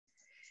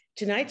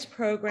Tonight's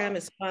program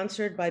is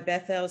sponsored by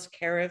Bethel's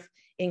Keruv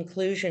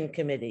Inclusion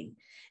Committee.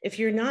 If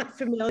you're not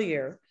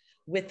familiar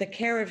with the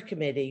Keruv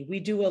Committee, we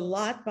do a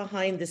lot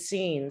behind the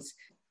scenes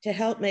to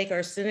help make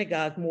our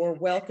synagogue more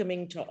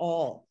welcoming to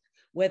all,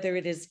 whether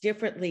it is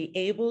differently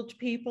abled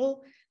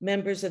people,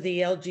 members of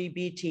the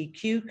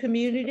LGBTQ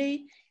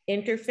community,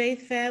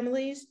 interfaith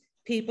families,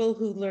 people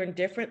who learn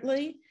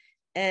differently,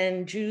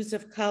 and Jews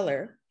of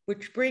color,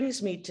 which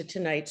brings me to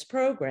tonight's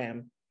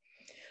program.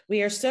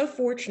 We are so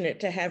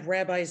fortunate to have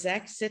Rabbi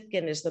Zach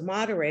Sitkin as the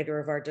moderator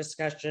of our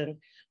discussion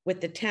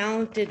with the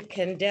talented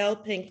Kendall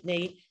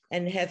Pinkney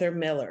and Heather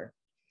Miller.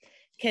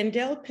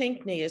 Kendall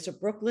Pinkney is a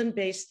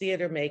Brooklyn-based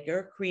theater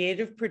maker,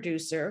 creative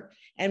producer,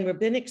 and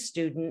rabbinic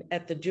student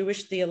at the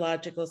Jewish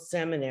Theological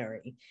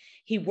Seminary.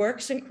 He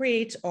works and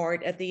creates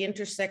art at the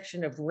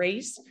intersection of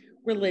race,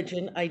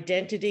 religion,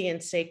 identity,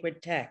 and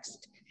sacred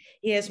text.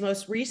 He has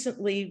most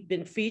recently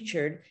been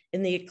featured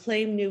in the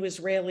acclaimed new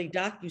Israeli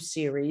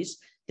docuseries,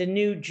 The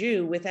New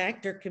Jew, with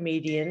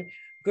actor-comedian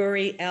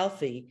Guri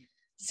Alfie,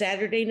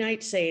 Saturday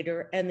Night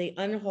Seder, and the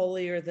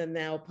Unholier Than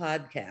Thou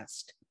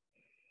podcast.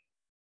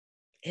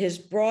 His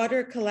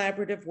broader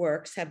collaborative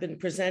works have been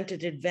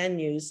presented at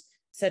venues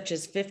such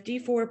as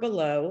 54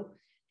 Below,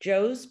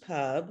 Joe's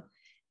Pub,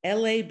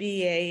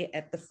 LABA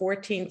at the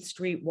 14th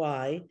Street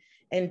Y,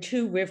 and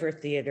Two River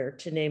Theater,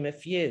 to name a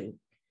few.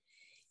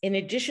 In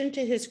addition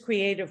to his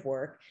creative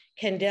work,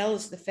 Kendall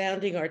is the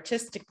founding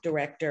artistic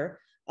director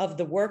of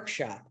The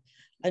Workshop,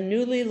 a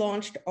newly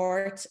launched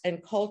arts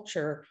and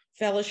culture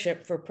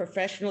fellowship for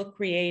professional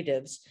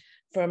creatives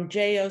from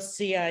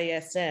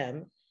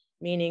JOCISM,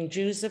 meaning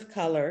Jews of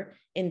color,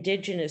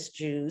 Indigenous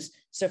Jews,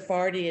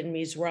 Sephardi and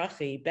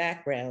Mizrahi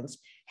backgrounds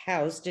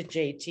housed at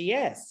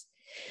JTS.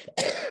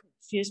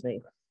 Excuse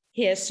me.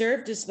 He has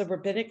served as the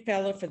Rabbinic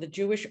Fellow for the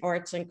Jewish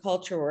Arts and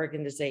Culture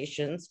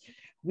Organizations,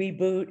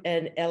 Reboot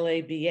and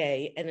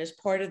LABA, and is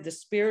part of the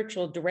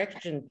spiritual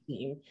direction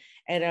team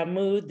at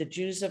Amud, the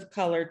Jews of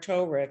Color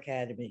Torah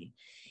Academy.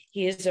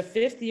 He is a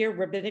fifth-year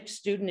rabbinic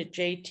student at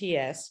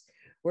JTS,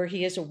 where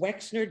he is a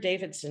Wexner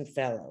Davidson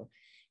Fellow.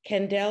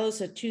 Kendall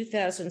is a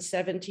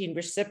 2017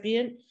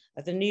 recipient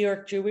of the New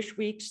York Jewish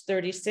Week's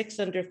 36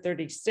 Under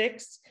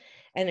 36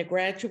 and a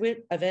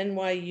graduate of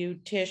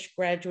NYU Tisch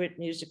Graduate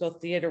Musical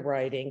Theater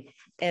Writing,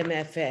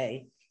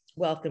 MFA.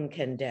 Welcome,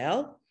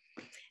 Kendall.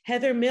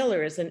 Heather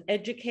Miller is an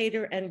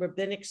educator and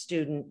rabbinic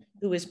student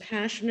who is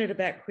passionate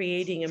about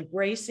creating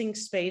embracing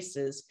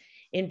spaces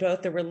in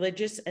both the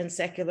religious and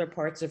secular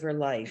parts of her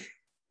life.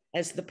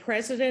 As the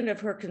president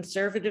of her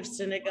conservative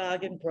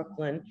synagogue in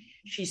Brooklyn,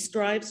 she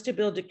strives to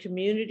build a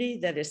community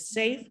that is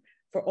safe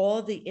for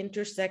all the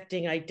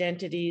intersecting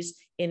identities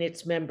in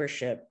its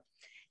membership.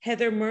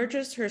 Heather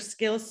merges her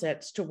skill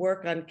sets to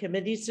work on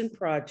committees and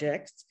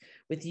projects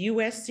with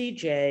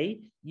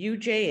USCJ,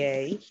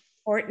 UJA,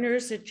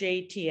 partners at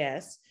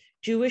JTS,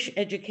 Jewish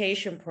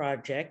Education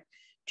Project,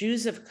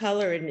 Jews of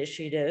Color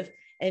Initiative,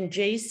 and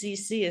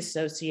JCC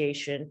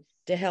Association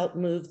to help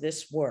move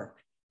this work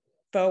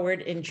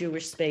forward in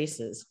Jewish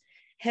spaces.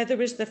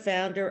 Heather is the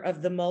founder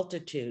of The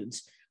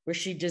Multitudes, where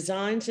she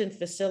designs and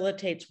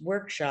facilitates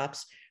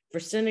workshops for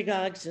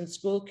synagogues and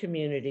school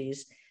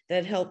communities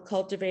that help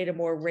cultivate a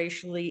more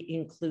racially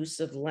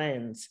inclusive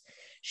lens.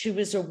 She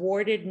was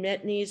awarded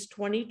METNY's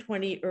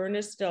 2020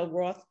 Ernest L.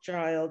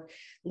 Rothschild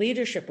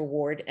Leadership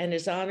Award and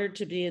is honored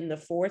to be in the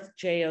 4th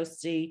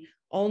JOC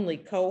only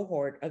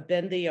cohort of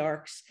Ben the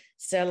Ark's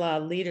Selah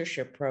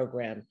leadership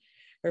program.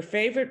 Her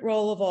favorite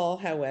role of all,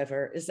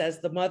 however, is as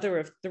the mother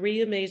of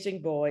 3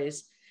 amazing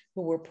boys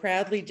who were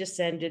proudly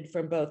descended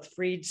from both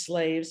freed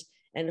slaves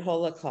and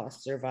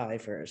Holocaust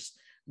survivors.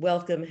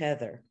 Welcome,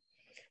 Heather.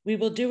 We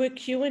will do a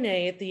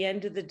Q&A at the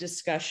end of the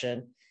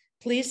discussion.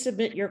 Please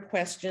submit your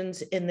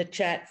questions in the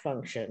chat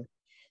function.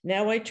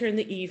 Now I turn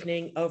the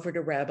evening over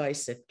to Rabbi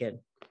Sitkin.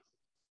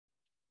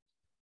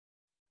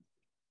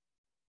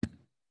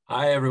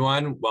 Hi,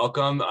 everyone.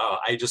 Welcome.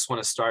 I just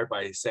want to start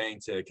by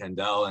saying to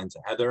Kendall and to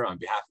Heather, on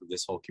behalf of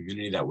this whole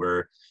community, that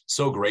we're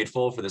so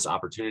grateful for this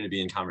opportunity to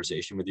be in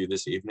conversation with you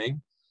this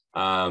evening.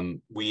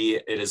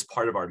 It is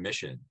part of our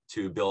mission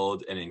to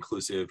build an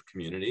inclusive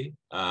community,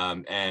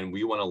 and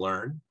we want to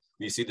learn.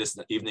 We see this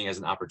evening as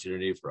an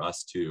opportunity for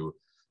us to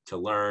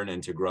learn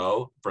and to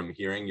grow from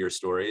hearing your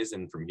stories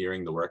and from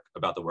hearing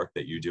about the work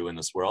that you do in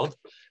this world.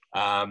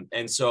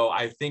 And so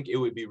I think it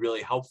would be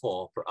really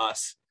helpful for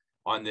us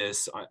on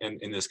this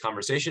in this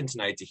conversation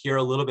tonight to hear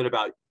a little bit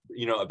about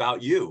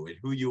you and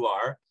who you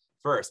are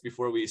first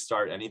before we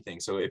start anything.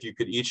 So if you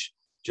could each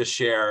just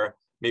share,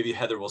 maybe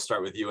Heather, we'll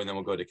start with you and then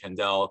we'll go to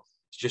Kendall.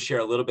 Just share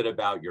a little bit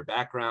about your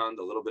background,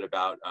 a little bit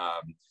about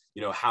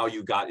how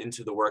you got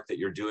into the work that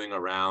you're doing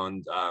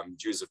around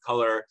Jews of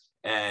color,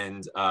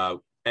 and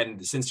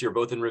since you're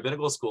both in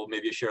rabbinical school,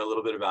 maybe you share a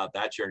little bit about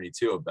that journey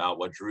too, about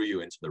what drew you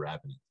into the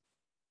rabbinate.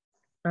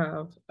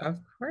 Of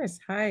course.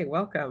 Hi,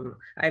 welcome.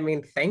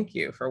 Thank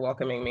you for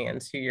welcoming me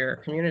into your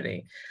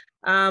community.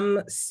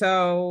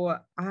 So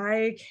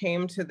I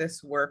came to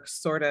this work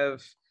sort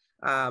of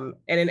in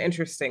an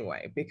interesting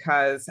way,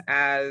 because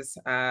as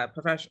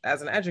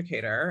an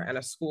educator and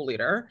a school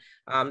leader,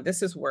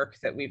 this is work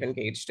that we've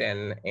engaged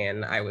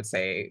in I would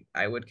say,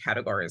 I would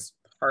categorize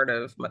part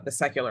of the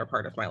secular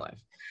part of my life.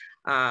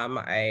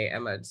 I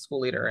am a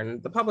school leader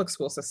in the public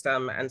school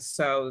system. And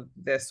so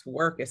this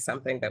work is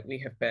something that we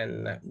have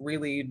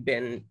really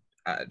been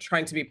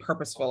trying to be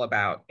purposeful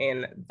about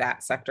in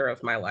that sector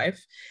of my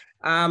life.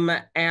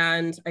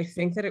 And I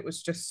think that it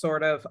was just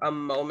sort of a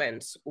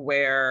moment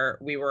where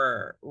we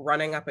were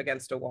running up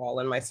against a wall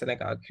in my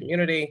synagogue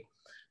community,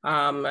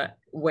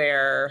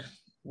 where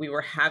we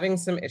were having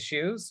some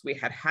issues. We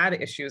had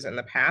issues in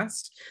the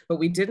past, but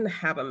we didn't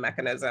have a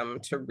mechanism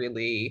to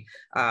really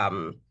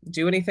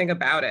do anything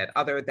about it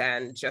other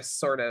than just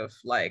sort of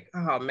like,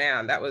 oh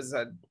man, that was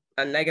a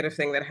negative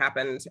thing that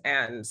happened,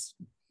 and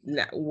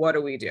what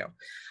do we do?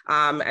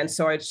 And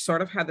so I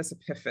sort of had this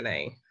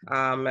epiphany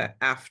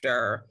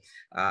after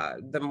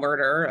the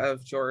murder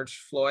of George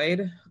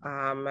Floyd.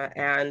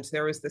 And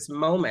there was this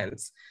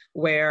moment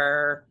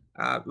where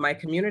my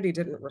community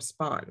didn't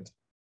respond.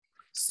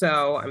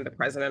 So I'm the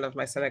president of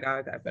my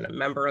synagogue. I've been a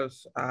member of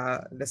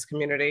this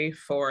community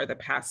for the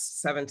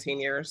past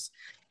 17 years.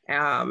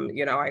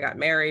 You know, I got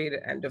married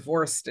and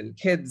divorced and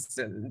kids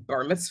and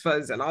bar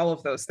mitzvahs and all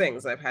of those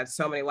things. I've had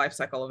so many life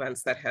cycle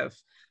events that have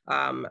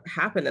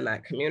happened in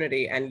that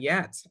community. And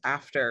yet,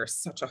 after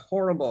such a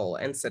horrible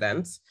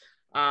incident,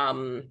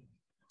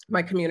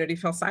 my community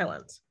fell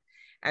silent.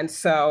 And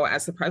so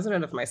as the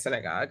president of my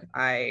synagogue,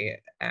 I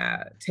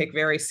take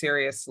very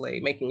seriously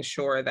making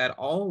sure that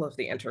all of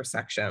the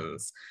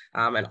intersections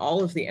and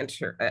all of the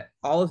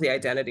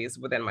identities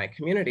within my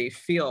community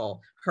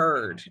feel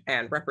heard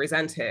and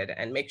represented,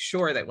 and make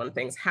sure that when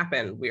things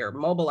happen, we are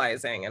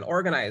mobilizing and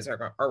organizing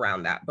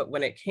around that. But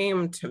when it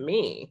came to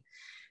me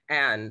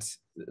and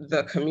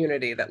the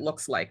community that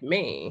looks like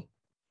me,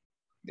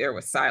 there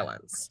was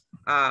silence.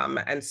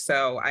 And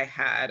so I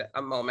had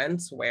a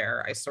moment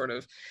where I sort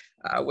of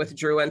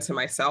withdrew into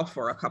myself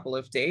for a couple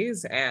of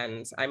days.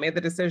 And I made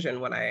the decision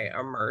when I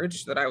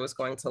emerged that I was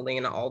going to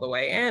lean all the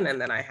way in.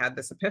 And then I had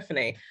this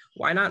epiphany: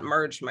 why not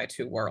merge my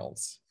two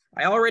worlds?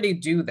 I already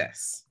do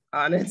this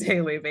on a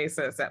daily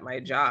basis at my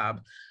job.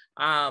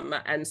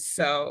 And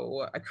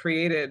so I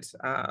created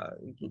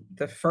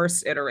the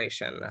first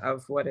iteration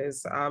of what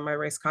is my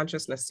race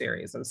consciousness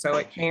series. And so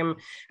it came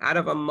out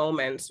of a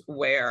moment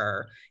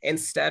where,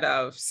 instead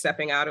of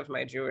stepping out of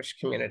my Jewish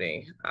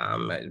community,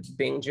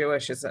 being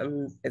Jewish is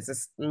a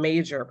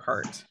major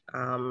part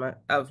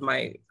of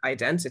my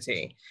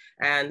identity.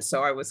 And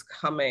so I was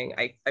coming,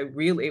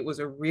 it was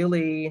a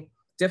really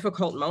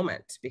difficult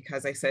moment,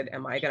 because I said,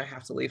 am I going to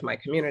have to leave my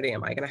community?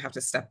 Am I going to have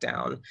to step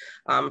down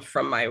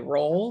from my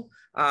role?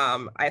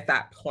 At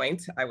that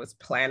point, I was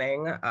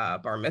planning a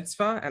bar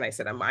mitzvah, and I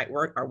said,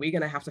 are we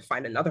going to have to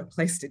find another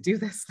place to do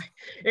this?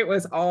 It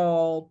was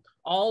all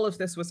of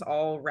this was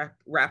all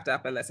wrapped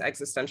up in this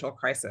existential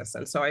crisis.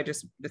 And so I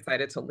just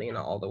decided to lean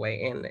all the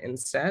way in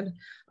instead,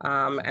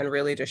 and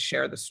really just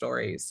share the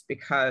stories,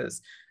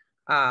 because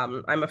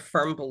I'm a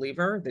firm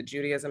believer that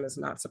Judaism is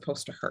not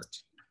supposed to hurt.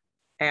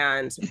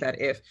 And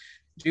that if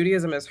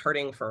Judaism is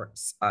hurting for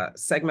a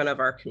segment of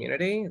our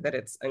community, that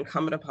it's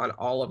incumbent upon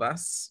all of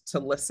us to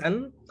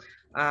listen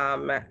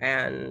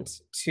and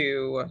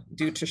to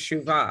do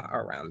teshuvah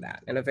around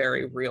that in a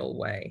very real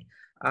way.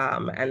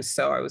 And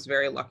so I was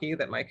very lucky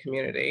that my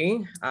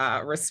community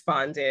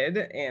responded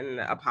in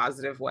a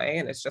positive way.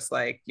 And it's just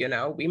like, you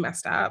know, we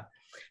messed up.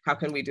 How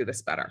can we do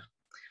this better?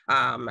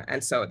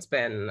 And so it's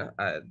been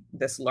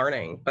this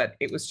learning, but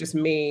it was just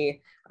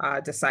me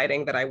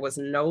deciding that I was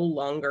no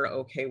longer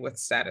okay with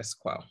status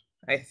quo.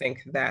 I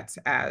think that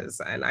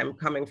and I'm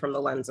coming from the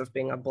lens of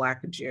being a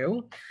Black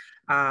Jew,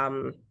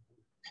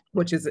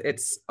 which is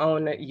its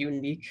own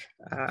unique,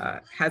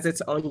 has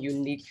its own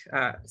unique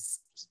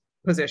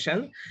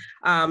position.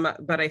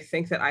 But I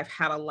think that I've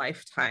had a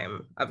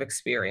lifetime of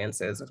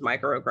experiences of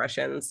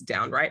microaggressions,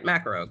 downright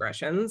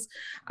macroaggressions,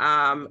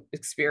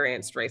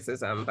 experienced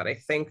racism. But I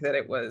think that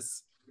I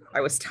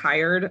was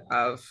tired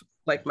of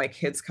like my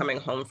kids coming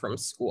home from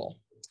school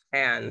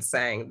and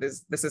saying,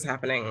 this is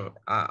happening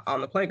on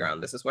the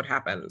playground. This is what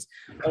happened.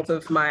 Both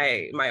of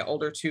my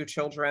older two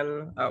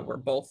children were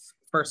both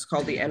first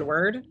called the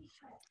N-word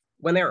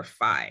when they were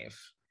 5.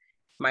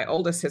 My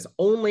oldest has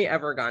only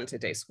ever gone to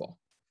day school.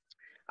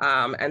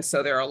 And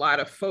so there are a lot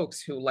of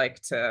folks who like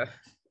to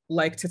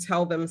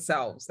tell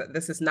themselves that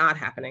this is not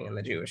happening in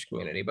the Jewish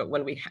community. But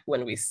when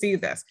we see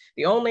this,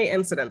 the only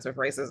incidents of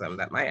racism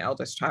that my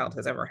eldest child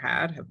has ever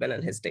had have been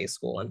in his day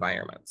school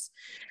environments.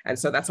 And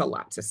so that's a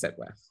lot to sit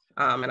with.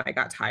 And I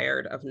got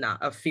tired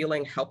of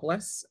feeling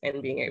helpless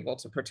in being able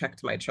to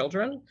protect my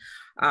children,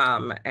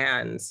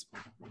 and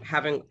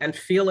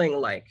feeling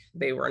like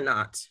they were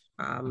not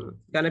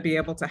going to be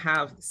able to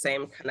have the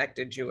same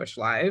connected Jewish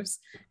lives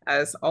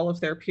as all of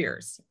their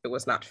peers. It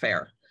was not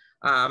fair.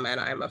 And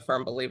I'm a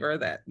firm believer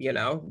that, you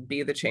know,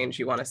 be the change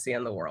you want to see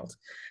in the world.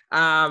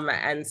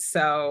 And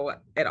so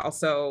it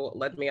also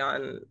led me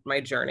on my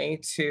journey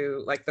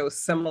to, like,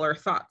 those similar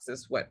thoughts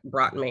is what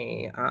brought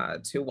me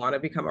to want to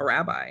become a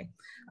rabbi.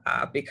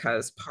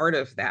 because part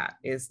of that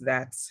is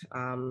that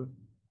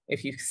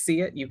if you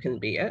see it, you can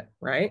be it,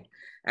 right?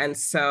 And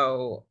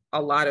so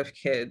a lot of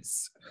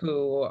kids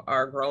who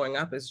are growing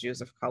up as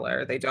Jews of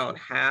color, they don't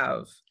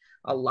have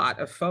a lot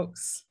of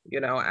folks,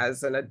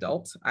 as an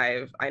adult.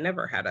 I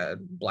never had a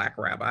Black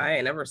rabbi.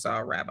 I never saw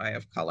a rabbi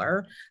of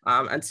color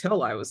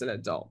until I was an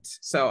adult.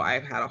 So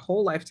I've had a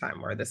whole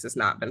lifetime where this has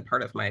not been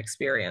part of my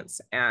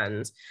experience.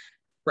 And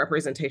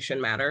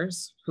representation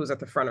matters. Who's at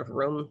the front of the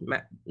room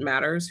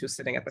matters. Who's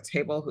sitting at the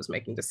table, who's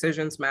making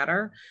decisions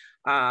matter.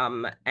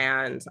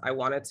 And I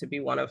wanted to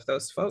be one of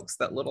those folks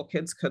that little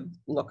kids could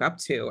look up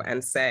to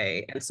and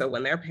say, and so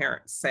when their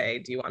parents say,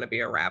 do you want to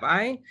be a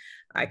rabbi?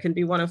 I can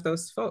be one of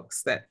those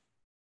folks that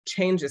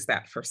changes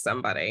that for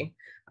somebody.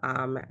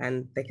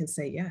 And they can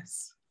say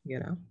yes,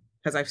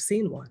 because I've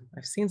seen one.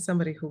 I've seen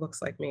somebody who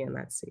looks like me in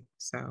that seat.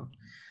 So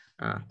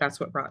that's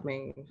what brought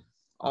me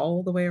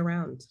all the way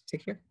around to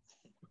here.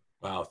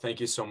 Wow, thank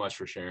you so much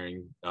for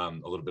sharing a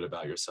little bit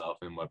about yourself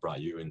and what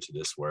brought you into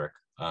this work.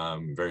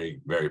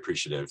 Very, very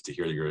appreciative to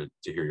hear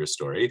your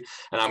story.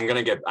 And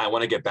I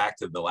want to get back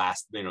to the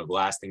last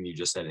thing you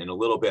just said in a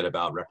little bit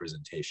about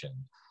representation.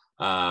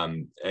 But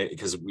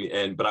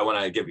I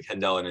want to give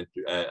Kendall an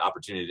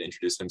opportunity to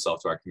introduce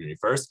himself to our community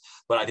first.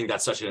 But I think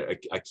that's such a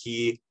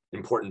key,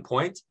 important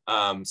point.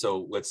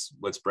 So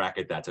let's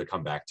bracket that to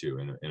come back to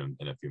in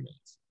a few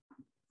minutes.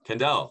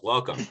 Kendall,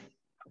 welcome.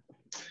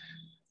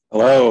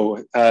 Hello,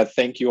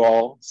 thank you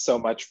all so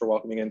much for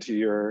welcoming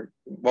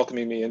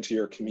me into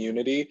your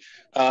community.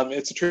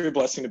 It's a true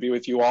blessing to be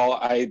with you all.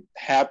 I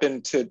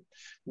happen to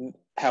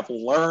have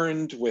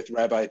learned with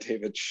Rabbi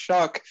David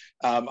Shuck.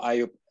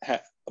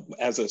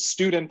 As a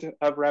student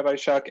of Rabbi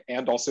Shuck,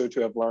 and also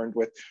to have learned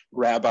with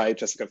Rabbi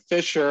Jessica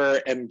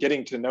Fisher and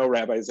getting to know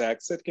Rabbi Zach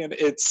Sitkin.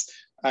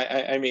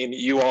 I mean,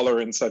 you all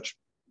are in such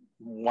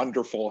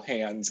wonderful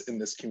hands in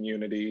this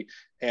community.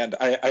 And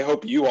I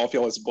hope you all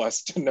feel as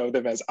blessed to know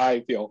them as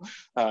I feel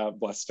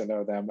blessed to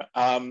know them.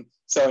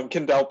 So I'm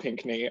Kendall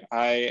Pinkney.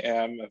 I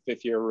am a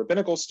fifth-year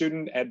rabbinical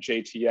student at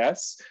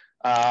JTS,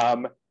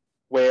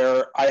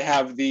 where I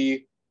have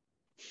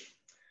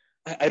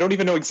I don't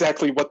even know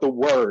exactly what the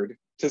word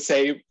to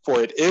say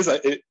for it is.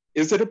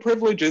 Is it a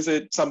privilege? Is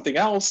it something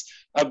else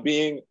of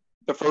being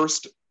the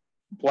first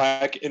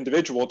Black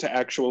individual to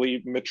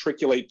actually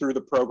matriculate through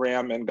the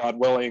program, and God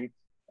willing,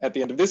 at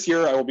the end of this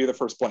year, I will be the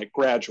first Black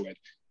graduate.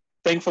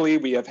 Thankfully,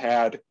 we have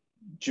had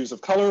Jews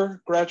of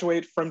color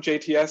graduate from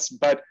JTS,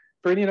 but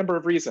for any number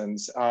of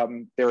reasons,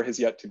 there has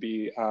yet to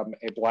be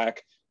a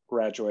Black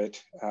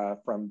graduate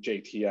from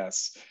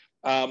JTS.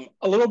 A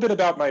little bit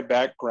about my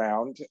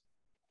background.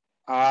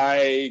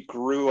 I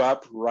grew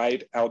up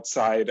right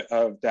outside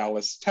of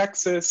Dallas,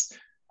 Texas.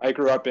 I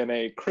grew up in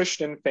a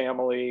Christian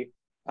family,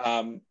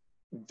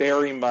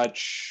 very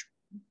much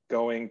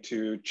going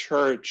to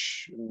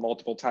church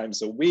multiple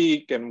times a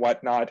week and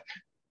whatnot.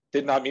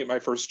 Did not meet my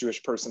first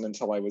Jewish person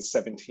until I was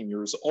 17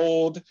 years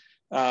old,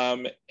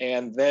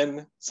 and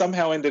then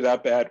somehow ended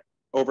up at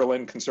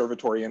Oberlin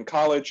Conservatory and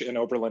College in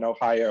Oberlin,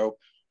 Ohio,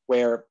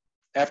 where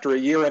after a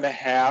year and a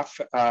half,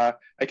 I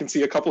can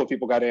see a couple of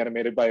people got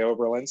animated by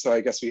Oberlin, so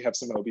I guess we have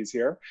some Obies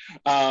here.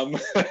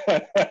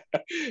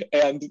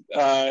 And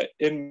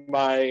in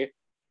my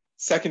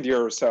second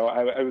year or so,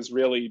 I was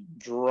really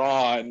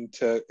drawn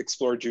to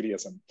explore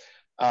Judaism.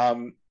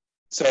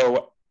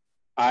 So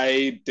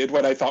I did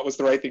what I thought was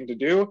the right thing to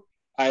do.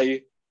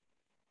 I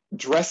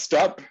dressed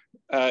up,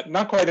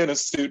 not quite in a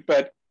suit,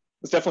 but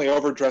was definitely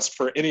overdressed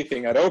for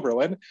anything at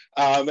Oberlin,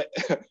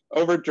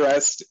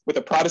 overdressed with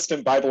a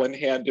Protestant Bible in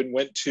hand, and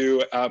went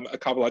to a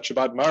Kabbalat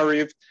Shabbat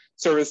Mariv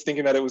service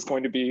thinking that it was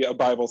going to be a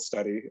Bible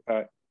study.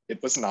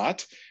 It was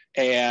not.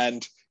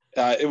 And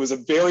it was a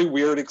very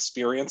weird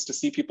experience to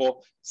see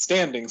people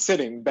standing,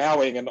 sitting,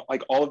 bowing, and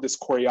like all of this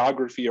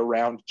choreography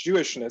around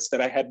Jewishness that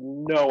I had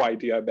no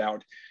idea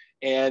about.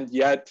 And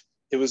yet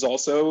it was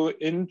also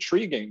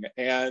intriguing.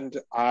 And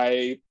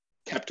I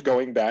kept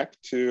going back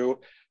to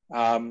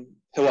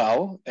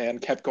Hillel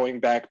and kept going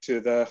back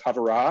to the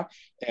Havurah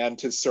and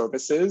to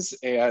services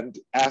and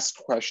asked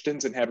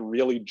questions and had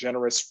really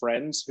generous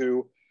friends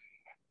who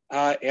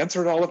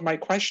answered all of my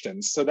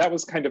questions. So that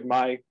was kind of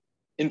my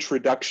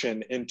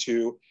introduction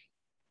into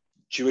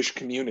Jewish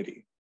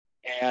community.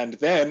 And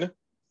then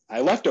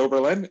I left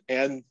Oberlin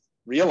and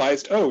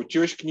realized, oh,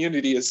 Jewish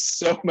community is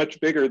so much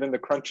bigger than the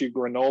crunchy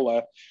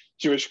granola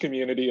Jewish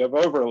community of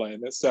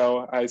Oberlin.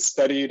 So I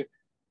studied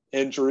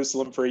in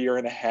Jerusalem for a year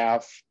and a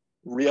half,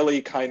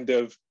 really kind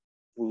of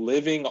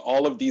living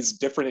all of these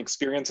different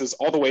experiences,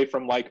 all the way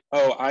from like,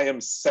 oh, I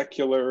am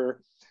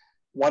secular,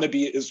 want to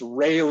be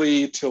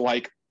Israeli, to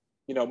like,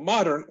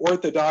 modern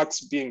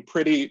Orthodox, being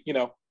pretty,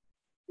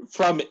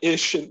 from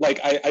ish. Like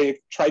I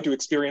tried to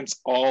experience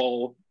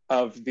all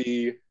of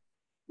the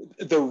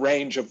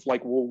range of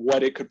like, well,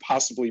 what it could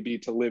possibly be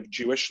to live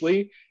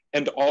Jewishly,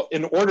 and all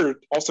in order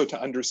also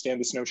to understand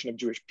this notion of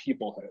Jewish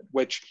peoplehood,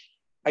 which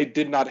I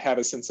did not have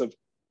a sense of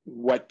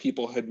what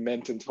peoplehood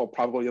meant until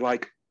probably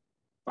like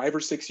 5 or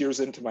 6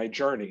 years into my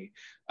journey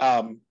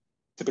to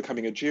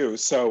becoming a Jew.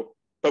 So,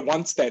 but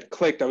once that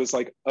clicked, I was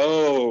like,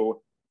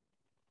 oh,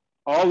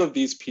 all of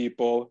these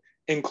people,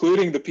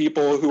 including the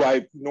people who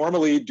I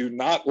normally do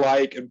not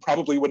like and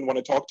probably wouldn't want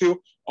to talk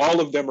to, all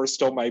of them are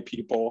still my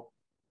people.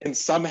 And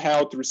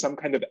somehow through some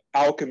kind of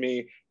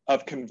alchemy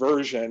of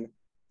conversion,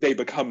 they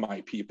become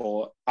my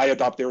people. I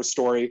adopt their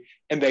story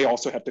and they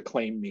also have to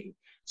claim me.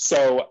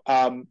 So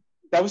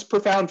that was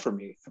profound for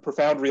me, a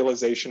profound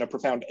realization, a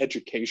profound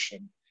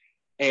education.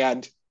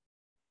 And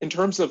in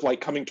terms of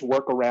like coming to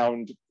work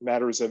around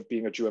matters of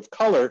being a Jew of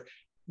color,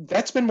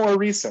 that's been more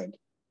recent.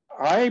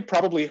 I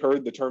probably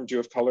heard the term Jew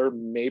of color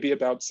maybe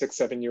about 6,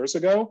 7 years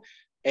ago.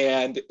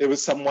 And it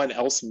was someone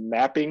else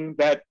mapping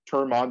that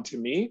term onto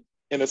me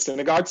in a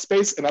synagogue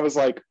space. And I was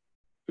like,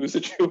 who's a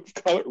Jew of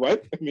color?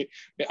 What?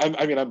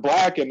 I mean, I'm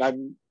Black and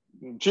I'm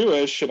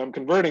Jewish and I'm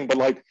converting, but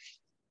like,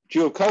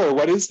 Jew of color,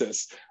 what is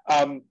this?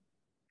 I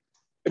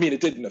mean,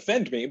 it didn't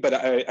offend me, but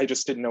I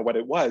just didn't know what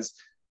it was.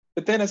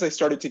 But then as I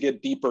started to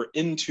get deeper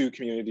into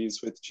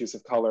communities with Jews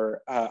of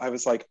color, I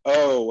was like,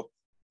 oh,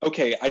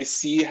 okay, I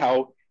see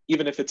how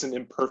even if it's an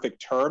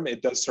imperfect term,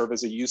 it does serve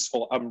as a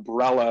useful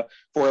umbrella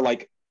for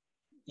like,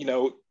 you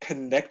know,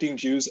 connecting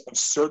Jews of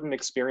certain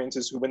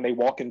experiences who, when they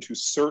walk into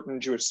certain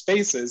Jewish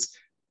spaces,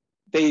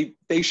 they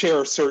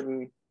share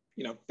certain,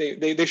 you know,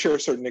 they share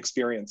certain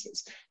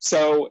experiences.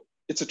 So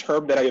it's a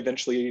term that I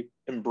eventually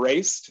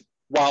embraced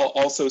while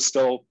also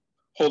still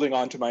holding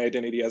on to my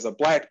identity as a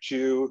Black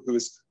Jew who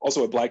is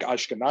also a Black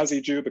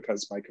Ashkenazi Jew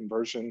because my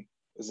conversion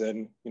is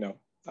in, you know,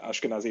 the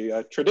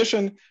Ashkenazi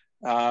tradition.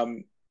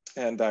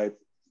 And I,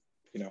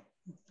 you know,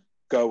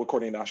 go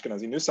according to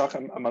Ashkenazi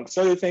Nusach amongst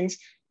other things.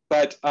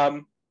 But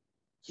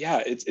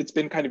yeah, it's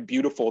been kind of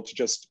beautiful to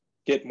just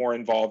get more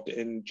involved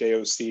in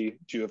JOC,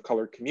 Jew of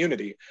color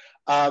community.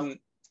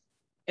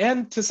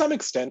 And to some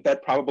extent,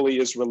 that probably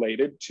is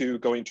related to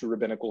going to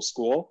rabbinical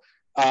school.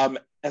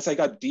 As I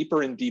got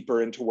deeper and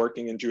deeper into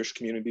working in Jewish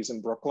communities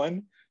in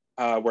Brooklyn,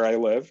 where I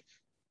live,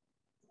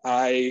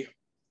 I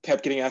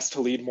kept getting asked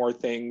to lead more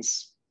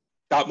things,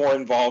 got more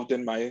involved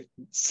in my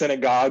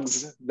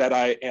synagogues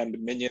and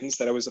minions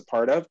that I was a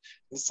part of.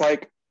 It's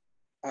like,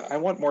 I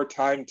want more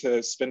time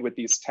to spend with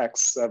these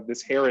texts of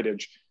this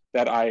heritage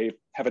that I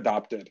have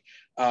adopted.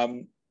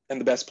 And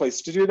the best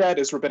place to do that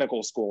is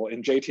rabbinical school.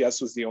 And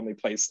JTS was the only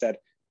place that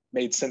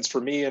made sense for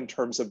me in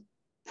terms of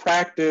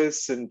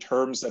practice, in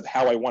terms of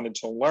how I wanted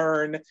to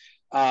learn.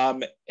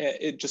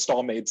 It just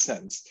all made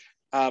sense.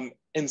 And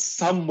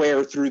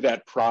somewhere through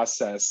that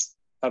process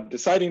of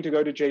deciding to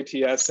go to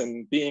JTS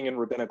and being in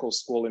rabbinical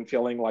school and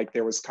feeling like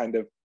there was kind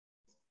of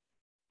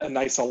a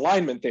nice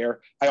alignment there,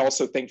 I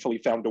also thankfully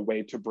found a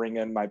way to bring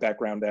in my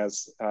background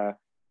as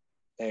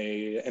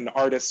an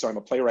artist. So I'm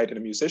a playwright and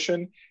a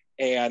musician.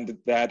 And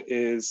that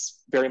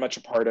is very much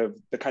a part of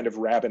the kind of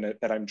rabbinate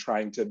that I'm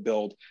trying to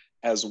build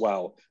as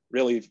well.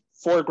 Really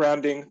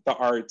foregrounding the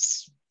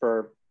arts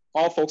for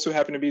all folks who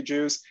happen to be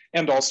Jews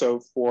and also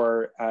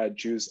for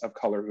Jews of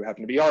color who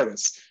happen to be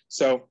artists.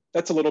 So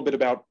that's a little bit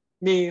about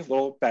me, a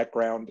little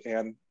background,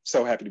 and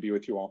so happy to be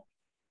with you all.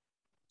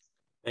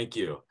 Thank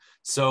you.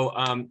 So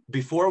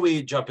before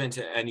we jump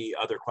into any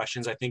other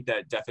questions, I think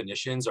that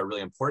definitions are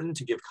really important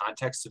to give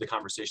context to the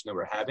conversation that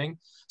we're having.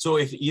 So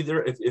if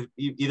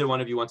either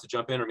one of you wants to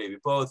jump in, or maybe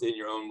both in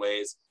your own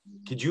ways,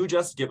 could you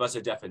just give us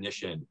a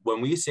definition?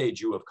 When we say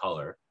Jew of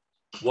color,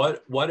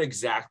 what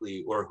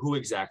exactly or who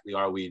exactly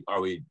are we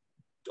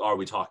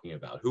talking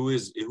about? Who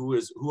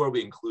are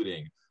we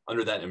including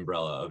under that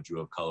umbrella of Jew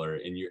of color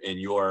in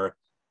your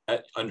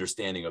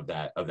understanding of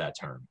that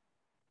term?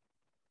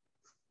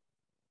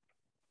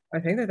 I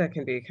think that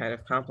can be kind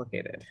of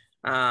complicated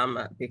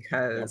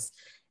because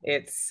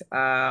it's,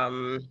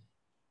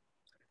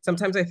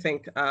 sometimes I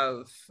think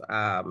of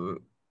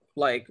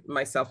like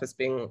myself as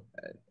being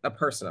a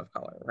person of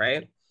color,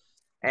 right?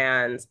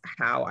 And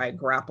how I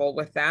grapple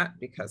with that,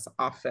 because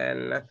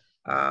often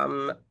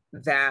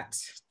that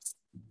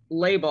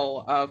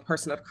label of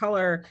person of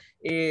color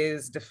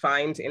is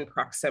defined in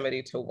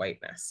proximity to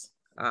whiteness.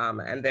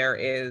 And there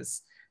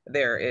is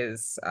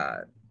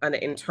an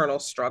internal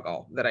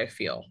struggle that I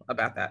feel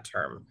about that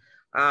term.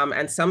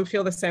 And some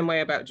feel the same way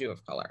about Jew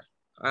of color.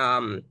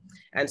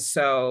 And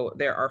so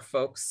there are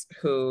folks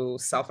who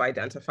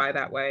self-identify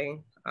that way.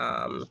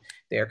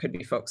 There could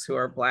be folks who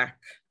are Black,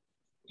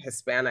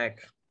 Hispanic,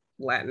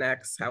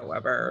 Latinx,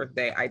 however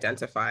they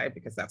identify,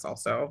 because that's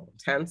also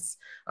tense.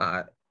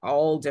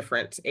 All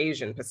different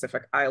Asian,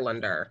 Pacific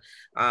Islander.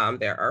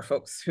 There are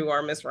folks who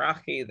are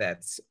Mizrahi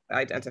that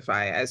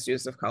identify as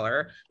Jews of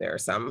color. There are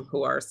some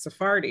who are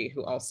Sephardi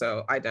who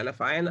also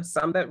identify, and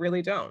some that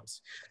really don't.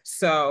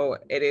 So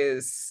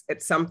it's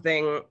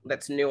something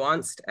that's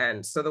nuanced.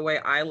 And so the way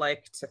I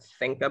like to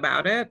think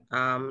about it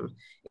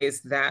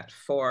is that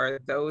for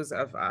those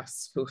of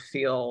us who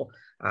feel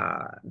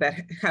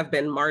that have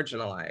been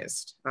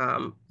marginalized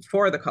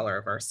for the color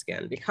of our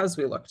skin because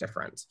we look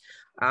different,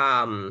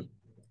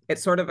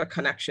 it's sort of a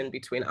connection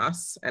between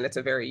us, and it's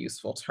a very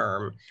useful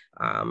term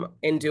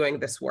in doing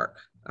this work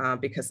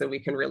because then we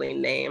can really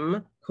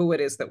name who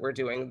it is that we're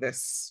doing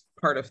this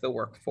part of the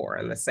work for,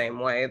 in the same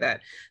way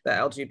that the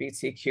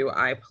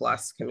LGBTQI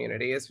plus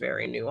community is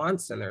very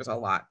nuanced and there's a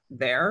lot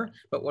there.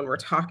 But when we're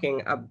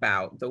talking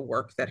about the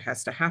work that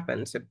has to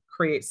happen to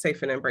create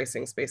safe and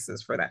embracing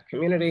spaces for that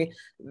community,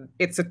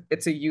 it's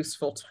a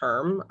useful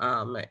term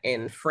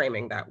in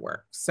framing that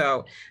work.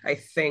 So I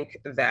think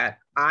that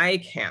I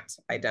can't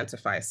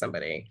identify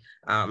somebody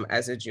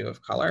as a Jew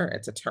of color.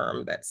 It's a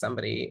term that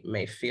somebody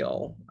may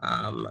feel,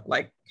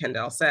 like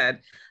Kendall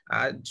said,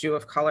 Jew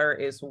of color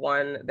is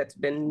one that's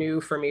been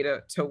new for me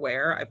to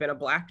wear. I've been a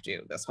Black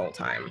Jew this whole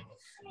time.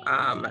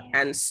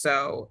 And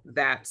so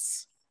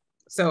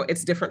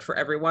it's different for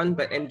everyone,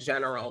 but in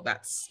general,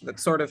 that's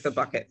sort of the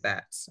bucket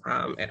that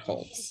it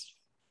holds.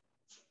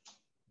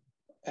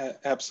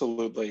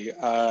 Absolutely.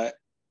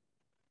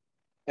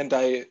 And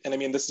I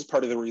mean, this is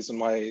part of the reason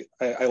why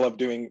I love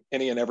doing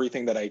any and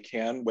everything that I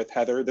can with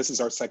Heather. This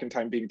is our second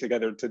time being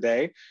together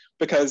today,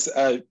 because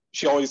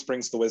she always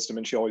brings the wisdom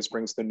and she always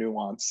brings the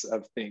nuance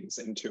of things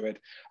into it.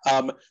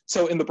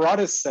 So in the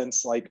broadest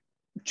sense, like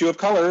Jew of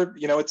color,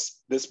 you know,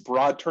 it's this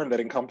broad term that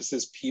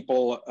encompasses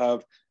people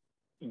of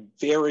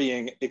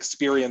varying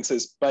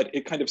experiences, but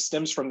it kind of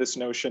stems from this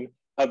notion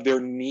of there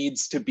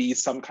needs to be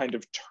some kind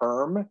of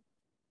term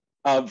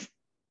of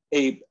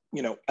a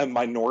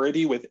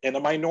minority within a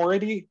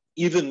minority,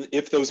 even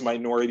if those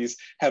minorities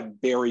have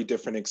very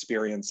different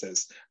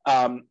experiences.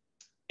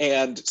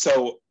 And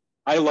so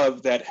I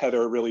love that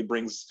Heather really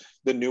brings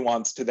the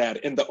nuance to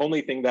that. And the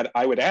only thing that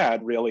I would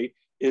add really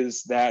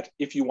is that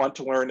if you want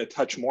to learn a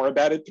touch more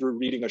about it through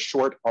reading a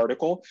short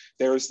article,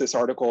 there's this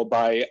article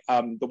by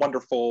the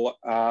wonderful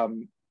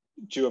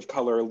Jew of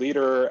color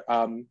leader,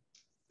 Shahana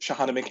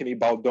McKinney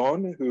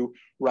Baldon, who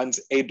runs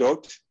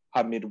Edot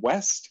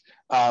HaMidwest,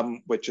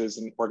 which is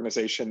an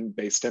organization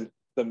based in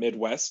the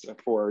Midwest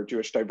for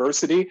Jewish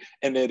diversity.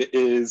 And it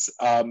is,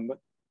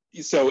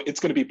 so it's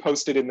going to be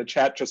posted in the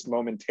chat just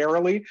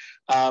momentarily.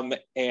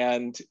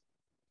 And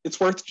it's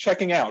worth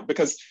checking out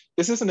because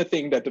this isn't a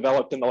thing that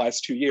developed in the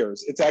last 2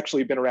 years. It's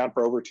actually been around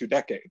for over 2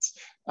 decades.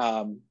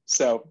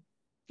 So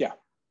yeah.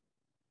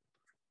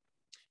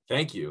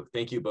 Thank you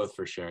both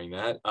for sharing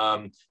that.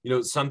 You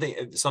know,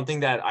 something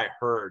that I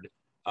heard,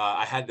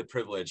 I had the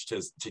privilege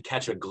to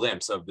catch a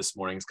glimpse of this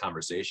morning's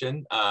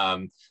conversation.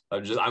 I'm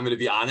going to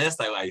be honest.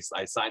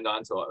 I signed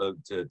on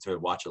to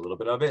watch a little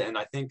bit of it, and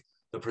I think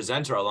the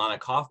presenter Alana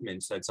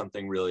Kaufman said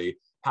something really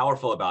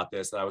powerful about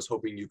this that I was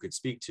hoping you could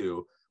speak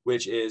to,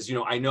 which is, you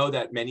know, I know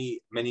that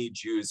many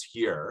Jews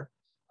here,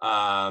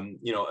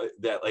 you know,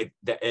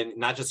 and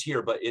not just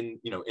here, but in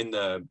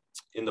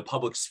the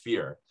public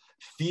sphere,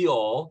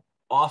 feel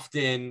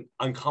often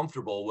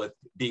uncomfortable with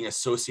being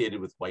associated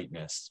with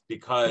whiteness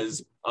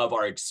because of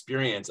our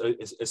experience,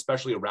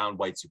 especially around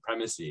white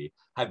supremacy,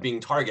 have being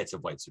targets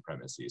of white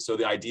supremacy. So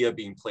the idea of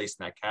being placed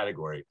in that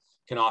category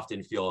can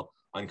often feel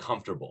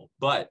uncomfortable.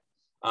 But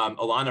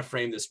Alana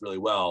framed this really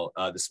well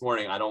this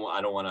morning. I don't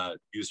want to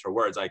use her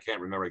words. I can't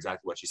remember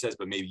exactly what she says,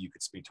 but maybe you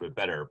could speak to it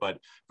better. But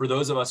for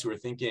those of us who are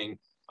thinking,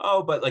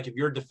 oh, but like if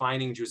you're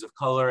defining Jews of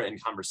color in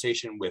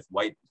conversation with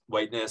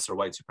whiteness or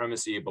white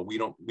supremacy, but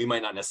we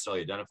might not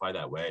necessarily identify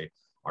that way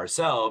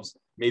ourselves,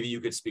 maybe you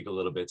could speak a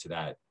little bit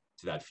to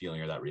that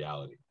feeling or that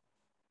reality.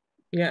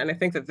 Yeah, and I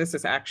think that this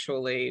is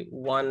actually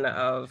one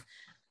of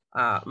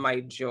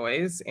my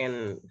joys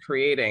in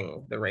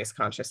creating the Race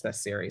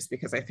Consciousness series,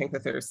 because I think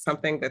that there's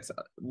something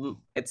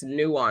it's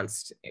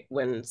nuanced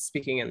when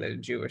speaking in the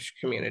Jewish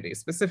community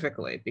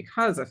specifically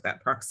because of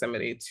that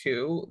proximity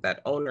to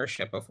that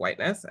ownership of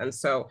whiteness. And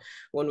so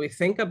when we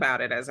think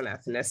about it as an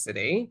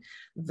ethnicity,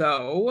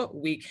 though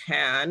we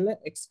can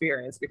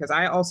experience, because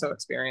I also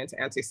experience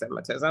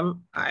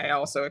anti-Semitism, I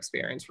also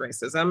experience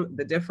racism.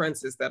 The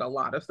difference is that a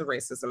lot of the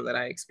racism that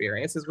I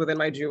experience is within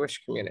my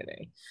Jewish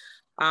community.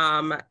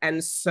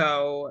 And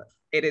so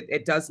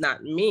it does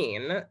not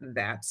mean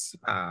that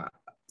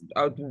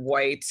a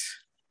white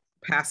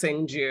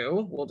passing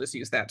Jew, we'll just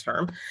use that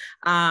term,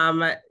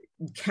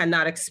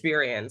 cannot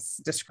experience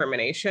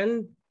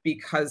discrimination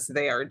because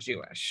they are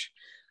Jewish.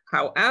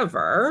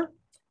 However,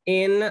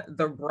 in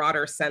the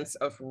broader sense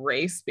of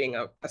race being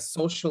a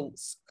social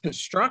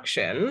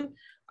construction,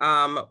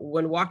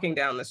 when walking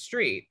down the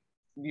street,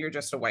 you're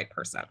just a white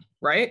person,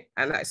 right?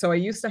 And so I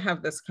used to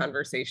have this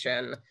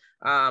conversation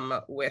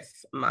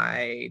with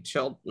my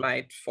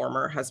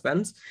former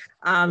husband,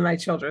 my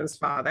children's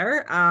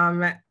father,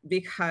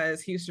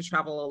 because he used to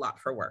travel a lot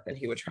for work and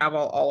he would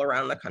travel all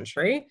around the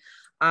country.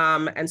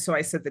 And so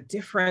I said, the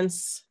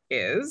difference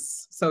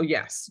is, so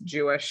yes,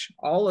 Jewish,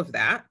 all of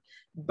that.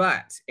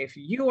 But if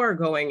you are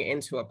going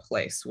into a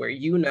place where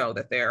you know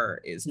that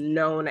there is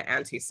known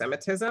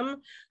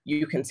anti-Semitism,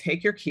 you can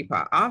take your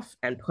kippah off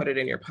and put it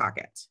in your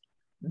pocket.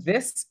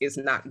 This is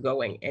not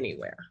going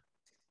anywhere.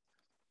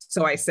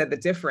 So I said the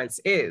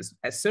difference is,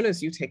 as soon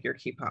as you take your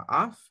kippah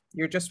off,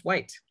 you're just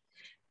white.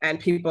 And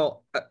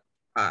people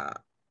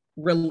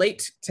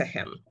relate to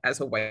him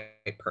as a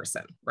white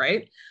person,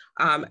 right?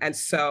 And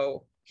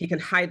so he can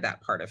hide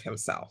that part of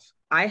himself.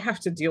 I have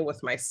to deal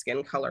with my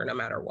skin color no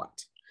matter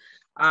what.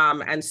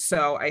 And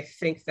so I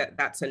think that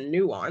that's a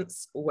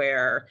nuance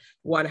where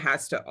one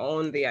has to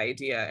own the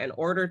idea in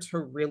order to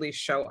really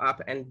show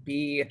up and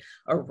be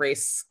a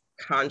race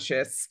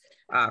conscious,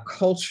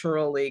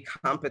 culturally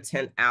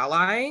competent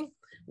ally.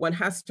 One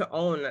has to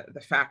own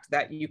the fact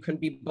that you can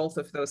be both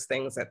of those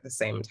things at the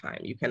same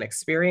time. You can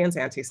experience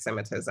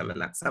anti-Semitism, and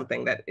that's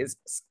something that is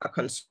a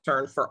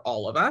concern for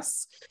all of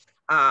us.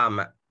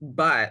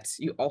 But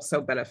you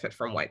also benefit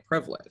from white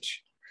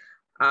privilege.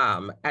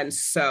 And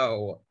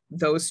so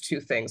those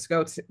two things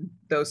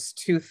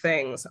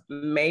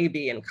may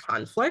be in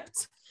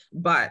conflict,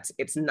 but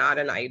it's not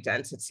an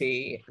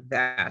identity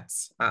that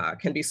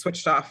can be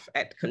switched off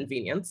at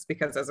convenience,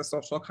 because as a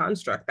social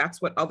construct,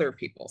 that's what other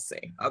people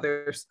see.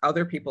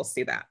 Other people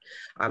see that.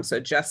 So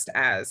just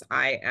as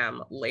I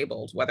am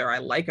labeled, whether I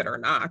like it or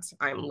not,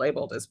 I'm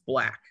labeled as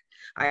Black.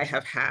 I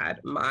have had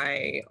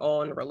my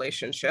own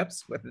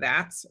relationships with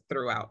that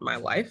throughout my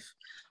life.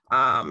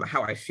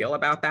 How I feel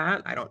about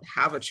that, I don't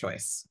have a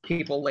choice.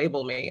 People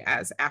label me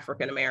as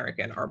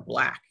African-American or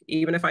Black,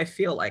 even if I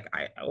feel like,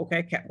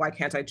 why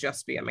can't I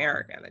just be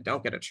American? I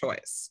don't get a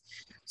choice.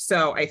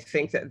 So I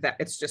think that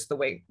it's just the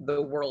way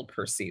the world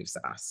perceives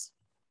us.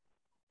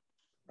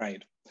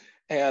 Right.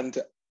 And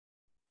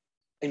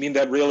I mean,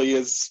 that really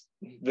is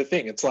the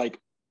thing. It's like,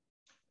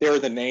 there are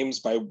the names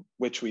by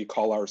which we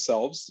call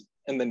ourselves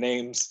and the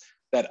names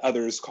that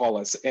others call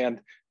us. And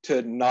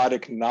to not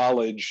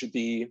acknowledge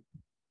the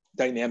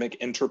dynamic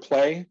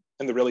interplay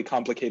and the really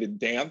complicated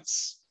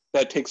dance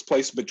that takes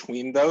place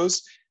between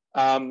those,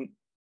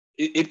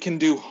 it can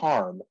do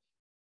harm.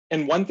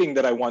 And one thing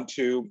that I want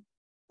to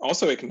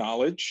also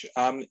acknowledge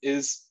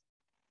is,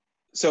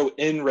 so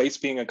in race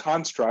being a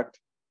construct,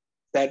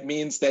 that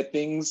means that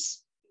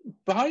things,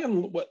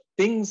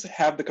 there's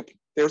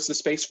the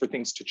space for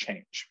things to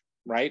change,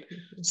 right?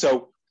 Mm-hmm.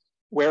 So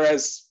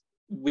whereas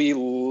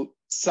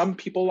some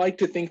people like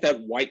to think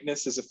that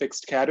whiteness is a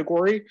fixed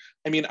category.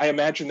 I mean, I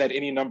imagine that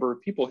any number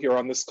of people here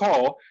on this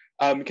call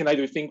can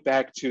either think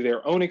back to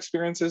their own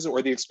experiences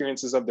or the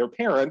experiences of their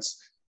parents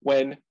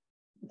when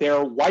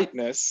their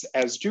whiteness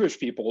as Jewish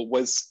people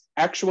was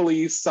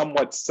actually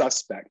somewhat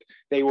suspect.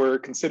 They were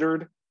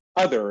considered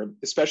other,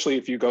 especially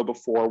if you go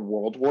before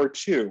World War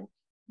II.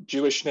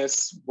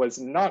 Jewishness was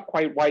not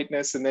quite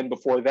whiteness, and then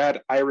before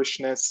that,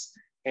 Irishness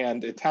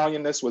and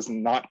Italianness was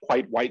not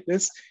quite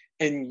whiteness.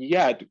 And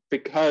yet,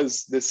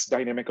 because this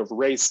dynamic of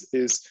race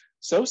is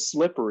so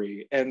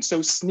slippery and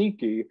so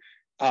sneaky,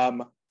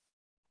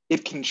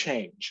 it can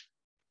change.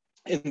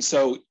 And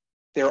so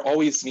there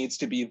always needs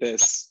to be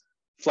this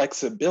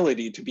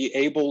flexibility to be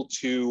able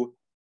to,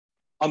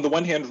 on the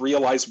one hand,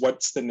 realize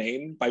what's the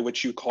name by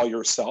which you call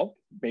yourself.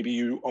 Maybe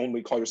you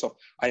only call yourself,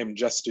 I am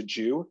just a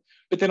Jew,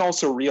 but then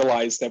also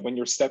realize that when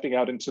you're stepping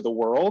out into the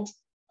world,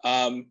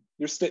 you're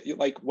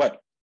like,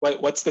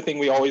 what's the thing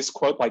we always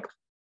quote, like,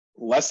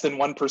 less than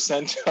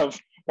 1% of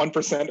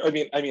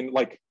 1%. I mean,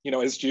 like, you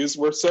know, as Jews,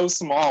 we're so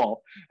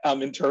small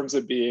in terms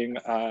of being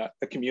a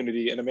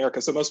community in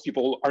America. So most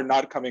people are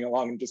not coming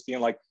along and just being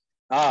like,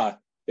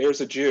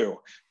 there's a Jew.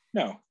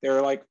 No,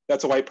 they're like,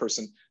 that's a white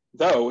person.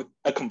 Though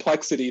a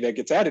complexity that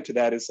gets added to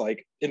that is,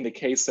 like, in the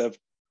case of,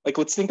 like,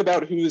 let's think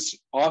about who's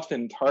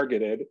often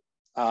targeted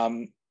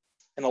in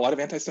a lot of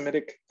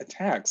anti-Semitic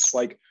attacks.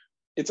 Like,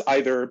 it's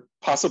either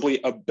possibly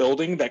a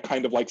building that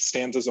kind of like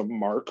stands as a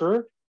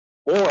marker,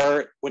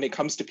 or when it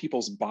comes to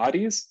people's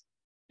bodies,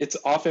 it's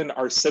often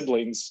our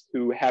siblings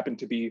who happen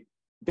to be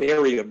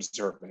very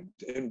observant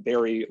and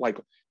very, like,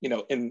 you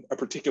know, in a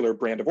particular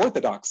brand of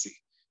orthodoxy.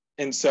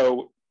 And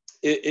so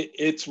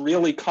it's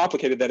really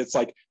complicated that it's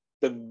like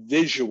the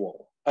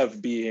visual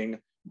of being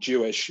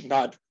Jewish,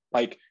 not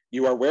like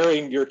you are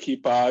wearing your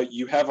kippah,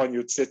 you have on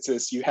your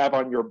tzitzis, you have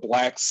on your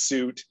black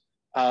suit,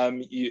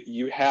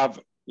 you have,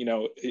 you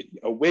know,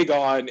 a wig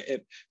on.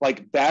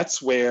 Like,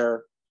 that's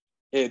where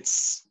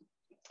it's,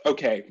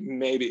 okay,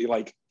 maybe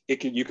like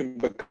you can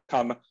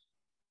become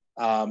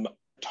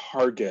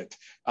target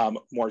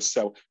more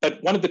so.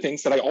 But one of the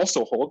things that I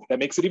also hold that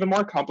makes it even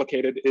more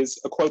complicated is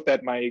a quote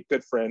that my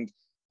good friend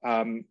who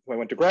I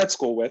went to grad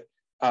school with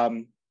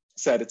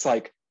said. It's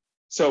like,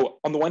 so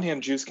on the one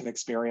hand, Jews can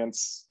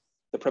experience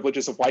the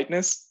privileges of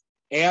whiteness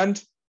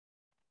and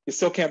you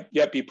still can't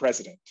yet be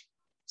president.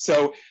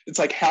 So it's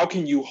like, how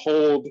can you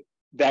hold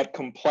that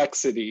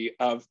complexity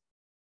of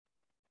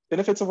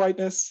benefits of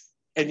whiteness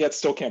and yet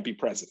still can't be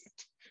president?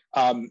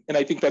 And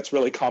I think that's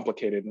really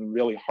complicated and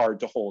really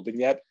hard to hold. And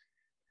yet,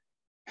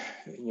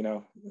 you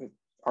know,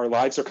 our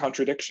lives are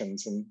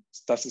contradictions, and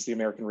thus is the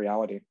American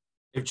reality.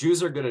 If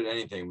Jews are good at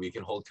anything, we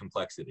can hold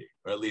complexity,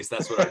 or at least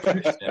that's what our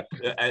tradition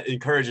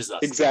encourages us.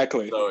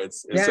 Exactly. So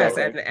it's yes,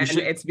 and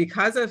it's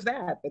because of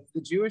that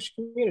the Jewish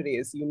community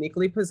is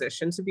uniquely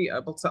positioned to be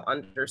able to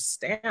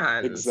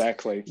understand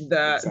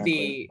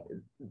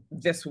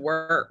this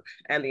work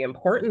and the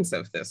importance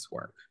of this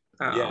work.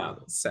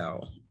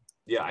 So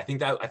Yeah, I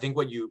think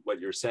what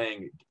you're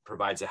saying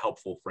provides a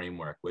helpful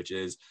framework, which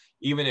is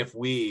even if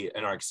we,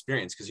 in our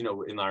experience, because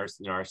in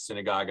our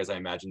synagogue, as I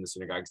imagine the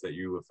synagogues that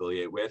you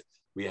affiliate with,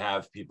 we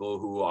have people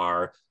who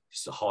are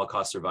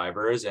Holocaust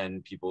survivors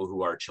and people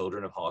who are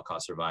children of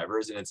Holocaust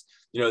survivors, and it's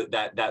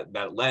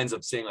that lens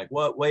of saying like,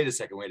 well, wait a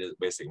second,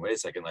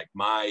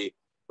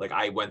 like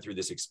I went through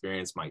this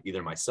experience,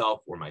 either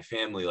myself or my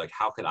family, like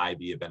how could I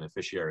be a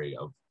beneficiary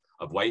of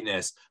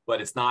whiteness? But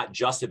it's not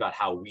just about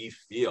how we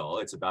feel.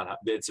 It's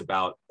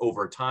about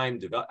over time,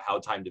 how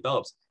time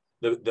develops,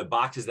 the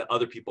boxes that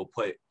other people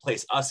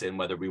place us in,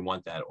 whether we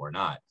want that or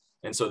not.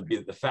 And so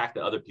the fact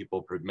that other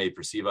people may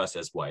perceive us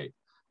as white,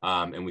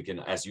 and we can,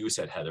 as you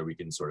said, Heather, we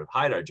can sort of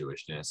hide our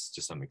Jewishness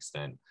to some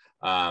extent,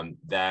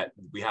 that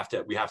we have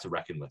to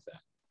reckon with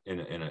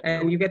that.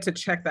 And you get to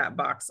check that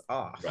box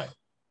off, right?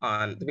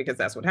 Because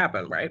that's what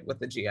happened, right, with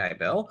the GI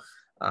Bill.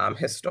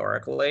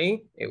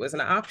 Historically, it was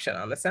an option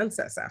on the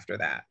census after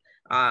that.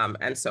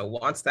 And so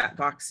once that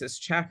box is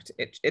checked,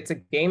 it's a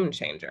game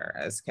changer.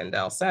 As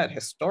Kendall said,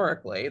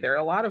 historically, there are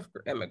a lot of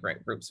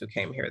immigrant groups who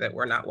came here that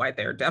were not white.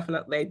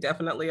 They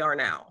definitely are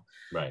now.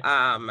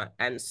 Right.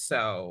 And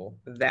so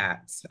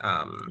that's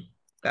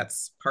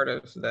part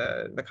of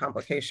the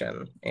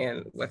complication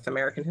with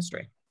American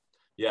history.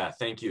 Yeah,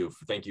 thank you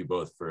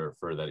both for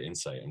that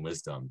insight and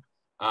wisdom.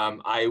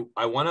 I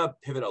want to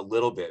pivot a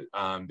little bit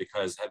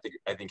because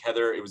I think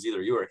Heather, it was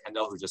either you or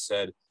Kendall who just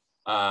said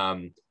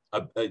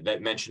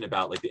that mentioned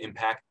about like the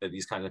impact that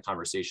these kinds of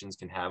conversations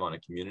can have on a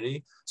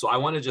community. So I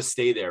want to just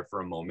stay there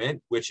for a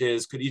moment, which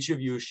is, could each of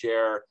you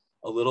share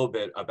a little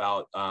bit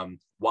about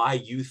why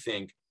you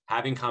think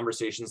having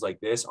conversations like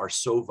this are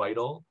so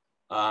vital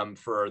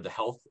for the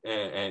health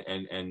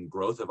and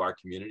growth of our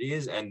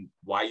communities, and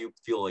why you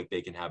feel like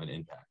they can have an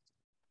impact?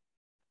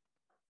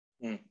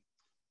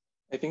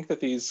 I think that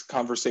these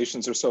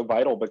conversations are so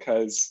vital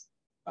because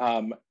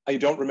I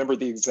don't remember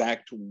the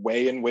exact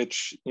way in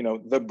which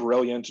the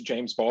brilliant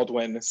James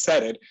Baldwin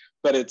said it,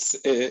 but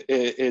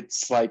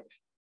it's like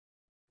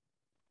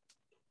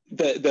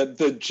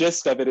the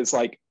gist of it is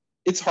like,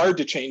 it's hard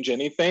to change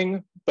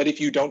anything, but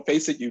if you don't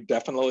face it, you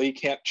definitely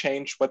can't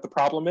change what the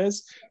problem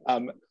is.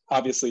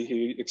 Obviously,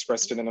 he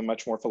expressed it in a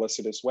much more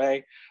felicitous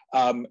way.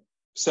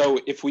 So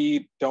if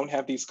we don't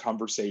have these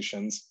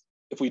conversations,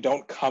 if we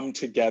don't come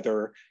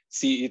together,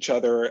 see each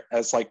other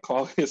as like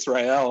Call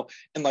Israel,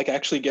 and like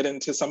actually get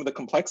into some of the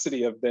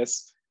complexity of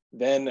this,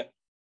 then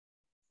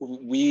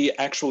we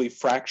actually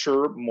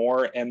fracture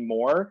more and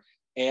more.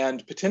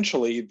 And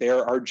potentially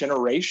there are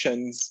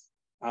generations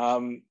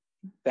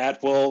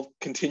that will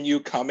continue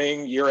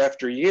coming year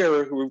after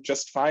year who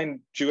just find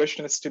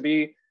Jewishness to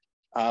be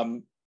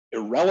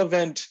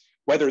irrelevant,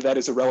 whether that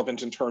is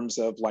irrelevant in terms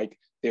of like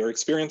their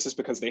experiences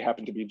because they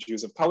happen to be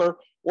Jews of color,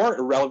 or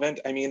irrelevant.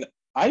 I mean,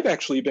 I've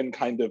actually been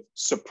kind of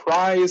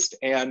surprised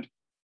and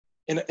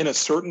in a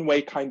certain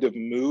way kind of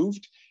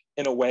moved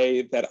in a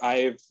way that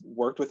I've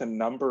worked with a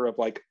number of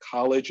like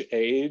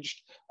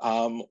college-aged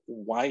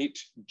white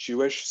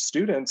Jewish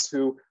students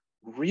who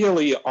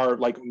really are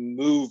like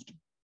moved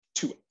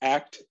to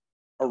act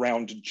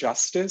around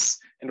justice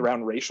and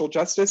around racial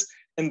justice,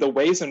 and the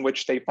ways in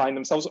which they find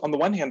themselves, on the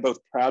one hand, both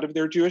proud of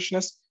their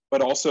Jewishness,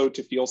 but also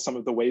to feel some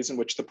of the ways in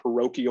which the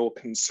parochial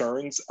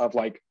concerns of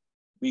like,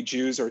 we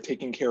Jews are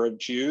taking care of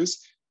Jews,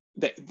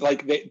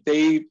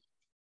 they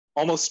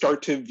almost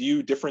start to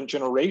view different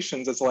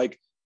generations as like,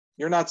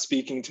 you're not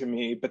speaking to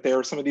me, but there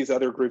are some of these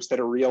other groups that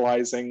are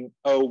realizing,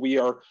 oh, we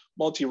are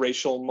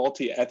multiracial,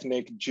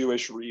 multi-ethnic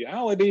Jewish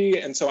reality,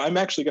 and so I'm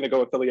actually going to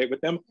go affiliate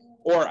with them,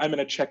 or I'm going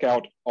to check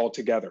out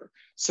altogether.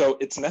 So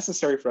it's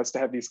necessary for us to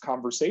have these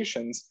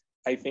conversations,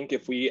 I think,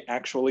 if we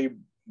actually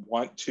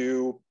want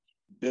to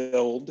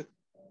build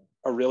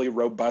a really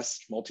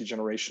robust,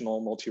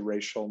 multi-generational,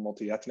 multiracial,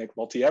 multi-ethnic,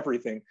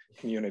 multi-everything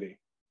community.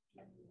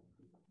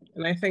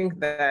 And I think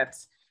that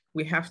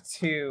we have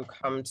to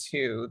come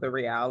to the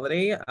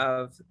reality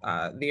of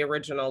the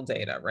original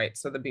data, right?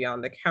 So the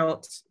beyond the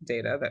count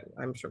data that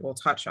I'm sure we'll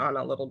touch on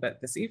a little bit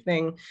this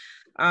evening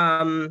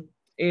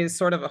is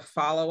sort of a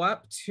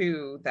follow-up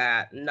to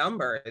that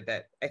number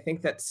that I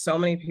think that so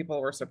many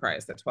people were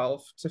surprised that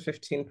 12 to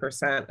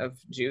 15% of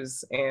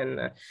Jews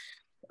in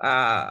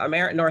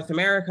North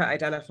America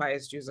identify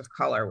as Jews of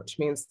color, which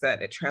means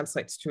that it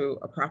translates to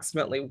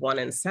approximately 1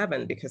 in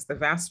 7, because the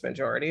vast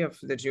majority of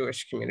the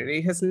Jewish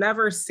community has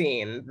never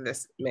seen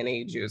this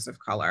many Jews of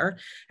color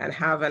and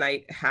have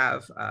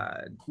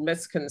a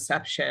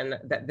misconception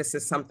that this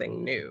is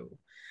something new.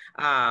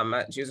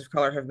 Jews of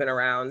color have been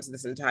around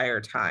this entire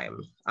time.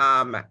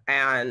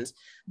 And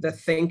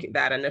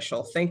that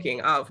initial thinking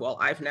of, well,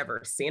 I've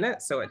never seen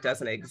it, so it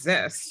doesn't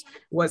exist,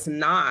 was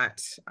not,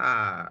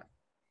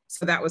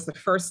 so that was the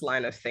first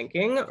line of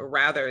thinking,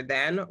 rather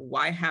than,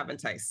 why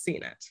haven't I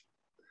seen it?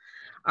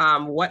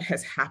 What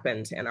has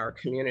happened in our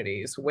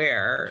communities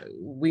where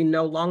we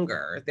no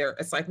longer,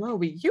 it's like, well,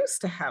 we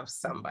used to have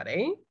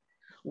somebody,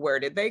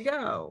 where did they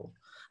go?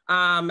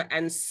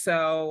 And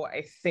so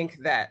I think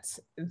that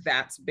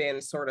that's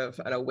been sort of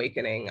an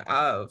awakening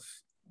of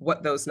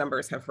what those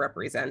numbers have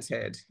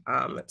represented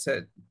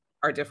to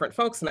are different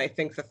folks. And I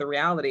think that the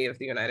reality of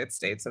the United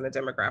States and the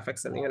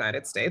demographics in the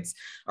United States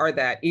are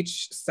that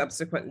each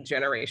subsequent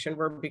generation,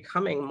 we're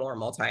becoming more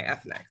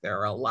multi-ethnic. There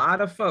are a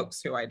lot of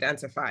folks who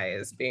identify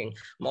as being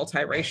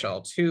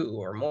multiracial, 2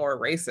 or more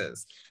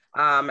races.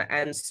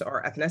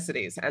 Or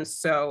ethnicities. And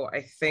so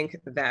I think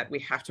that we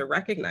have to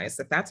recognize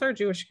that that's our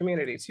Jewish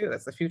community too.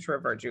 That's the future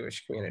of our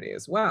Jewish community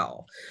as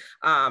well.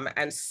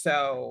 And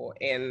so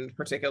in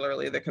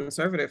particularly the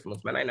conservative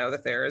movement, I know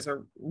that there is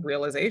a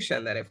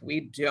realization that if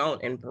we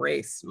don't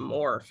embrace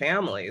more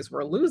families,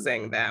 we're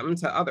losing them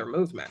to other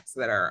movements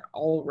that are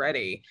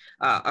already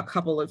a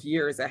couple of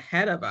years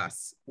ahead of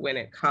us when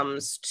it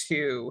comes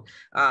to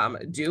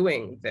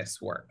doing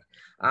this work.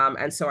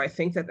 And so I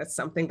think that that's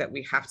something that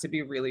we have to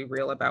be really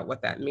real about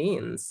what that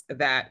means,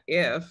 that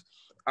if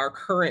our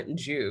current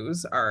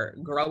Jews are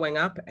growing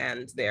up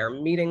and they're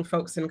meeting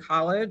folks in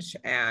college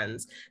and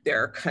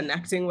they're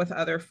connecting with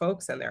other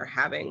folks and they're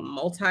having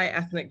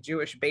multi-ethnic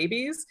Jewish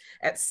babies,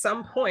 at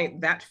some point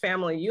that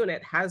family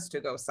unit has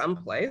to go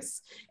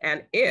someplace.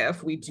 And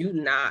if we do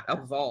not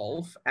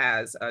evolve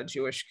as a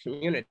Jewish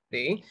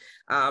community,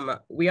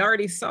 we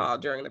already saw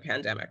during the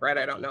pandemic, right?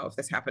 I don't know if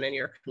this happened in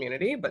your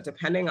community, but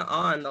depending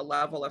on the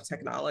level of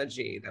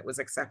technology that was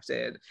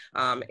accepted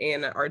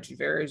in our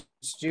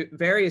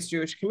various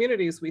Jewish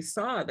communities, we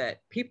saw that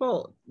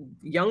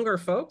younger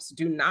folks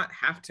do not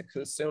have to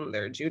consume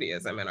their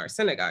Judaism in our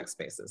synagogue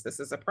spaces. This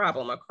is a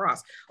problem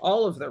across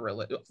all of the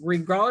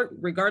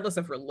regardless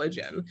of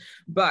religion,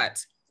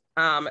 but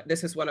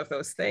this is one of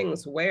those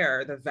things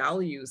where the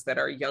values that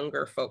our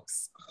younger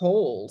folks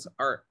hold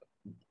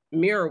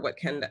mirror what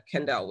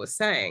Kendall was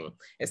saying,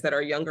 is that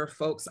our younger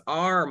folks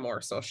are more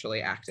socially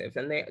active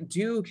and they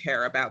do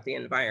care about the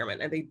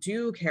environment and they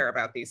do care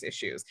about these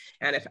issues.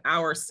 And if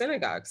our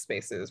synagogue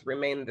spaces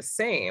remain the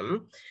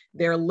same,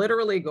 they're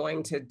literally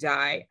going to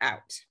die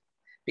out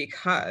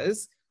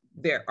because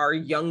there are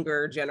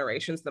younger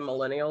generations, the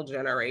millennial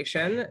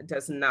generation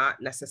does not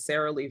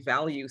necessarily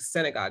value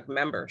synagogue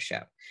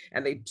membership,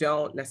 and they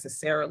don't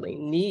necessarily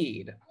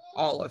need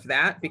all of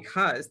that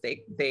because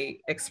they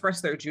express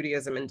their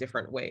Judaism in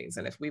different ways.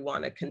 And if we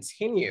want to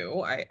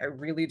continue, I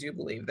really do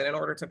believe that in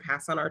order to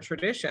pass on our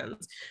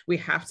traditions, we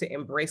have to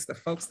embrace the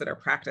folks that are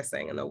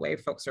practicing and the way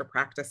folks are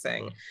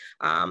practicing,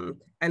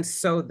 and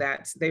so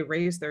that they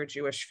raise their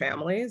Jewish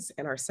families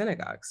in our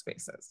synagogue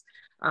spaces,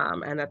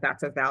 and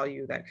that's a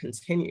value that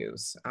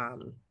continues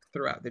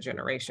throughout the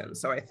generation.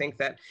 So I think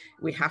that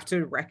we have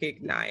to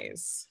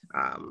recognize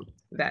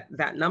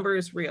that number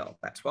is real,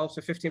 that 12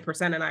 to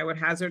 15%, and I would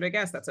hazard a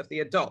guess that's of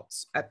the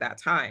adults at that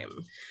time.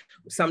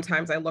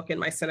 Sometimes I look in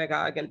my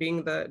synagogue, and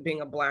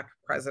being a Black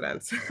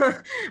president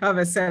of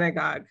a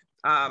synagogue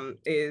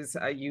is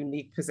a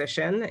unique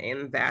position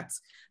in that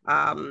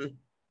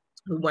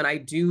when I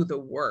do the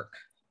work,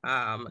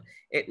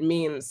 it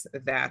means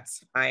that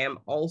I am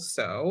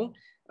also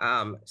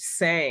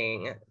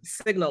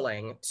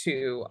signaling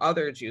to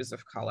other Jews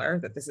of color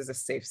that this is a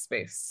safe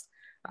space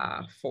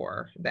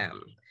for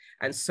them.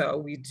 And so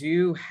we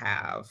do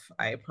have,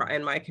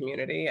 in my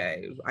community,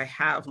 I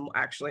have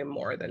actually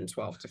more than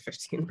 12 to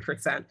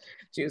 15%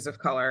 Jews of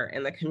color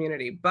in the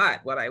community.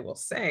 But what I will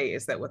say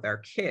is that with our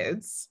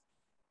kids,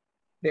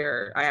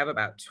 I have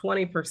about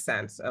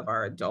 20% of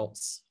our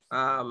adults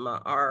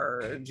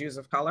are Jews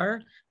of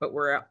color, but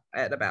we're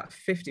at about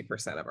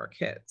 50% of our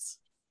kids.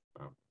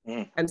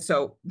 And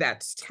so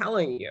that's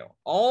telling you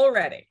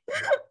already,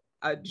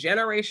 a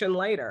generation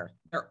later,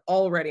 they're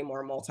already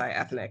more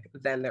multi-ethnic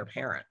than their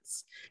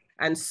parents.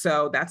 And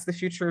so that's the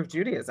future of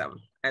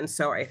Judaism. And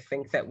so I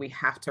think that we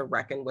have to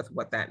reckon with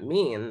what that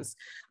means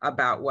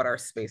about what our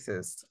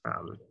spaces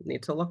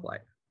need to look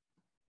like.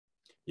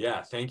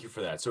 Yeah, thank you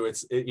for that. So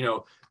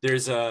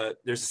there's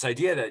this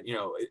idea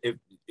that,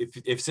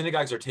 if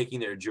synagogues are taking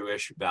their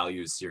Jewish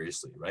values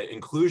seriously, right?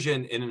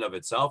 Inclusion in and of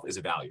itself is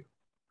a value.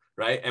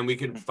 Right. And we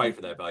can fight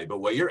for that value. But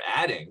what you're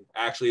adding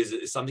actually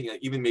is something that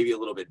even maybe a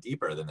little bit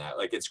deeper than that.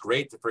 Like, it's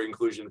great for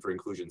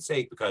inclusion's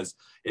sake, because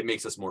it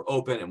makes us more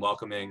open and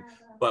welcoming.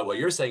 But what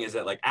you're saying is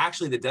that, like,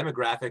 actually the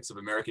demographics of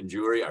American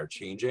Jewry are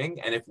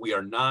changing. And if we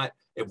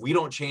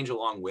don't change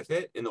along with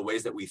it in the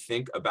ways that we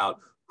think about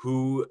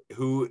who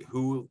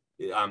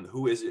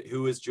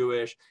is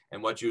Jewish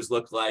and what Jews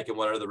look like and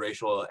what are the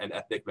racial and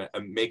ethnic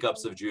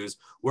makeups of Jews,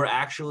 we're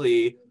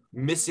actually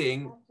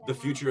missing the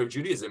future of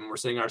Judaism, and we're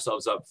setting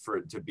ourselves up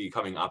to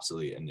becoming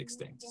obsolete and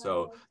extinct.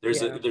 So there's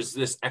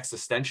this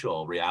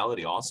existential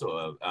reality also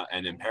of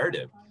an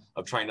imperative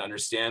of trying to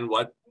understand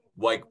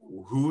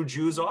who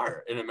Jews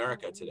are in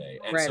America today.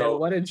 And right, so and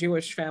what a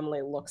Jewish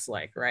family looks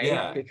like, right?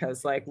 Yeah.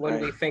 Because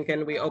when we think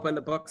and we open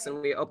the books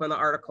and we open the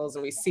articles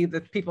and we see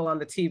the people on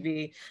the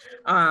TV,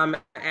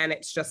 and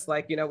it's just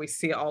we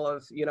see all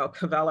of,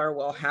 Caveller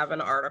will have an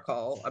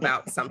article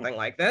about something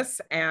like this,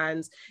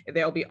 and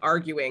they'll be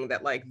arguing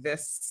that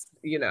this,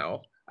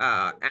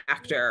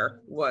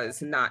 actor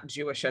was not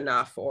Jewish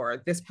enough,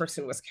 or this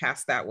person was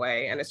cast that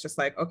way. And it's just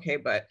okay,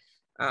 but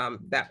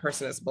that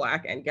person is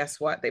Black, and guess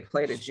what? They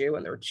played a Jew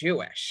and they're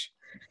Jewish.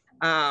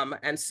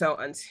 And so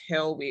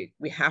until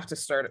we have to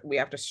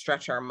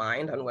stretch our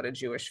mind on what a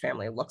Jewish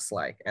family looks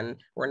like. And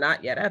we're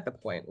not yet at the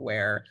point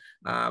where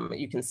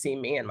you can see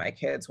me and my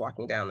kids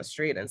walking down the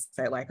street and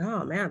say like,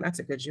 oh man, that's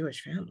a good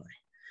Jewish family.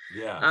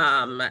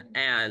 Yeah.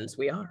 And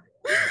we are.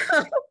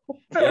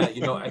 Yeah,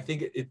 you know, I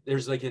think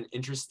there's like an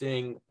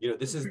interesting, you know,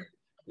 this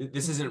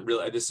isn't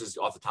really, this is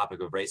off the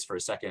topic of race for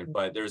a second,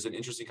 but there's an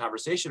interesting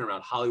conversation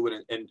around Hollywood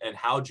and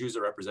how Jews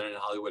are represented in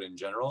Hollywood in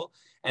general.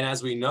 And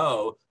as we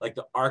know, like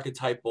the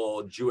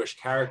archetypal Jewish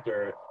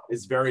character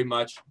is very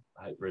much,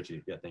 hi,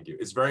 Richie, yeah, thank you.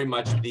 It's very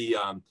much the,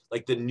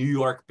 like the New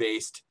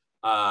York-based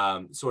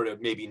sort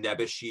of maybe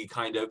nebbishy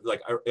kind of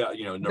like,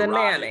 you know, the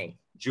nanny.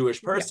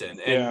 Jewish person.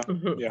 Yeah.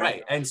 And Yeah.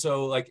 right. And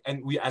so like,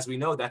 and we, as we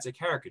know, that's a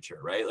caricature,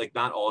 right? Like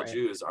not all Right.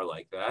 Jews are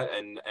like that.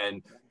 And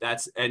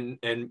that's, and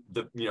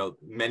the, you know,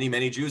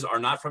 many Jews are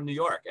not from New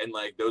York, and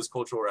like those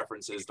cultural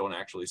references don't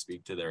actually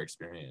speak to their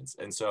experience.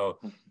 And so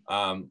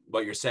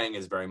what you're saying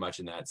is very much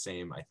in that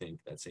same, I think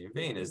that same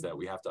vein, is that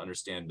we have to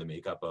understand the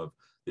makeup of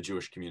the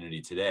Jewish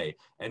community today.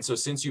 And so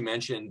since you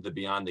mentioned the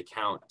Beyond the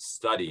Count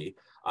study,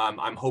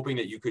 I'm hoping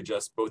that you could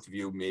just, both of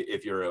you,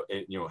 if you're,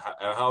 you know,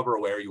 however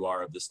aware you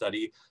are of the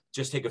study,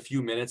 just take a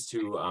few minutes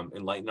to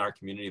enlighten our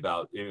community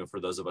about, you know, for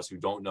those of us who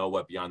don't know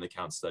what Beyond the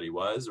Count study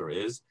was or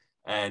is,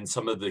 and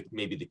some of the,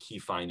 maybe the key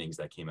findings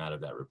that came out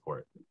of that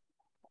report.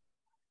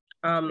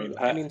 I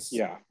mean,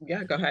 yeah,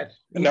 go ahead.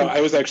 No, I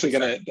was actually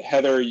gonna,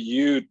 Heather,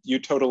 you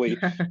totally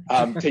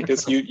take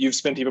this, you've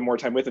spent even more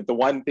time with it. The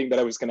one thing that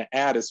I was gonna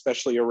add,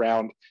 especially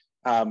around,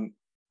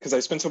 because I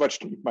spend so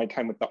much of my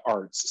time with the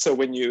arts. So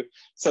when you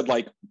said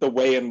like the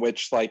way in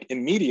which like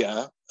in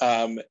media,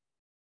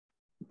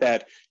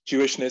 that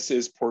Jewishness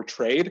is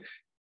portrayed,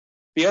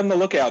 be on the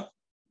lookout.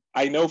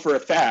 I know for a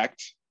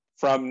fact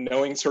from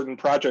knowing certain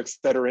projects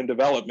that are in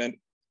development,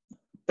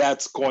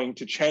 that's going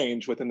to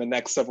change within the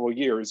next several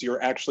years.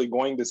 You're actually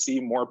going to see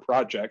more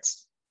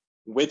projects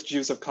with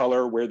Jews of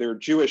color where their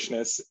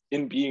Jewishness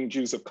in being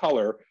Jews of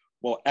color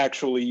will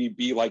actually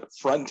be like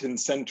front and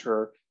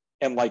center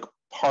and like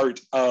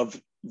part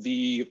of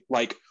the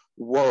like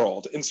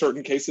world. In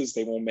certain cases,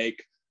 they will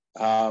make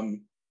a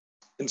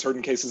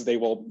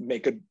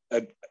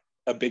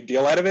big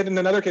deal out of it. And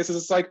in other cases,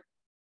 it's like,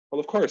 well,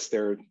 of course,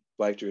 they're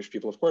Black Jewish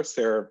people. Of course,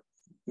 they're,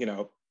 you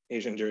know,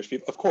 Asian Jewish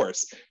people, of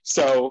course.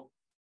 So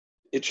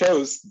it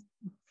shows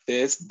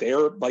this,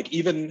 they're like,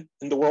 even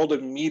in the world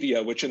of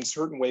media, which in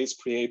certain ways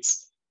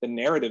creates the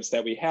narratives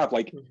that we have,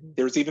 like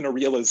there's even a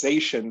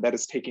realization that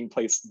is taking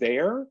place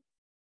there,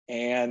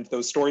 and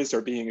those stories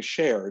are being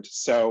shared.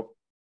 So,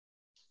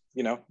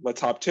 you know, let's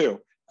hop to.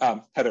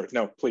 Heather,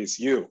 no, please,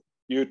 you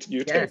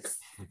take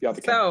Beyond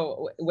the Count.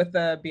 So with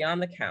the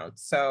Beyond the Count,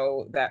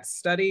 so that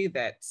study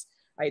that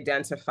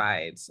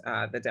identified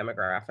the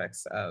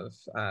demographics of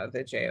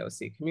the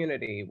JOC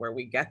community, where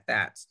we get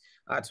that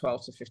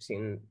 12 to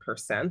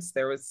 15%.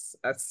 There was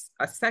a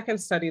second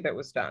study that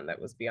was done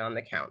that was Beyond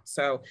the Count.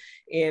 So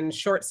in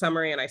short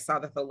summary, and I saw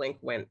that the link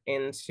went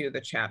into the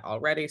chat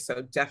already,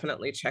 so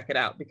definitely check it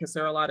out, because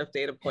there are a lot of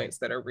data points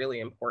that are really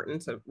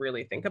important to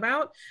really think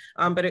about.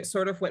 But it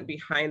sort of went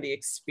behind the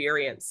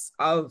experience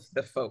of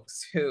the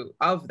folks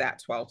of that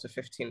 12 to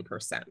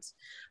 15%.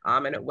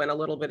 And it went a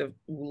little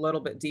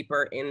bit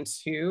deeper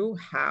into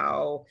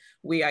how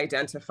we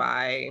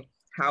identify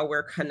how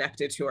we're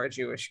connected to our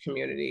Jewish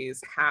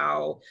communities,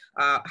 what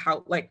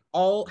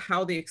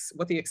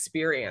the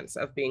experience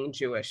of being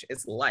Jewish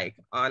is like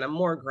on a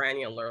more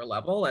granular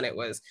level. And it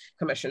was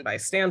commissioned by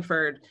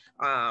Stanford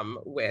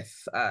with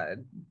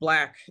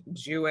Black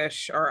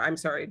Jewish,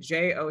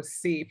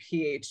 JOC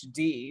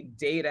PhD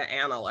data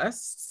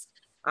analysts,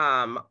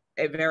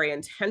 very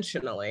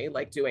intentionally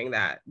like doing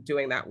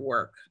that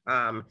work.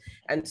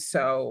 And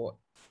so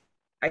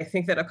I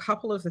think that a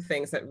couple of the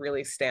things that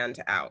really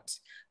stand out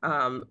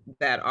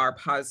that are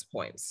pause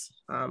points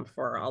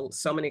for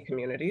so many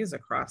communities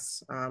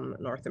across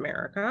North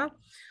America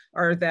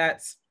are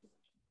that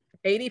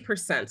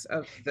 80%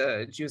 of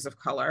the Jews of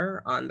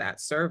color on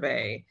that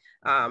survey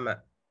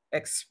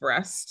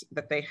expressed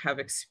that they have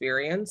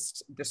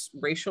experienced this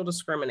racial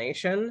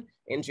discrimination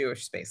in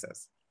Jewish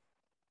spaces.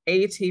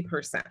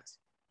 80%.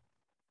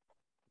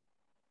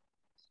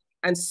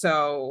 And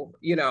so,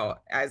 you know,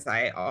 as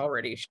I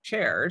already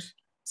shared,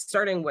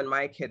 starting when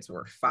my kids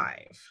were 5,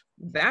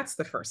 that's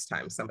the first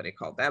time somebody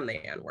called them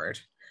the N-word.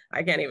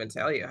 I can't even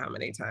tell you how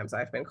many times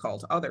I've been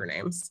called other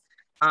names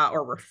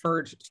or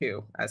referred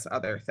to as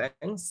other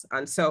things.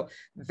 And so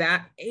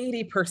that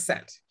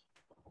 80%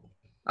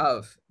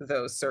 of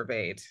those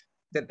surveyed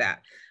did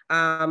that.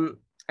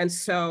 And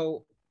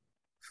so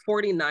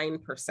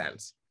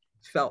 49%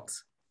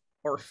 felt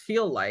or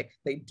feel like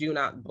they do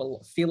not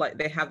feel like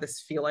they have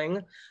this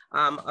feeling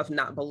of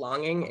not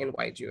belonging in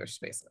white Jewish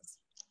spaces.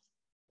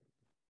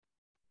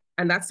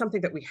 And that's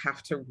something that we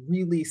have to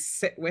really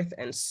sit with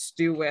and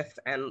stew with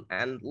and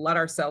let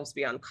ourselves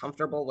be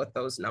uncomfortable with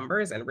those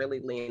numbers and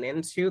really lean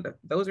into.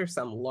 Those are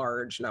some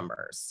large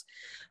numbers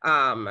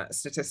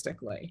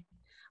statistically.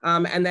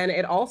 And then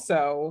it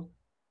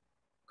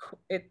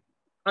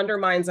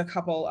undermines a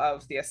couple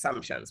of the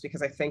assumptions,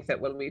 because I think that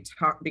when we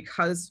talk,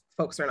 because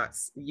folks are not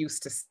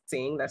used to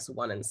seeing this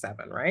 1 in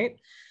 7, right?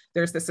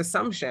 There's this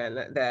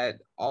assumption that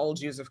all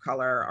Jews of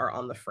color are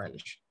on the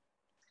fringe,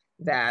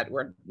 that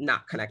we're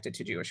not connected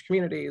to Jewish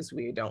communities,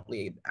 we don't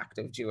lead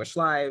active Jewish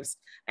lives,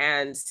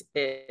 and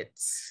it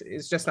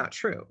is just not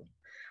true.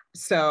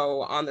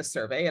 So on the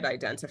survey, it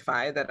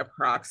identified that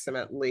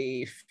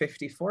approximately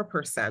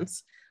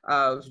 54%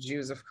 of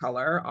Jews of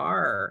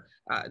color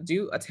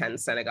do attend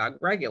synagogue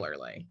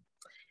regularly.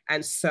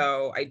 And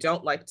so I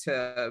don't like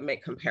to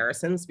make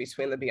comparisons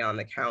between the Beyond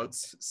the Count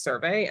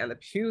survey and the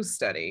Pew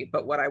study,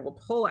 but what I will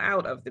pull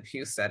out of the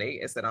Pew study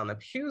is that on the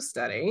Pew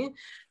study,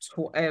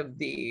 of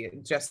the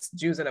Just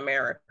Jews in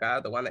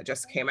America, the one that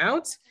just came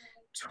out,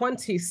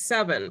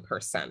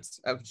 27%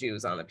 of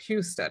Jews on the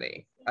Pew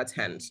study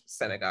attend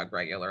synagogue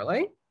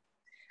regularly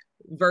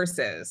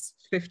versus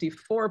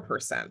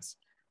 54%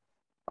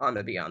 on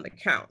the Beyond the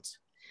Count.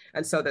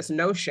 And so this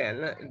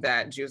notion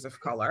that Jews of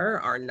color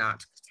are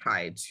not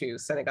tied to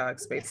synagogue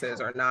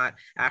spaces or not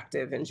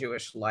active in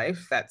Jewish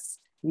life, that's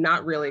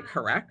not really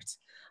correct.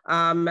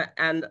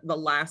 And the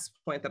last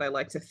point that I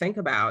like to think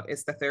about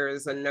is that there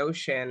is a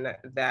notion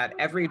that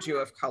every Jew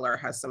of color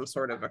has some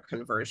sort of a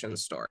conversion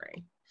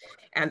story.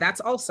 And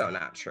that's also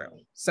not true.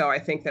 So I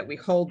think that we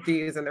hold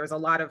these, and there's a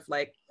lot of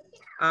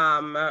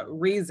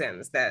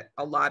reasons that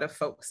a lot of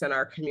folks in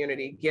our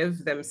community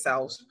give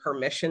themselves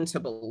permission to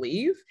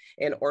believe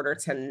in order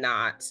to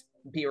not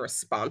be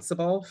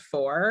responsible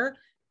for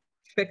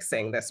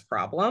fixing this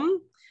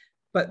problem.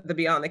 But the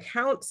Beyond the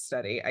Count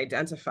study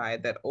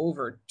identified that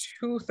over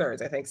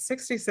 2/3, I think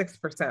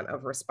 66%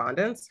 of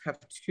respondents have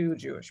 2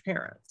 Jewish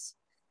parents.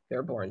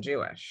 They're born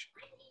Jewish.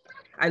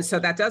 And so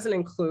that doesn't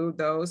include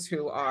those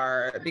who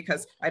are,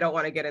 because I don't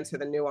want to get into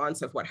the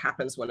nuance of what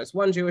happens when it's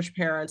 1 Jewish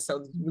parent.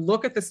 So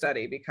look at the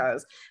study,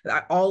 because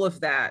all of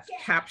that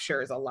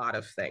captures a lot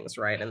of things,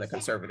 right? In the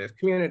conservative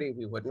community,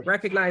 we wouldn't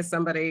recognize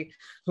somebody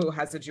who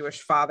has a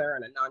Jewish father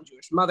and a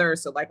non-Jewish mother.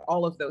 So like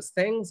all of those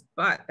things,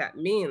 but that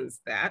means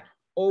that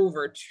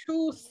over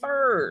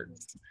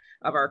 2/3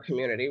 of our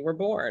community were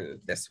born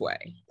this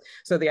way.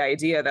 So the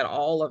idea that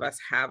all of us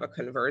have a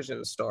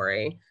conversion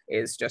story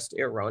is just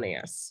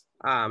erroneous.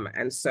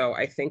 And so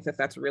I think that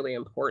that's really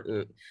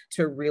important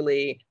to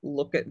really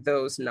look at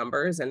those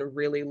numbers and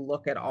really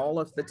look at all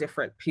of the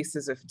different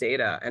pieces of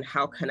data and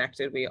how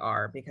connected we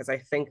are, because I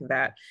think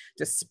that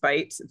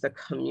despite the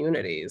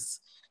communities,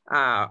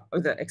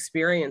 the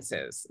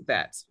experiences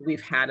that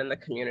we've had in the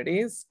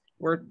communities,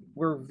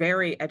 we're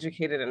very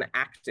educated and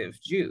active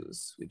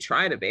Jews. We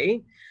try to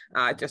be,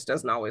 it just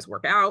doesn't always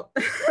work out.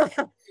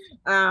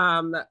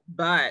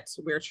 But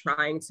we're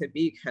trying to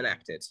be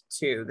connected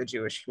to the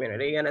Jewish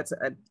community, and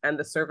and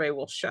the survey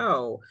will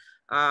show,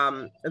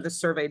 the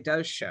survey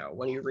does show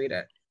when you read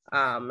it,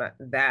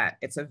 that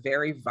it's a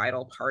very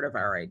vital part of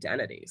our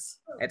identities.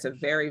 It's a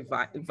very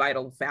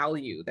vital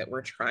value that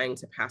we're trying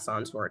to pass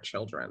on to our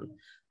children.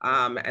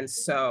 And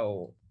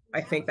so I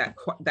think that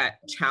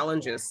that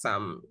challenges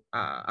some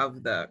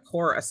of the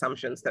core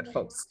assumptions that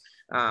folks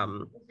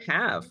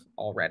have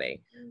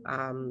already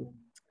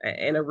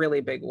in a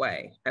really big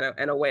way, and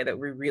in a way that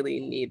we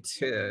really need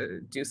to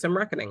do some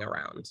reckoning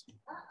around.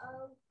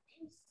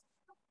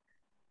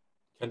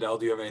 Kendall,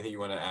 do you have anything you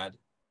want to add?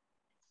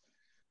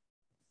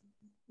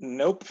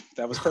 Nope,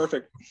 that was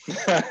perfect.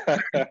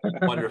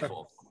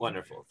 Wonderful,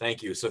 wonderful.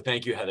 Thank you. So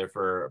thank you, Heather,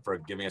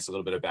 for giving us a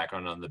little bit of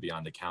background on the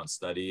Beyond the Count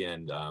study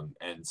and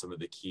some of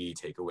the key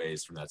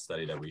takeaways from that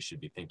study that we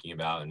should be thinking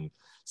about and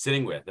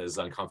sitting with, as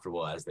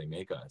uncomfortable as they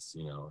make us,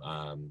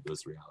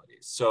 those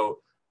realities.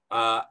 So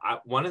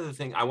one of the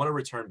things I want to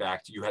return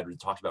back to, you had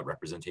talked about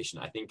representation.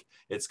 I think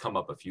it's come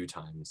up a few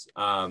times.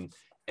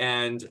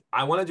 And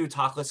I want to do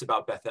talk less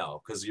about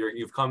Bethel, because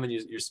you've come and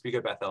you speak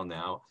at Bethel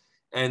now.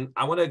 And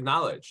I want to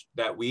acknowledge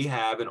that we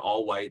have an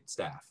all-white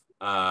staff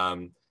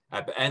and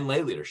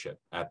lay leadership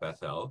at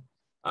Bethel.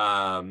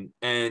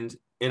 And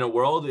in a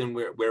world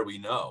where we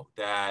know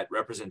that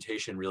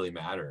representation really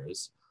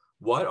matters,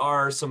 what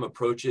are some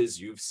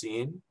approaches you've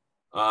seen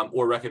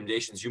or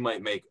recommendations you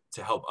might make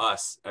to help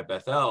us at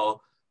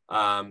Bethel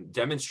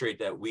demonstrate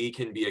that we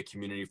can be a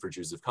community for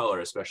Jews of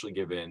color, especially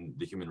given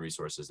the human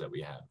resources that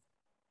we have?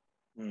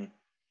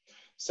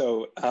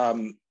 So,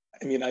 I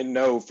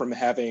know from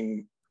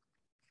having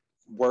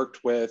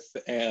worked with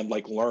and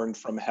learned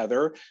from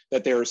Heather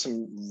that there are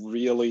some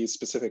really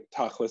specific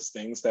tachlis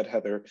things that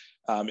Heather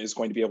is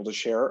going to be able to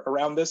share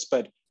around this.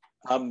 But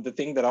the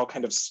thing that I'll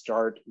kind of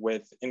start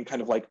with in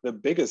kind of the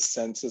biggest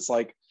sense is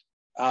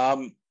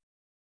and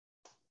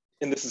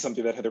this is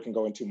something that Heather can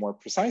go into more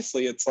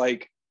precisely. It's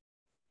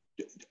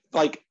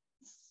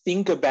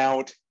think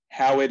about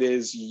how it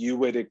is you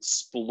would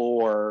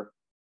explore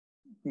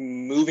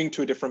moving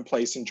to a different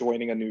place and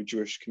joining a new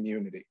Jewish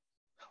community.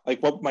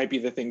 What might be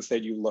the things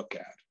that you look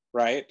at,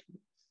 right?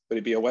 Would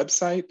it be a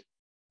website?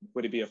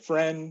 Would it be a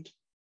friend?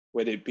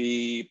 Would it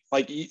be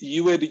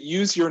you would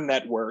use your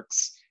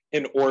networks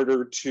in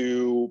order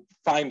to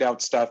find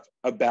out stuff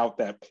about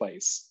that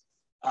place.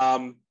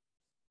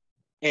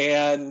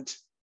 And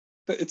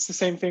it's the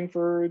same thing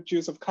for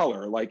Jews of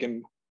color, like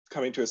in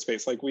coming to a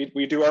space, like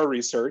we do our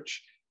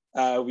research.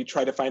 We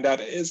try to find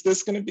out, is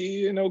this going to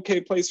be an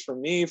okay place for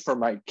me, for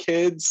my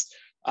kids?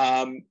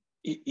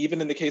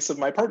 Even in the case of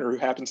my partner, who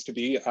happens to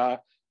be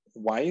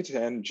white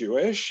and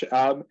Jewish,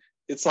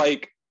 it's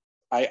like,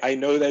 I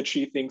know that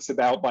she thinks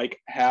about like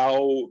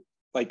how,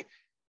 like,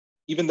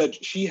 even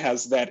that she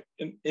has that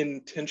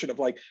intention of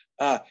like,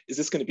 is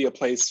this going to be a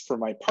place for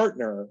my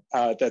partner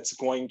that's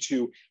going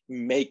to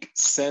make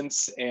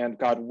sense, and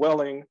God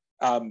willing,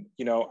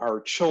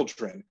 our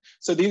children.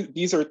 So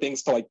these are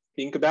things to like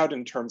think about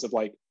in terms of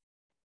like,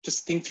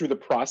 just think through the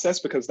process,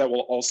 because that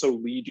will also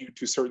lead you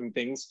to certain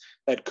things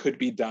that could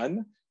be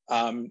done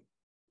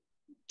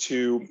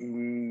to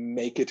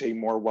make it a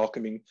more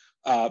welcoming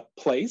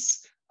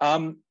place.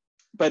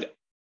 But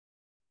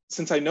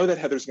since I know that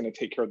Heather's going to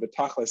take care of the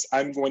tachlis,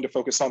 I'm going to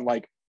focus on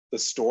like the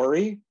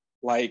story,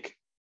 like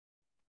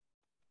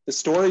the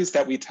stories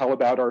that we tell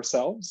about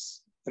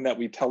ourselves and that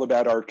we tell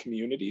about our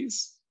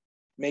communities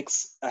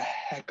makes a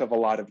heck of a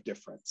lot of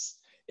difference.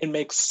 It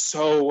makes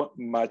so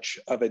much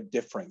of a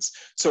difference.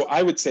 So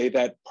I would say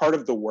that part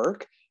of the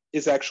work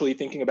is actually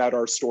thinking about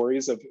our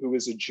stories of who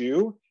is a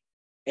Jew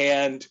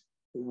and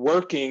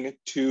working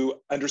to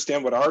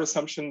understand what our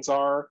assumptions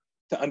are,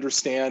 to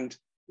understand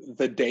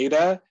the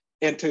data,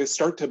 and to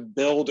start to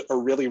build a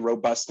really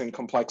robust and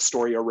complex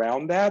story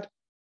around that,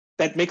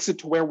 that makes it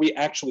to where we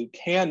actually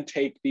can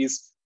take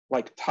these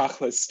like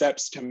tachlis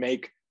steps to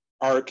make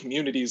our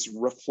communities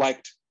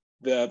reflect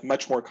the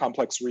much more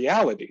complex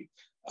reality.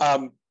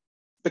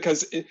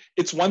 Because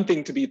it's one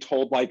thing to be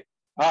told like,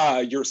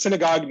 your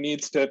synagogue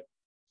needs to,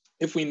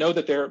 if we know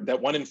that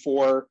that 1 in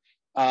 4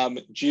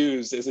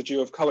 Jews is a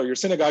Jew of color, your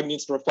synagogue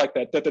needs to reflect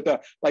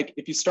that, Like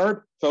if you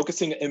start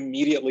focusing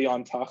immediately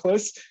on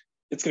tachlis,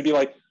 it's gonna be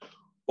like,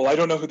 well, I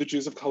don't know who the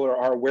Jews of color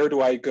are. Where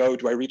do I go?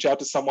 Do I reach out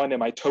to someone?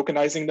 Am I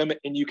tokenizing them?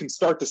 And you can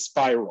start to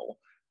spiral.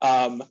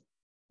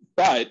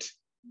 But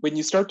when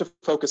you start to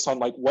focus on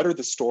like, what are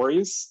the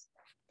stories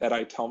that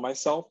I tell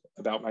myself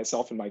about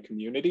myself and my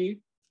community,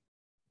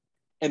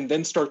 and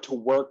then start to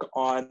work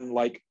on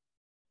like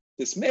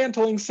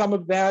dismantling some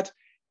of that,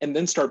 and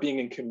then start being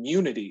in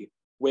community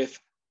with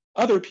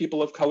other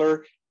people of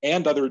color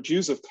and other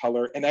Jews of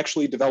color and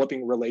actually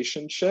developing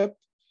relationship,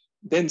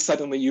 then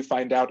suddenly you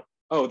find out,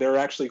 oh, there are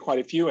actually quite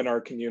a few in our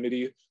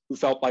community who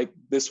felt like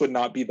this would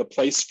not be the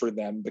place for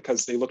them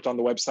because they looked on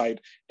the website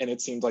and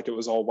it seemed like it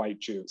was all white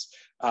Jews.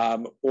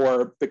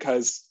 Or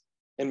because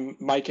in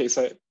my case,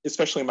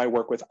 especially in my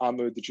work with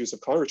AMUD, the Jews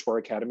of Color Torah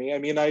Academy, I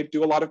mean, I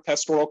do a lot of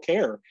pastoral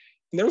care.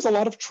 And there's a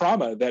lot of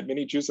trauma that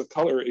many Jews of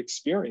color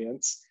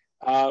experience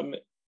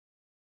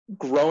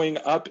growing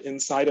up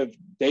inside of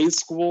day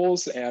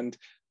schools and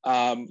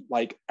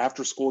like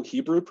after school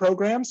Hebrew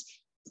programs.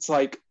 It's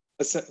like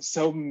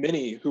so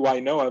many who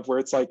I know of where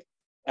it's like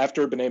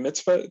after B'nai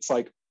Mitzvah, it's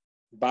like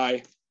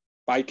bye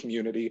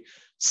community.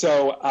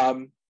 So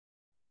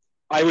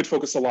I would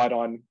focus a lot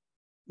on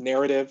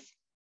narrative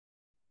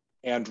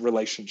and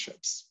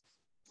relationships.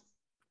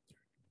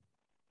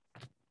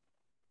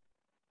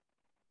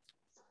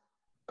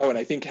 Oh, and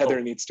I think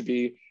Heather needs to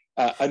be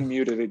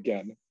unmuted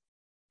again.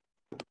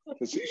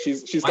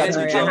 She's got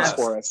some jokes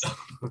for us.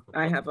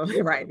 I have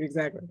right,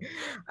 exactly.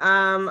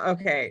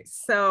 Okay,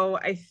 so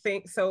I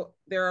think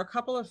there are a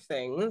couple of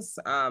things,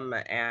 and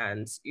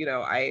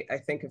I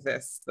think of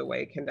this the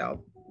way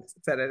Kendall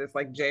said it. It's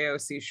like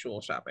JOC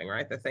shul shopping,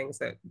 right? The things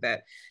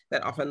that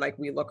often like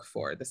we look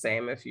for. The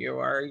same if you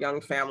are a young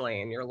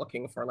family and you're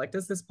looking for like,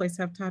 does this place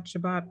have Tat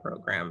Shabbat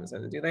programs,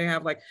 and do they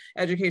have like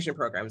education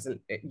programs? And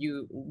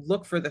you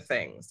look for the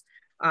things.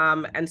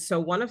 And so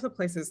one of the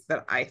places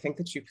that I think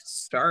that you could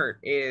start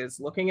is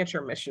looking at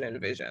your mission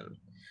and vision.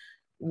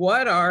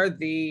 What are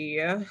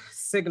the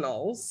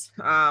signals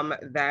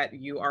that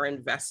you are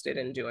invested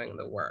in doing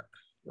the work,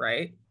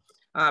 right?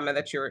 And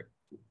that you're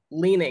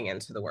leaning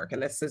into the work.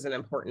 And this is an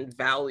important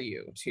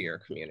value to your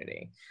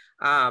community.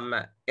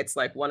 It's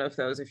like one of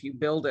those, if you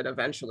build it,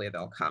 eventually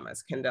they'll come.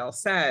 As Kendall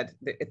said,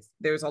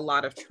 there's a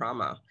lot of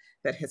trauma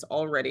that has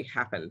already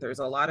happened. There's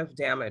a lot of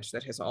damage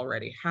that has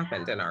already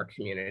happened in our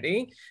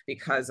community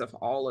because of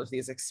all of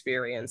these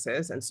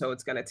experiences. And so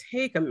it's going to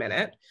take a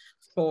minute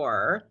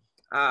for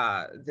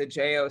the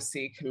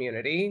JOC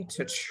community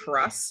to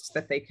trust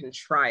that they can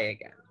try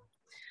again.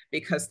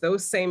 Because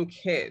those same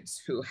kids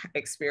who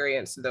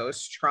experience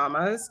those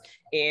traumas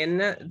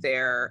in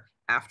their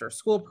after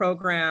school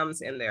programs,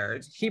 in their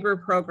Hebrew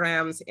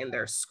programs, in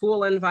their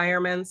school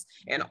environments,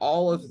 and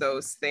all of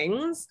those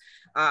things,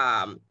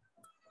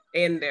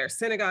 in their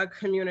synagogue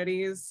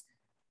communities,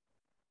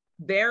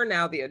 they're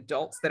now the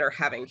adults that are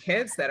having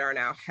kids that are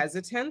now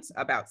hesitant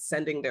about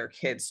sending their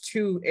kids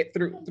to it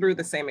through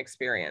the same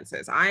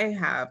experiences. I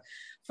have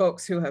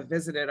folks who have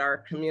visited our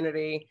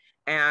community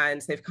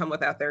and they've come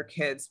without their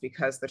kids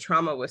because the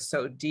trauma was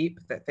so deep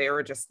that they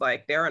were just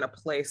like, they're in a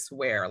place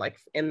where, like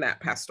in that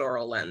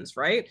pastoral lens,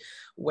 right?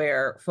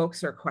 Where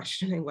folks are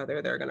questioning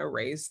whether they're going to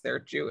raise their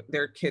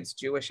kids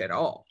Jewish at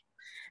all.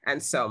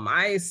 And so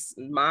my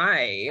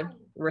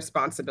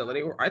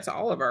responsibility, it's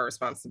all of our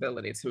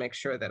responsibility to make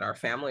sure that our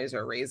families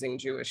are raising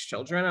Jewish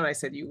children. And I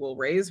said, you will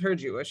raise her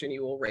Jewish and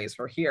you will raise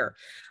her here.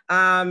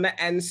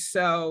 And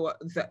so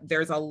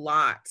there's a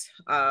lot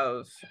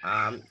of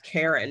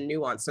care and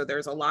nuance. So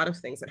there's a lot of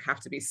things that have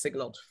to be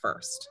signaled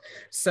first.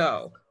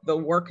 So the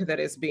work that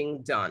is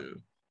being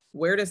done,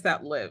 where does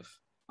that live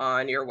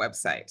on your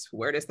website?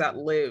 Where does that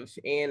live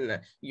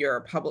in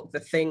your public, the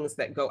things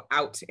that go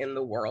out in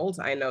the world?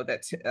 I know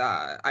that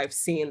I've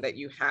seen that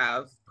you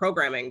have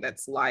programming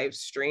that's live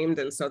streamed.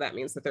 And so that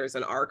means that there's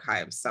an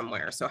archive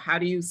somewhere. So how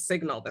do you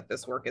signal that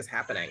this work is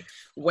happening?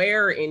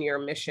 Where in your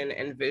mission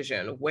and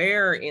vision,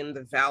 where in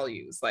the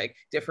values, like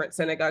different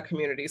synagogue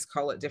communities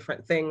call it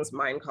different things.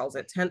 Mine calls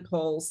it tent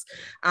poles.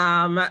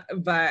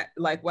 But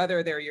like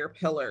whether they're your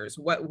pillars,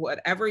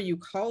 whatever you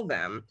call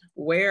them,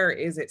 where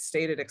is it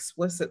stated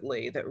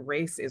explicitly that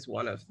race is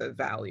one of the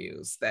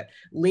values, that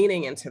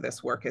leaning into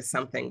this work is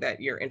something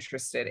that you're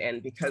interested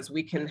in, because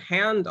we can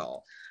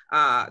handle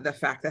the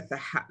fact that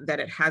that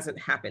it hasn't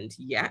happened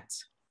yet,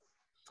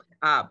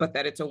 but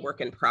that it's a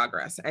work in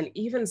progress. And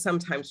even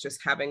sometimes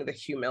just having the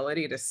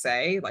humility to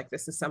say, like,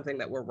 this is something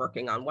that we're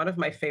working on. One of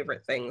my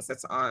favorite things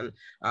that's on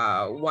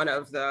one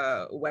of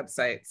the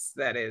websites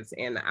that is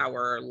in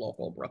our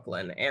local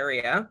Brooklyn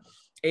area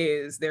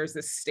is there's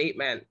this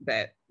statement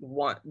that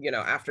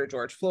after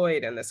George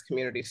Floyd and this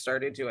community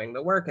started doing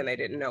the work and they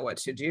didn't know what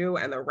to do.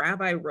 And the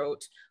rabbi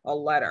wrote a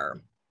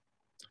letter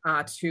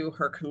to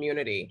her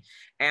community.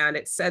 And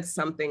it said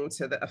something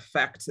to the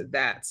effect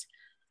that,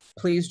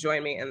 please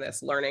join me in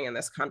this learning and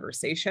this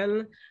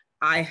conversation.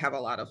 I have a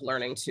lot of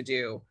learning to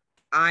do.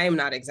 I'm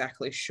not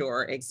exactly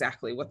sure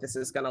exactly what this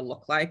is going to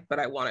look like, but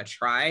I want to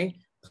try.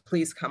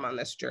 Please come on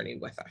this journey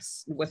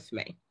with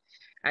me.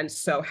 And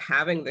so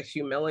having the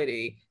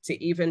humility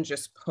to even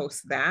just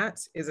post that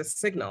is a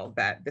signal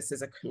that this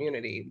is a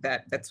community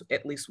that's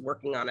at least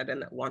working on it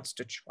and that wants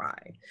to try.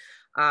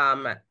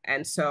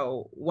 And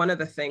so one of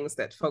the things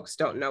that folks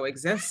don't know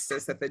exists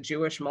is that the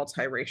Jewish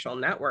Multiracial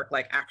Network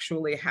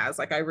actually has,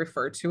 I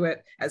refer to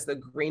it as the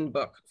green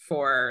book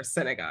for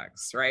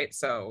synagogues, right?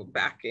 So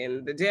back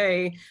in the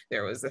day,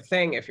 there was a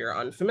thing, if you're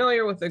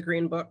unfamiliar with the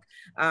green book,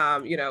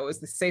 it was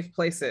the safe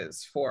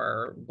places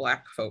for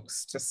Black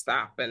folks to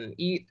stop and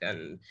eat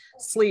and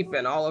sleep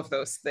and all of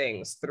those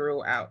things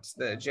throughout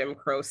the Jim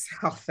Crow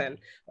South and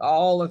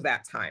all of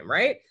that time,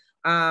 right?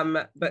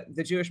 But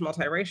the Jewish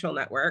Multiracial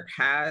Network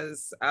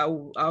has a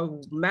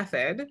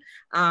method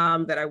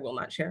that I will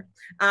not share.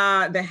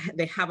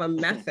 They have a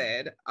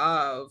method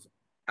of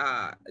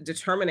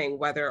determining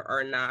whether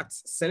or not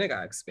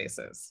synagogue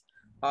spaces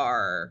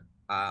are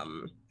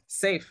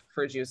safe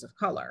for Jews of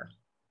color.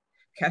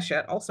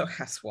 Keshet also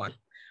has one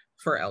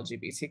for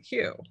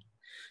LGBTQ.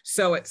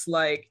 So it's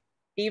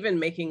even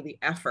making the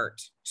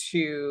effort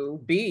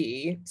to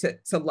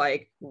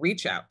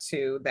reach out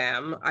to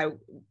them.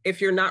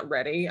 If you're not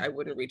ready, I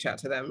wouldn't reach out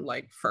to them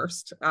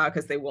first,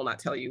 because they will not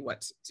tell you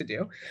what to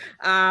do.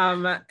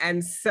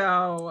 And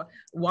so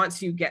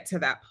once you get to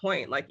that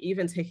point,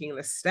 even taking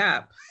the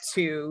step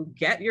to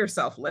get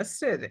yourself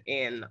listed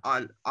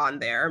on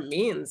there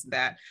means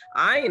that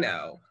I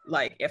know,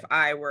 if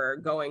I were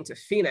going to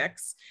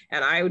Phoenix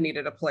and I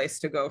needed a place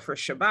to go for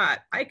Shabbat,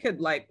 I could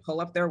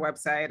pull up their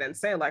website and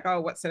say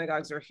oh, what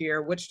synagogues are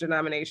here, which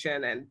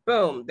denomination, and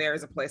boom,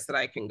 there's a place that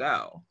I can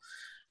go.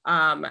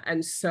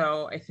 And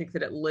so I think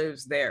that it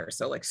lives there.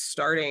 So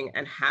starting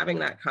and having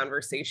that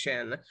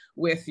conversation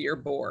with your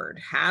board,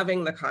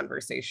 having the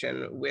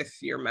conversation with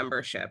your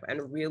membership,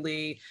 and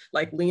really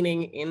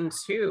leaning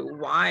into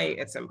why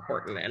it's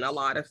important. And a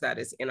lot of that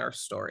is in our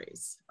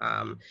stories.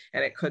 And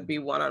it could be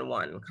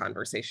one-on-one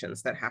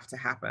conversations that have to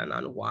happen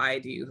on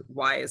why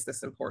is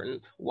this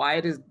important?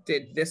 Why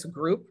did this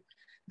group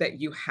that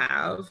you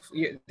have,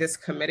 this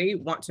committee,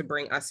 want to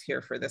bring us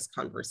here for this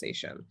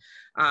conversation?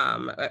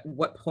 At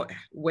what point,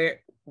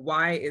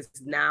 why is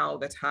now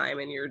the time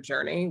in your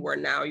journey where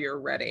now you're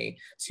ready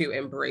to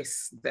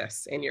embrace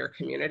this in your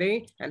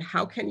community? And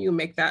how can you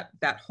make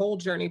that whole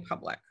journey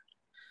public?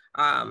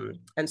 And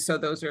so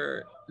those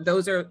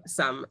are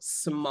some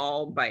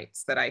small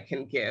bites that I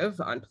can give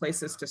on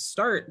places to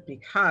start,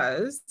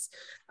 because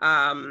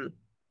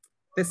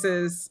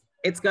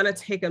it's gonna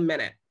take a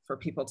minute for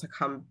people to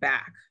come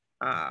back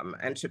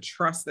and to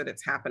trust that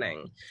it's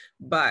happening.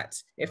 But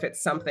if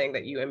it's something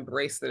that you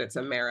embrace, that it's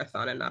a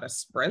marathon and not a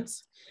sprint,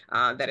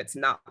 that it's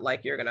not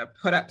you're gonna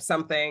put up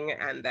something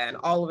and then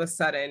all of a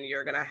sudden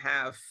you're gonna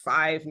have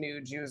 5 new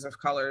Jews of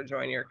color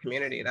join your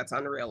community. That's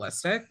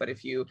unrealistic. But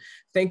if you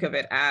think of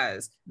it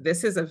as,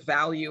 this is a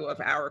value of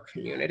our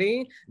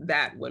community,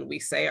 that when we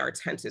say our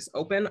tent is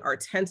open, our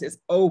tent is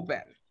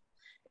open.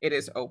 It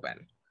is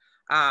open.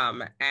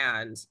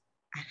 And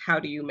how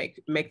do you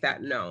make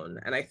that known?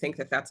 And I think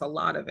that that's a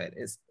lot of it,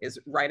 is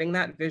writing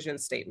that vision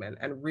statement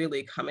and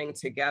really coming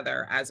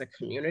together as a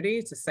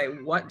community to say,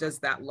 what does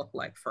that look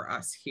like for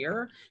us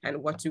here?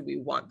 And what do we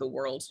want the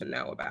world to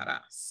know about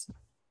us?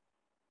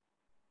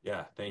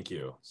 Yeah, thank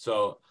you.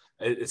 So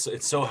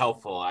it's so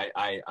helpful.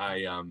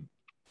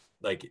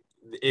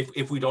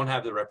 if we don't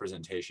have the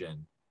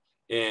representation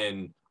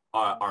in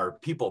our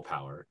people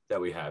power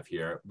that we have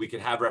here, we can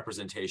have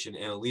representation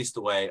in at least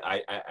the way,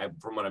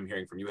 from what I'm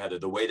hearing from you, Heather,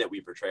 the way that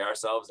we portray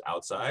ourselves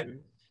outside. Mm-hmm.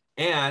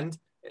 And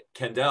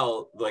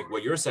Kendall, like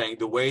what you're saying,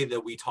 the way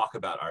that we talk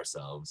about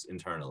ourselves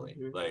internally,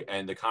 mm-hmm. like,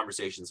 and the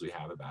conversations we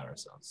have about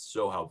ourselves,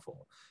 so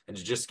helpful. And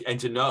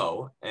to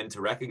know and to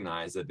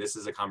recognize that this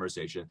is a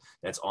conversation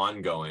that's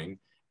ongoing.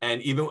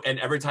 And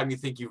every time you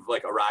think you've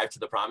like arrived to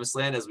the promised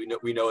land, as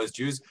we know as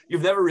Jews,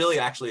 you've never really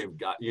actually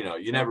got,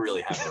 you never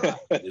really have arrived.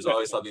 There's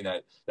always something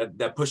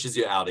that pushes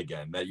you out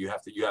again, that you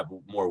have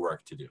more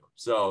work to do.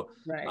 So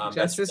right.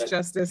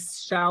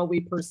 Justice shall we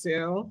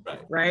pursue,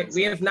 right?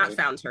 Exactly. We have not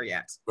found her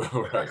yet.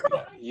 Right.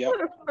 Yep.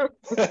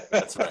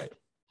 That's right.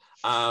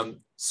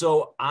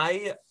 So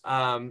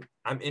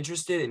I'm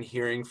interested in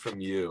hearing from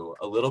you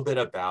a little bit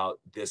about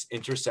this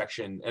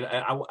intersection, and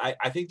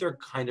I think they're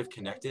kind of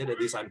connected, at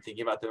least I'm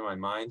thinking about them in my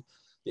mind,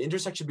 the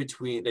intersection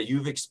that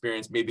you've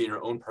experienced maybe in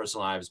your own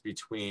personal lives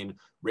between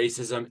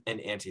racism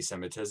and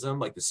anti-Semitism,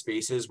 like the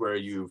spaces where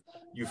you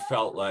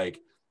felt like,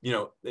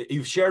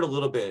 you've shared a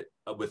little bit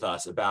with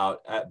us about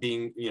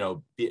being,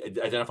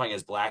 identifying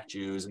as Black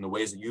Jews and the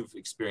ways that you've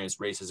experienced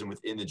racism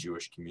within the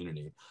Jewish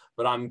community.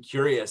 But I'm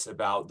curious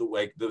about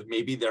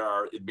maybe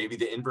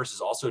the inverse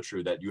is also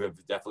true, that you have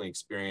definitely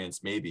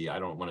experienced, maybe, I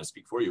don't want to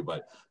speak for you,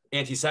 but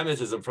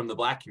anti-Semitism from the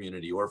Black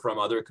community or from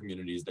other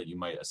communities that you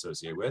might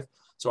associate with.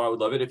 So I would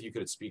love it if you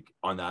could speak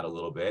on that a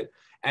little bit.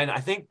 And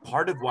I think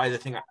part of why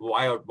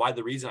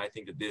the reason I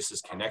think that this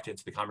is connected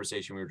to the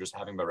conversation we were just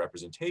having about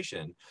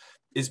representation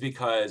is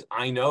because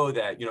I know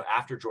that,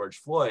 after George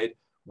Floyd,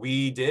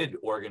 we did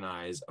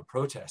organize a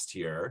protest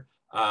here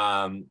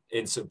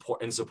in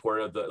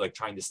support of the,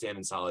 trying to stand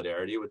in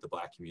solidarity with the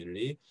Black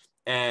community.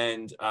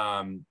 And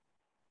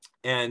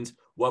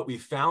what we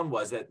found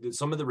was that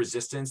some of the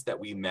resistance that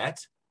we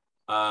met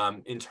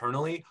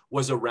internally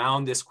was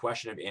around this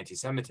question of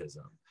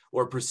anti-Semitism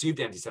or perceived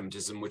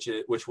anti-Semitism,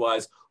 which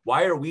was,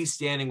 why are we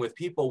standing with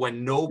people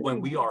when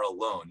we are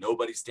alone?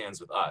 Nobody stands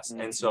with us.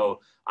 Mm-hmm. And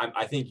so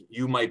I think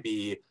you might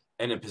be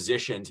in a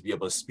position to be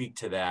able to speak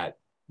to that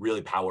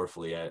really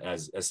powerfully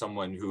as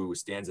someone who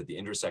stands at the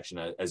intersection,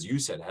 as you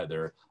said,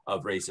 Heather,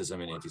 of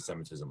racism and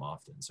anti-Semitism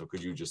often. So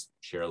could you just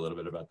share a little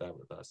bit about that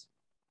with us?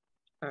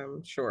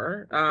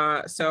 Sure.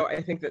 So I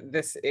think that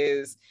this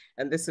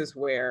is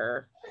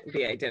where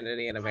the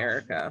identity in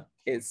America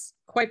is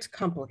quite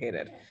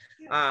complicated.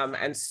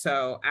 And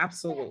so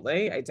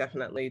absolutely, I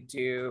definitely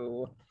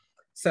do.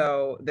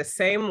 So the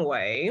same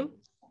way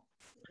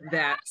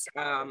that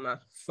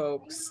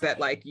folks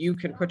that you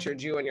can put your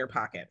Jew in your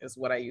pocket is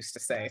what I used to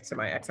say to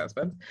my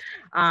ex-husband.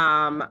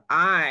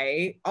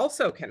 I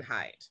also can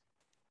hide,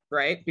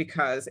 right?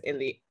 Because in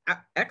the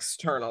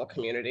external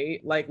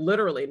community,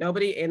 literally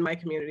nobody in my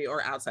community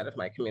or outside of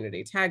my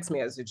community tags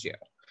me as a Jew.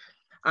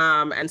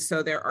 And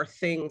so there are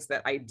things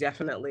that I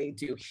definitely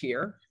do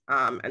here.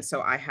 And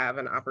so I have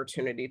an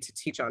opportunity to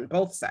teach on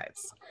both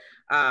sides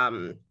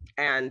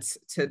and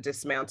to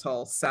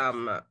dismantle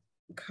some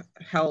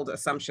held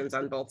assumptions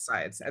on both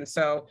sides. And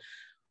so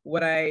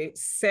what I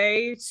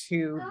say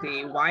to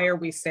why are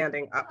we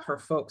standing up for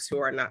folks who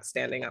are not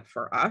standing up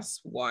for us?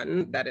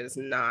 One, that is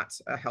not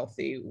a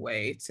healthy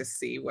way to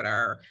see what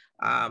our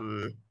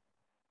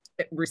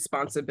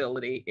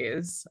responsibility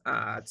is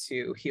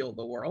to heal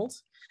the world.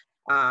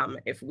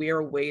 If we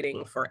are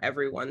waiting for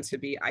everyone to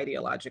be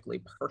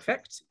ideologically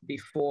perfect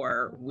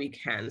before we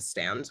can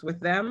stand with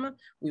them,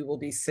 we will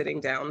be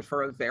sitting down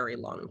for a very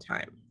long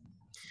time.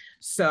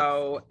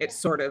 So it's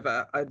sort of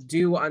a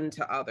do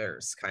unto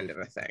others kind of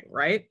a thing,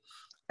 right?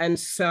 And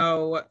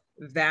so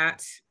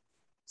that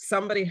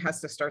somebody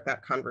has to start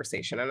that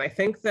conversation. And I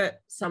think that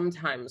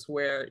sometimes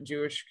where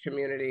Jewish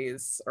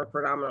communities, or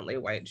predominantly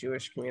white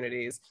Jewish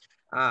communities,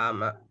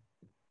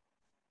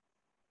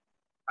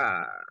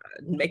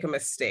 make a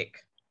mistake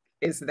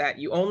is that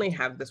you only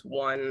have this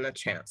one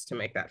chance to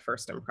make that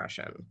first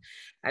impression.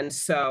 And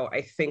so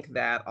I think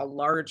that a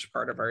large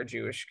part of our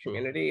Jewish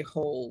community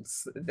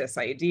holds this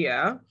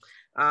idea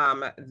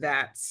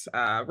that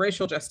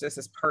racial justice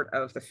is part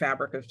of the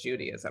fabric of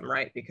Judaism,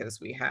 right? Because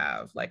we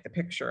have the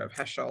picture of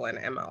Heschel and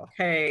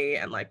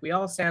MLK, and we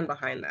all stand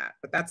behind that,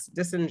 but that's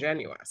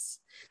disingenuous.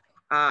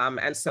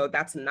 And so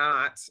that's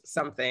not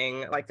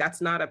something, that's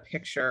not a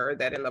picture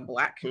that in the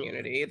Black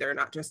community, they're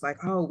not just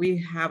oh, we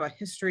have a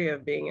history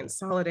of being in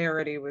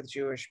solidarity with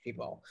Jewish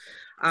people.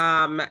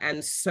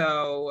 And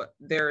so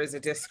there is a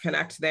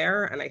disconnect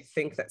there. And I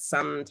think that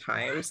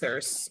sometimes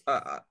there's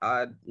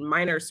a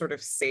minor sort of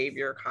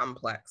savior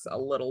complex a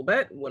little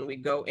bit when we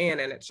go in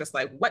and it's just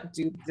what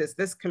does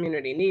this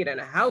community need and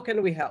how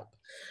can we help?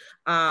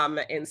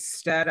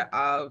 Instead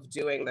of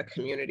doing the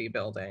community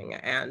building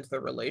and the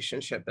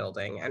relationship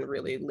building and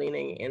really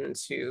leaning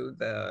into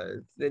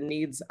the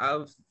needs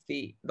of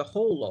the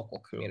whole local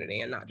community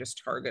and not just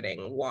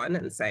targeting one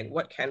and saying,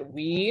 what can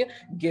we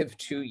give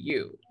to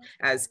you?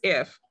 As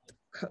if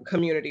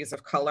communities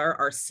of color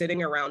are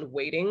sitting around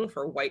waiting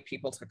for white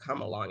people to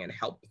come along and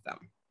help them.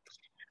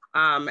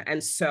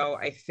 And so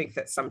I think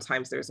that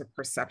sometimes there's a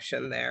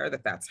perception there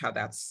that that's how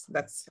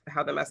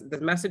the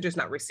message is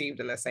not received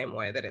in the same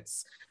way that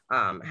it's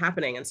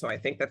happening. And so I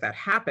think that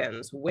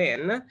happens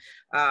when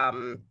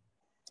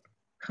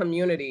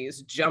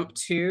communities jump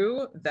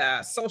to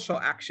the social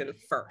action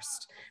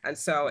first. And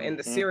so in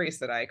the series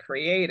that I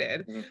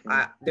created,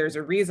 there's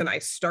a reason I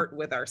start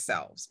with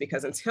ourselves,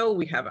 because until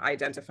we have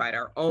identified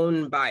our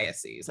own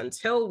biases,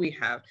 until we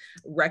have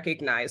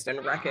recognized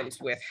and reckoned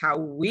with how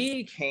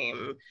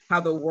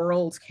the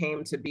world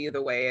came to be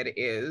the way it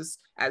is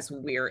as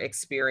we're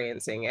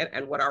experiencing it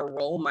and what our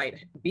role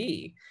might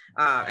be,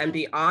 and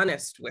be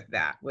honest with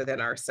that within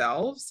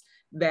ourselves,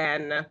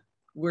 then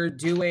we're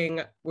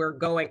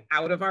going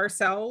out of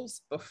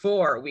ourselves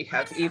before we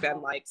have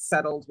even like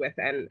settled with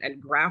and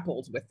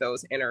grappled with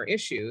those inner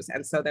issues.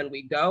 And so then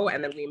we go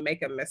and then we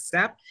make a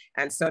misstep.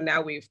 And so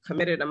now we've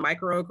committed a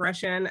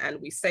microaggression and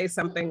we say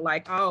something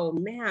like, oh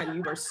man,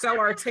 you were so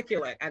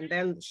articulate, and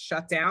then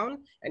shut down,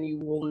 and you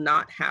will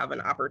not have an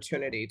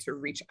opportunity to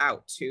reach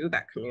out to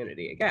that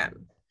community again.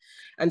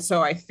 And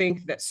so I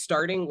think that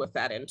starting with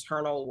that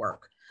internal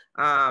work,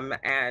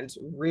 and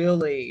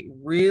really,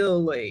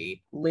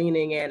 really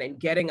leaning in and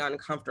getting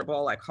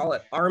uncomfortable. I call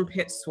it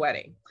armpit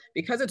sweating,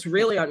 because it's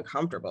really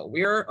uncomfortable.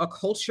 We're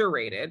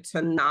acculturated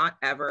to not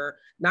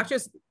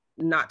just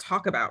not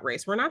talk about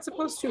race. We're not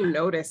supposed to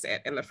notice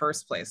it in the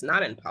first place,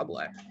 not in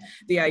public.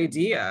 The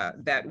idea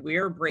that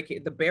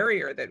the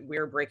barrier that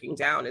we're breaking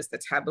down is the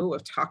taboo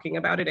of talking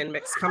about it in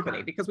mixed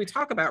company, because we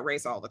talk about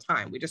race all the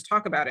time. We just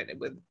talk about it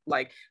with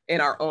like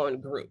in our own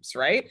groups,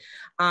 right?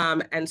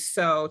 And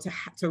so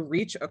to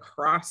reach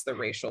across the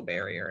racial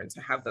barrier and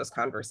to have those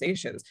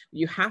conversations,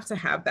 you have to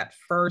have that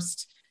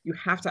first. You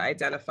have to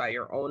identify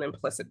your own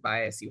implicit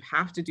bias. You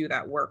have to do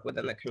that work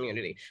within the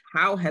community.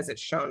 How has it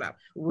shown up?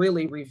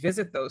 Really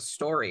revisit those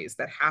stories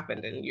that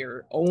happened in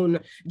your own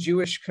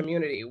Jewish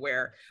community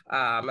where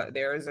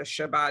there's a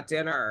Shabbat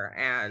dinner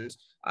and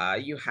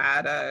you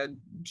had a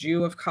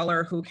Jew of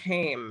color who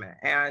came,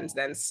 and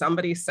then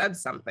somebody said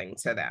something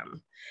to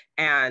them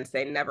and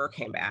they never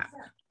came back.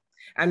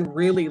 And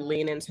really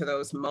lean into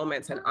those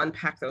moments and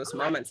unpack those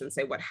moments and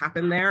say what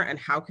happened there and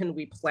how can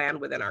we plan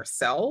within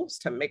ourselves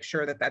to make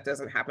sure that that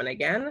doesn't happen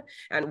again.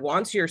 And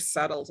once you're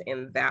settled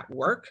in that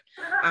work,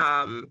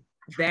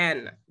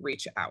 then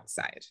reach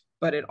outside.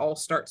 But it all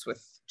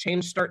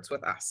change starts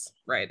with us,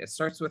 right? It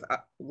starts with,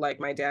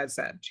 like my dad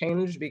said,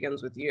 change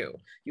begins with you.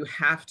 You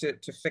have to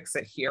fix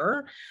it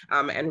here,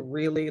 and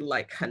really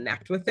like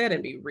connect with it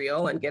and be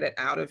real and get it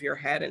out of your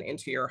head and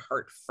into your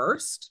heart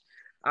first.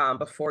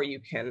 Before you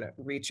can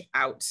reach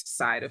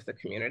outside of the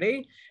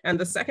community. And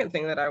the second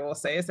thing that I will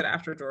say is that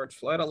after George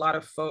Floyd, a lot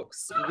of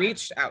folks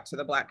reached out to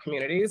the Black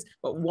communities,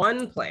 but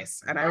one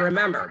place, and I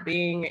remember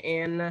being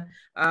in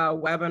a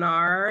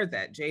webinar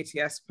that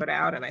JTS put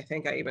out, and I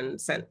think I even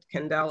sent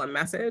Kendall a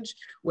message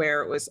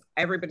where it was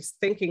everybody's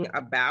thinking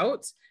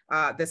about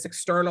this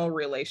external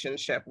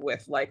relationship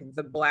with like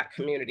the Black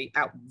community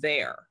out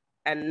there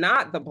and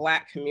not the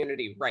Black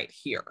community right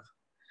here.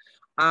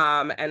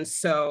 And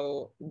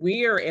so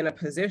we are in a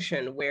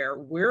position where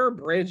we're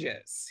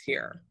bridges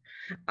here.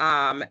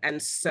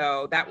 And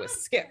so that was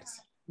skipped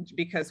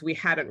because we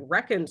hadn't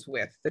reckoned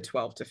with the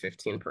 12 to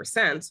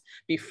 15%.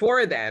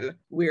 Before then,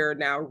 we're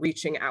now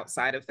reaching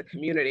outside of the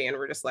community and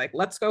we're just like,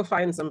 let's go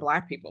find some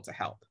Black people to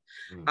help.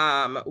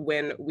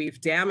 When we've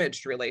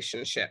damaged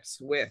relationships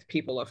with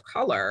people of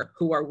color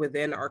who are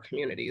within our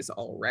communities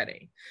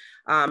already.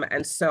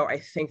 And so I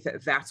think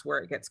that that's where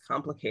it gets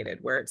complicated,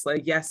 where it's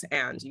like, yes,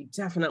 and you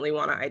definitely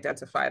want to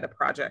identify the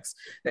projects,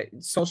 that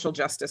social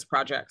justice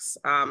projects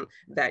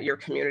that your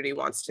community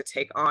wants to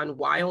take on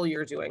while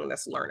you're doing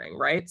this learning,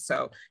 right?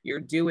 So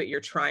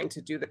you're trying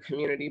to do the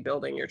community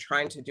building, you're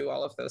trying to do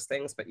all of those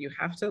things, but you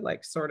have to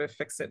like sort of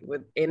fix it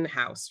with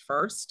in-house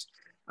first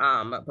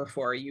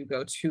before you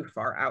go too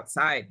far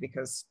outside,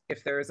 because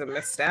if there's a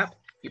misstep,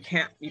 you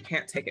can't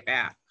take it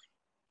back.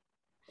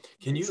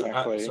 Can you,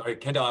 Exactly. Sorry,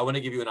 Kendall, I want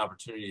to give you an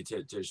opportunity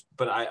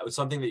but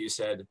something that you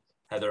said,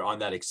 Heather, on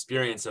that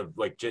experience of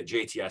like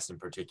JTS in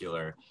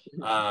particular,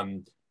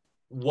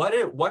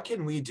 what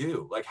can we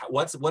do? Like,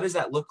 what does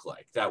that look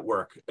like, that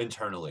work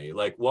internally?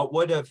 Like, what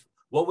would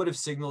have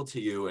signaled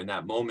to you in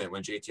that moment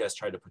when JTS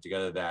tried to put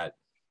together that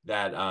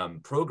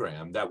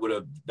program that would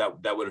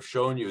have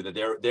shown you that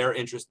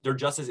they're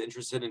just as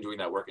interested in doing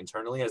that work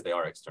internally as they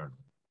are externally?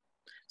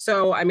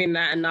 So, I mean,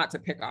 and not to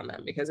pick on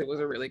them because it was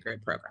a really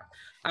great program.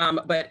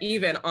 But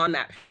even on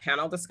that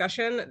panel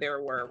discussion,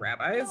 there were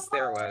rabbis,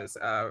 there was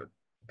a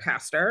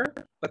pastor,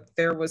 but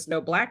there was no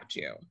Black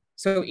Jew.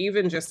 So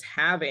even just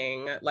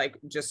having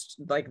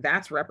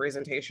that's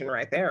representation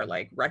right there,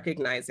 like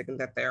recognizing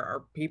that there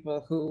are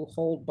people who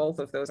hold both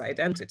of those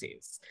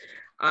identities.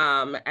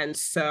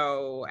 And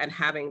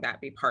having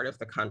that be part of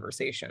the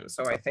conversation.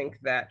 So I think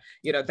that,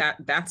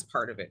 that's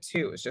part of it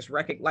too, is just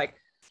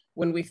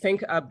when we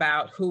think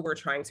about who we're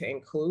trying to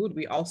include,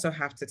 we also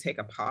have to take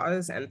a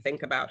pause and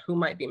think about who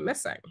might be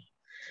missing.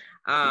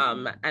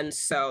 And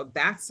so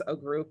that's a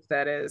group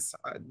that is,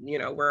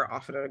 we're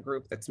often a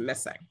group that's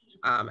missing.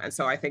 And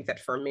so I think that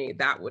for me,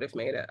 that would have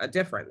made a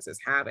difference, is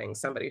having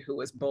somebody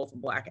who is both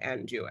Black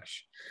and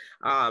Jewish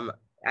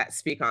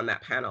speak on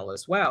that panel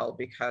as well,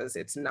 because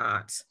it's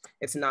not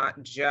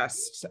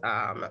just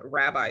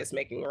rabbis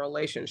making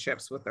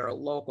relationships with their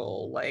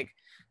local like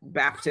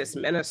Baptist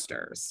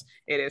ministers.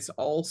 It is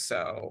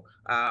also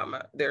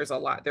there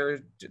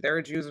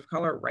are Jews of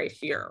color right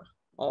here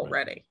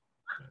already.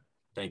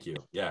 Thank you.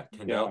 Yeah,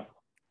 Kendall.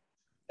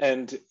 Yeah.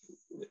 And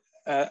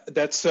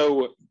that's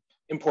so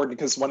important,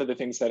 because one of the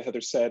things that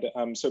Heather said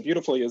so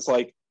beautifully is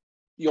like,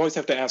 you always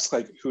have to ask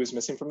like who is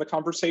missing from the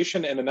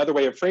conversation. And another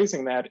way of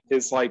phrasing that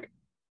is like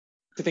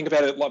to think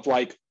about it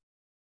like,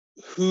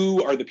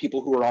 who are the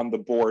people who are on the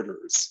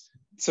borders?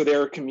 So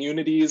there are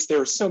communities,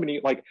 there are so many,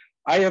 like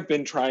I have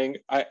been trying,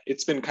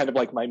 it's been kind of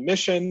like my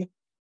mission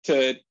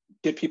to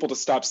get people to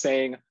stop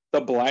saying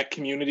the Black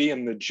community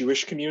and the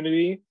Jewish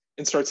community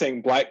and start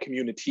saying Black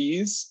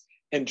communities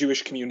and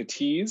Jewish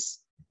communities,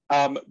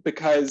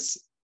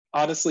 because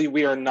honestly,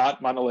 we are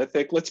not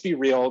monolithic. Let's be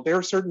real. There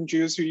are certain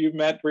Jews who you've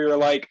met where you're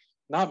like,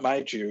 not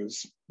my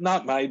Jews,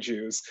 not my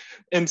Jews.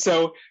 And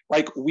so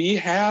like we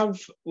have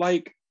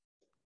like,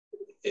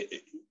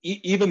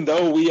 even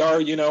though we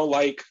are,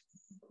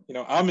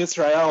 Am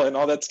Israel and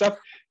all that stuff,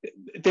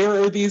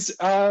 there are these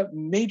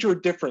major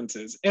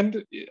differences.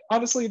 And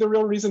honestly, the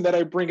real reason that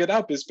I bring it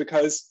up is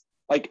because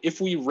like,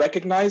 if we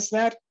recognize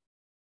that,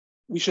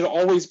 we should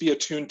always be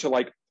attuned to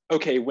like,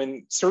 okay,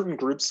 when certain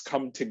groups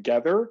come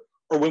together,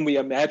 or when we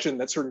imagine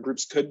that certain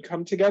groups could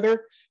come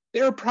together,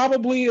 there are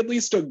probably at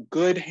least a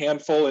good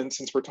handful, and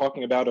since we're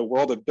talking about a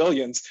world of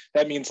billions,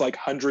 that means like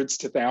hundreds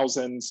to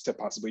thousands to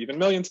possibly even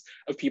millions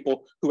of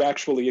people who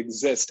actually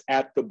exist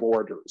at the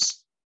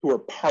borders, who are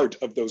part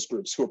of those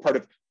groups, who are part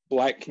of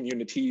Black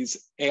communities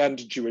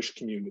and Jewish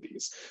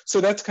communities. So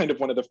that's kind of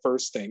one of the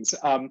first things.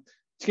 To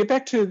get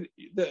back to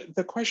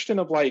the question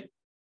of like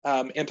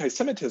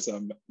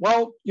anti-Semitism,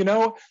 well,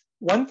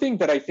 one thing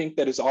that I think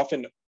that is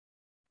often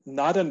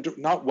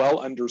not well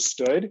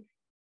understood,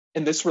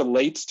 and this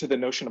relates to the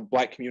notion of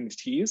Black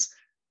communities,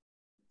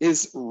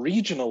 is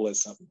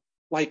regionalism.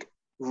 Like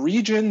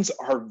regions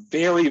are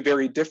very,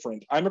 very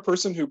different. I'm a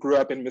person who grew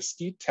up in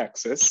Mesquite,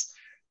 Texas.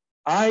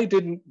 I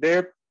didn't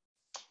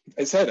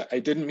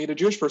meet a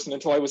Jewish person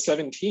until I was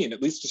 17,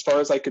 at least as far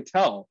as I could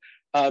tell.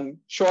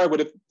 Sure, I would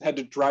have had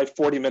to drive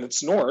 40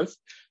 minutes north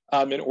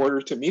in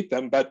order to meet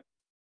them, but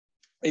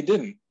I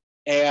didn't.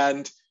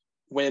 And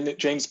when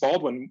James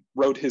Baldwin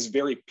wrote his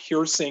very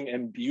piercing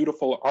and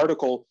beautiful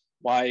article,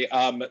 Why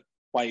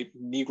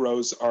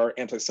Negroes Are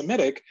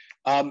Anti-Semitic,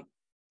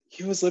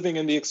 he was living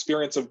in the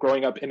experience of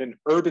growing up in an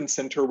urban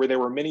center where there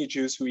were many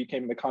Jews who he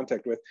came into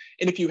contact with.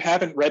 And if you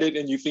haven't read it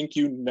and you think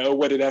you know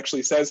what it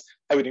actually says,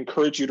 I would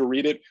encourage you to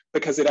read it,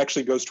 because it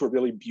actually goes to a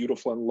really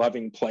beautiful and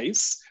loving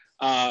place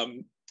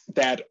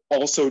that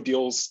also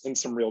deals in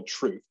some real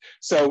truth.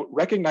 So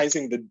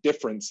recognizing the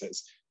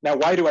differences. Now,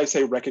 why do I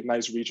say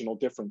recognize regional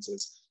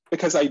differences?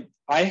 Because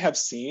I have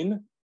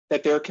seen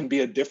that there can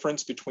be a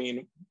difference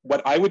between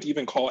what I would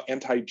even call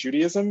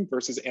anti-Judaism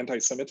versus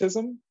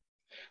anti-Semitism.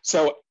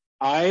 So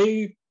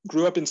I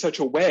grew up in such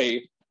a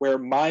way where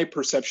my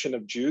perception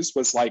of Jews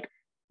was like,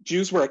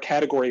 Jews were a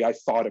category I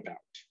thought about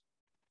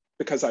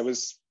because I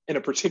was in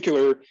a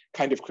particular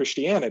kind of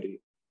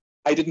Christianity.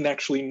 I didn't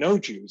actually know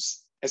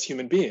Jews as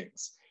human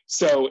beings.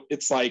 So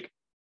it's like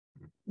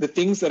the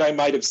things that I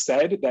might have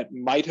said that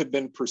might have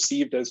been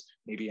perceived as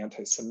maybe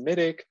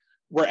anti-Semitic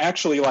were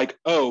actually like,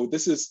 oh,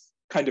 this is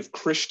kind of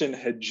Christian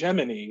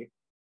hegemony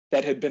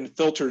that had been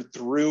filtered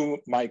through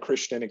my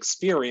Christian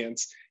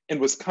experience and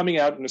was coming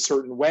out in a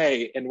certain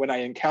way. And when I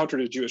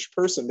encountered a Jewish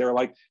person, they were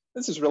like,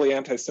 this is really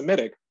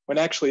anti-Semitic. When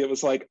actually it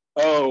was like,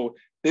 oh,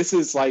 this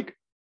is like,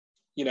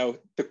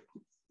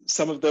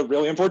 some of the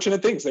really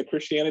unfortunate things that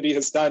Christianity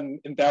has done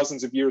in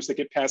thousands of years that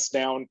get passed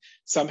down.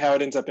 Somehow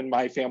it ends up in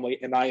my family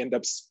and I end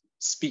up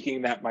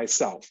speaking that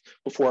myself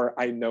before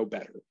I know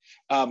better.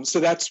 So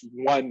that's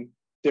one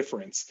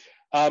difference.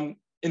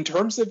 In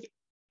terms of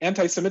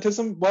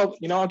anti-Semitism, well,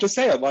 I'll just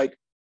say it, like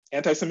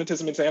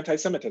anti-Semitism is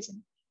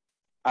anti-Semitism.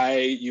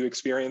 You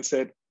experience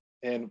it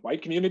in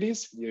white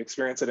communities, you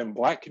experience it in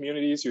Black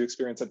communities, you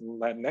experience it in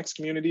Latinx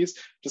communities,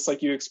 just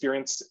like you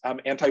experience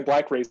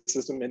anti-Black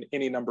racism in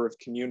any number of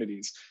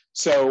communities.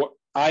 So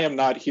I am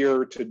not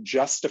here to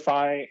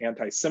justify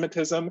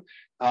anti-Semitism.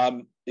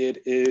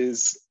 It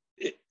is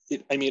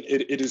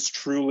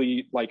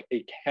truly like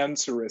a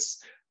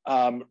cancerous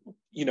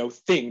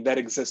thing that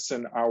exists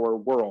in our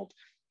world.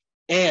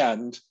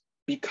 And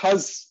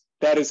because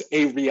that is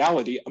a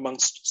reality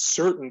amongst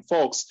certain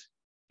folks,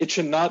 it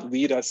should not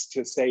lead us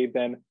to say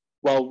then,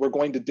 well, we're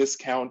going to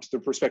discount the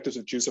perspectives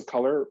of Jews of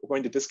color, we're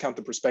going to discount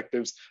the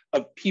perspectives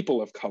of people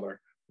of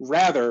color.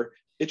 Rather,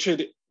 it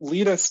should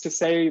lead us to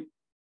say,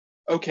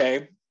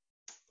 okay,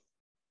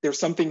 there's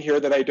something here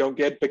that I don't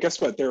get, but guess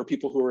what? There are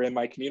people who are in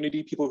my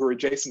community, people who are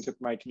adjacent to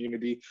my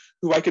community,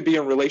 who I could be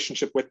in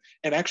relationship with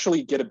and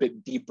actually get a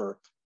bit deeper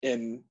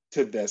into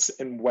this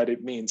and what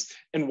it means.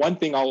 And one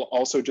thing I'll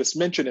also just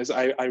mention is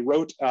I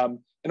wrote an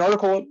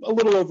article a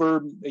little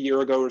over a year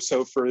ago or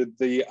so for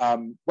the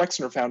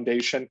Wexner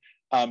Foundation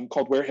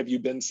called Where Have You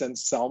Been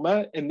Since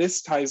Selma? And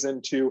this ties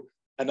into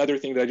another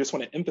thing that I just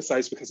want to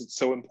emphasize because it's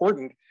so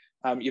important,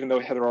 even though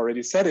Heather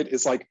already said it,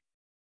 is like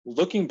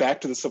looking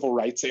back to the civil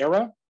rights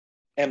era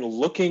and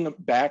looking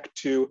back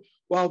to,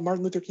 well,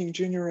 Martin Luther King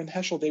Jr. and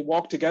Heschel, they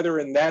walked together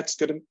and that's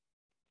good.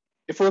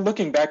 If we're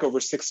looking back over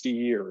 60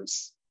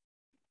 years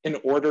in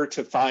order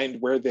to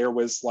find where there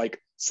was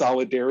like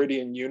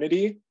solidarity and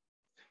unity,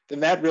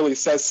 then that really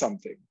says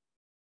something.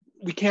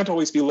 We can't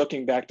always be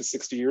looking back to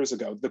 60 years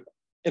ago.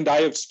 And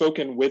I have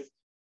spoken with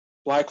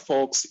Black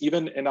folks,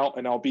 even, and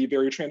I'll be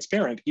very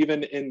transparent,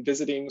 even in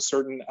visiting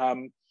certain,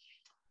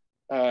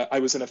 I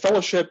was in a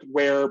fellowship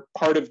where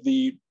part of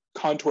the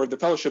contour of the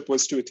fellowship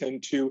was to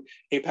attend to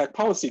APAC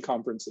policy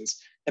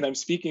conferences. And I'm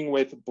speaking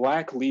with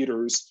Black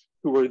leaders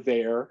who were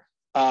there,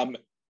 and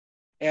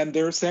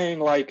they're saying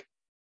like,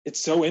 it's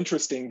so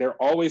interesting.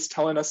 They're always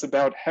telling us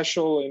about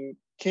Heschel and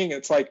King.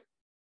 It's like,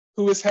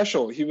 who is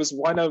Heschel? He was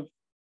one of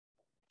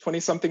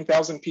 20-something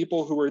thousand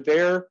people who were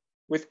there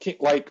with King.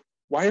 Like,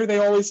 why are they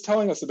always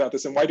telling us about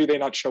this? And why do they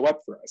not show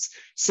up for us?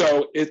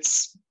 So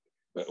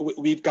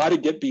we've got to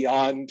get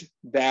beyond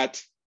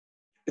that.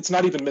 It's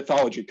not even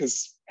mythology,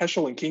 because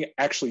Heschel and King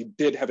actually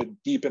did have a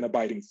deep and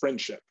abiding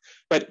friendship,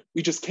 but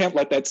we just can't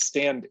let that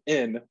stand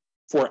in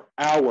for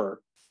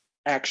our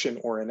action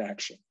or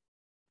inaction.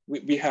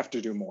 We have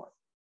to do more.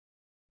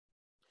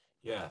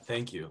 Yeah,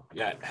 thank you.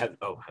 Yeah, Heather,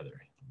 let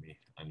me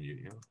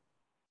unmute you.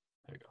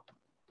 There you go.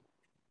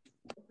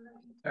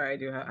 All right, I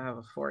do have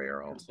a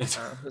 4-year-old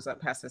who's up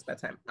past his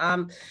bedtime.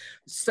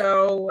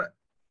 So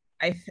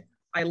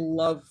I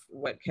love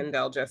what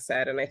Kendall just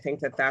said, and I think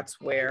that that's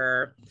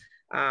where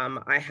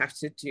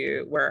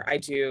where I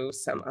do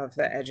some of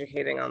the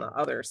educating on the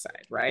other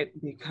side, right?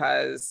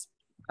 Because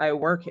I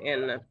work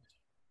in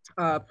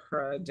a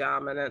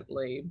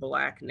predominantly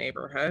Black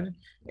neighborhood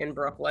in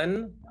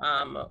Brooklyn,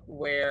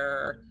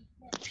 where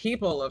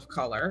people of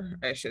color,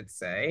 I should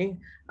say,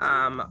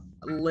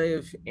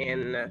 live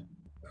in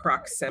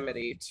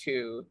proximity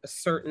to a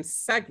certain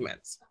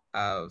segment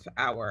of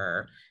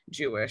our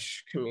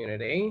Jewish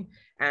community.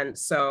 And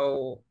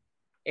so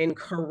in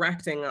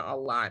correcting a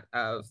lot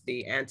of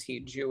the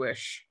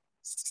anti-Jewish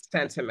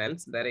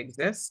sentiments that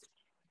exist,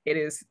 it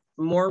is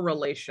more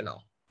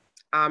relational.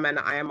 And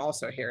I am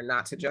also here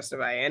not to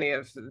justify any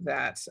of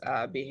that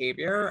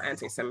behavior.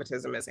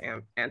 Anti-Semitism is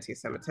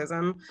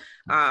anti-Semitism.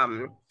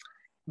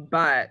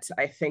 But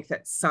I think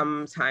that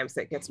sometimes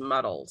it gets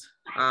muddled,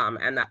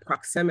 and that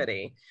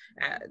proximity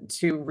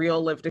to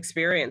real lived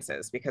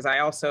experiences, because I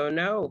also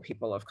know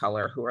people of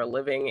color who are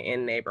living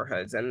in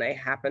neighborhoods and they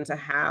happen to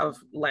have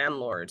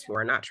landlords who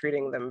are not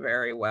treating them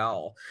very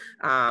well,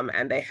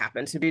 and they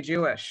happen to be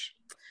Jewish.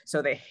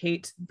 So they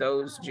hate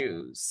those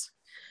Jews.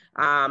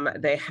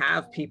 They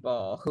have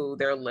people who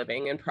they're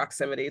living in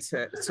proximity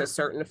to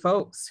certain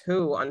folks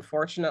who,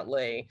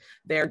 unfortunately,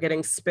 they're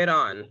getting spit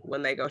on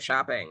when they go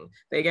shopping.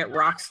 They get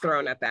rocks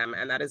thrown at them,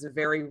 and that is a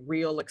very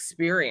real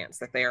experience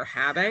that they are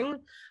having.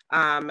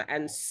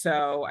 And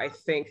so I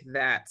think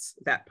that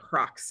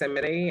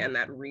proximity and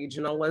that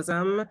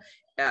regionalism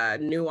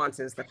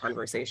nuances the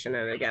conversation.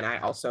 And again, I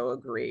also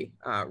agree,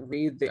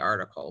 read the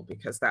article,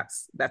 because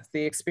that's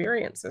the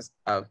experiences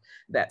of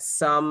that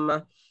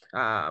some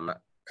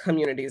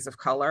communities of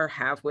color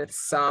have with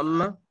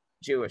some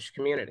Jewish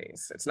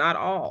communities. It's not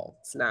all.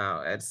 It's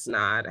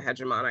not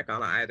hegemonic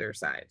on either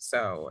side.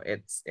 So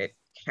it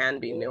can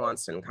be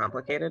nuanced and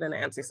complicated, and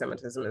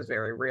anti-Semitism is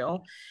very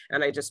real.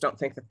 And I just don't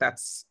think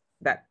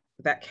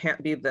that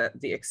can't be the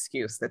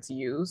excuse that's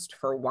used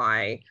for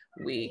why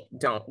we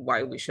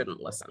shouldn't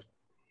listen.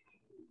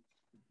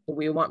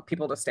 We want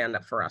people to stand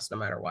up for us no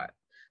matter what.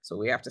 So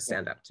we have to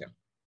stand up too.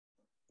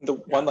 The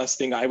one last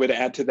thing I would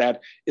add to that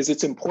is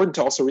it's important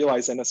to also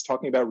realize, in us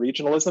talking about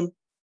regionalism,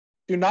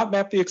 do not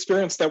map the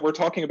experience that we're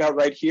talking about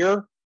right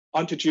here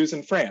onto Jews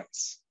in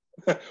France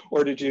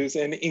or to Jews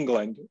in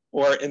England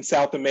or in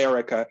South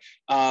America,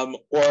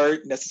 or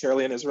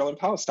necessarily in Israel and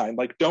Palestine.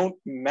 Like, don't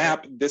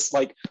map this,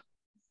 like,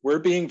 we're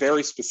being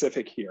very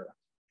specific here.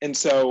 And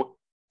so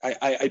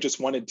I just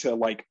wanted to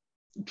like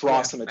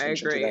draw some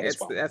attention to that as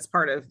well. That's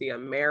part of the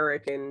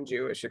American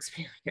Jewish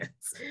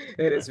experience.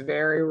 It is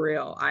very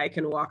real. I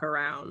can walk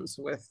around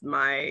with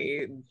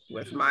my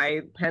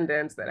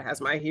pendant that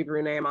has my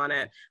Hebrew name on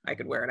it. I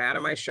could wear it out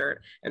of my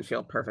shirt and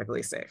feel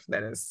perfectly safe.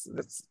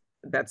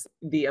 That's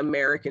the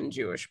American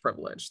Jewish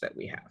privilege that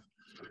we have.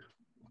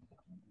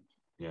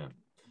 Yeah.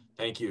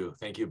 Thank you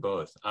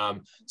both.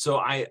 So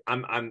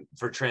I'm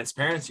for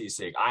transparency's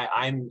sake,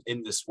 I'm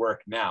in this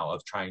work now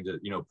of trying to,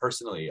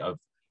 personally, of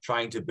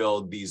trying to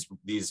build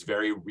these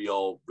very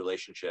real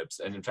relationships.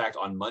 And in fact,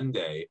 on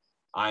Monday,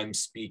 I'm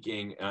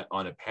speaking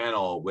on a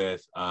panel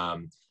with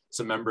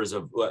some members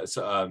of,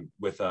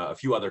 with a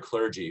few other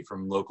clergy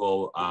from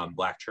local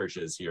Black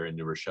churches here in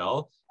New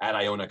Rochelle at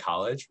Iona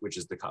College, which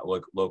is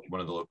one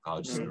of the local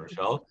colleges in New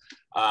Rochelle.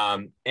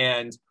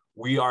 And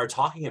we are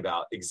talking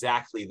about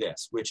exactly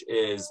this, which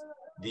is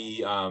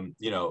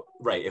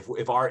right,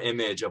 if our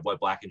image of what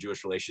Black and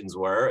Jewish relations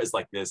were is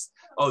like this,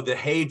 oh, the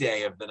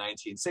heyday of the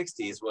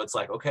 1960s, well, it's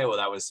like, okay, well,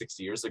 that was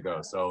 60 years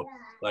ago. So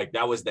like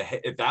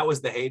if that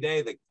was the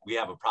heyday, like we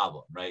have a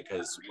problem, right?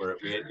 Because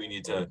we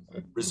need to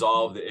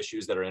resolve the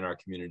issues that are in our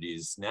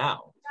communities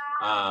now.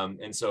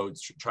 And so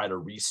try to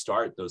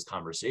restart those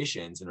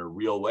conversations in a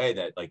real way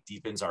that like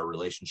deepens our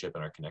relationship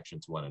and our connection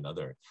to one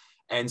another.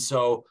 And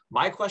so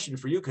my question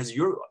for you, because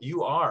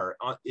you are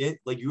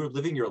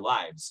living your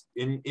lives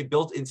it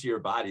built into your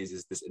bodies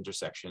is this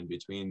intersection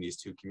between these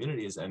two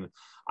communities. And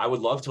I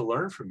would love to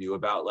learn from you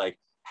about like,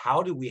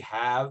 how do we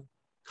have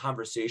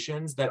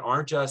conversations that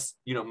aren't just,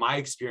 my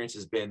experience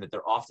has been that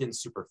they're often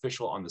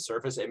superficial on the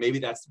surface, and maybe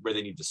that's where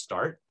they need to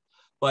start.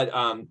 But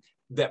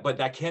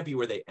that can't be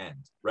where they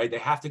end, right? They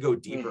have to go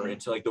deeper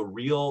into like the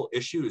real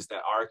issues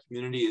that our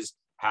communities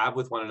have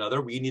with one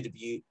another. We need to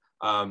be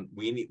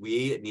we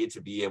need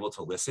to be able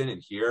to listen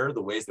and hear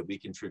the ways that we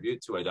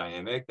contribute to a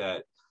dynamic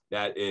that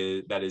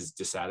is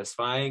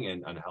dissatisfying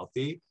and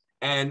unhealthy.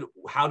 And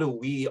how do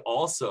we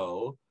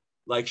also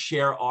like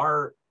share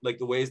our like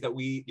the ways that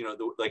we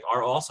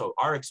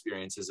our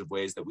experiences of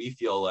ways that we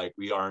feel like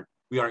we aren't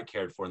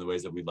cared for in the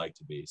ways that we'd like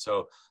to be.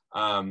 So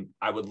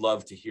I would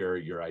love to hear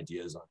your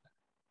ideas on that.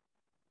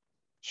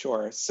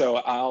 Sure. So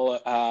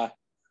I'll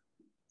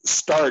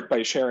start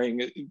by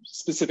sharing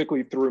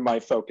specifically through my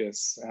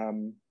focus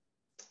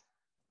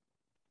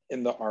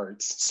in the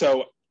arts.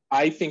 So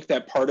I think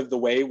that part of the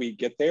way we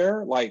get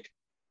there, like,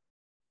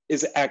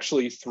 is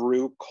actually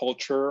through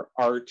culture,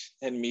 art,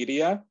 and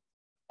media.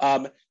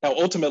 Now,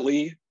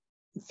 ultimately,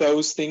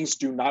 those things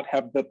do not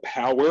have the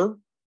power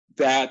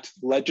that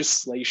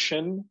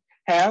legislation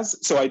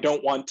has. So I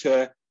don't want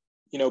to,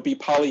 be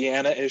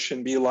Pollyanna-ish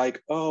and be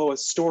like, oh, a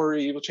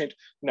story will change.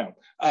 No,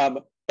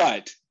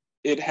 but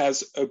it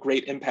has a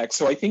great impact.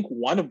 So I think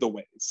one of the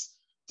ways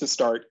to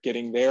start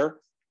getting there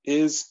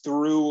is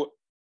through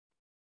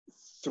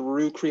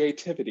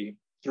creativity,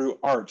 through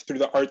art, through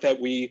the art that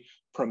we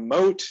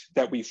promote,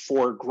 that we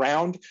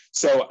foreground.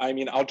 So,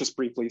 I'll just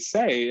briefly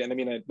say, and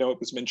I know it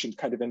was mentioned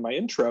kind of in my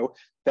intro,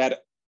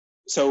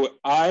 so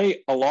I,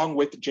 along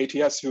with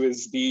JTS, who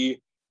is the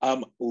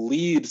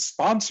lead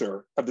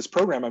sponsor of this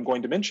program I'm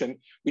going to mention,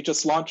 we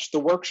just launched the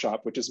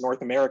workshop, which is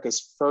North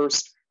America's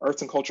first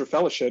arts and culture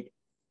fellowship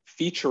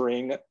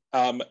featuring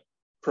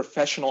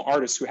professional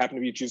artists who happen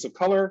to be Jews of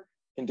color,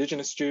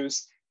 indigenous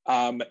Jews,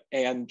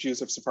 and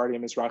Jews of Sephardi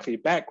and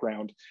Mizrahi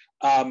background.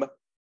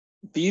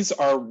 These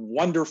are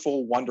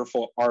wonderful,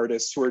 wonderful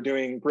artists who are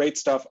doing great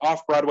stuff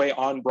off Broadway,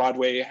 on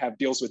Broadway, have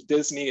deals with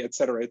Disney, et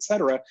cetera, et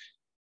cetera.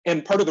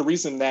 And part of the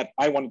reason that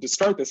I wanted to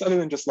start this, other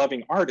than just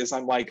loving art, is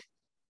I'm like,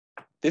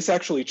 this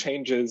actually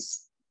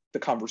changes the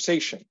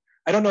conversation.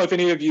 I don't know if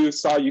any of you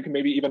saw, you can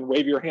maybe even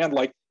wave your hand,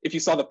 like if you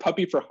saw the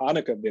Puppy for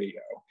Hanukkah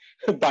video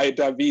by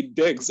David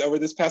Diggs over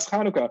this past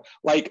Hanukkah,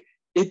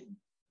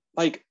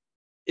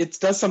 it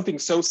does something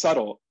so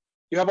subtle.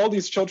 You have all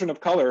these children of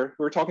color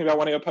who are talking about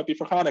wanting a puppy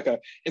for Hanukkah,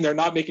 and they're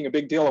not making a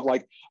big deal of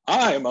like,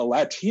 I'm a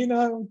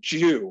Latino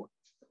Jew,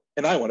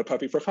 and I want a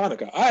puppy for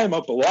Hanukkah. I'm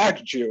a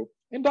Black Jew,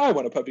 and I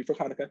want a puppy for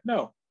Hanukkah.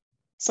 No,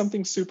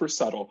 something super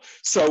subtle.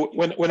 So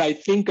when I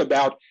think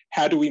about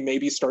how do we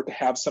maybe start to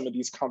have some of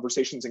these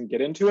conversations and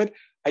get into it,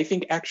 I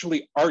think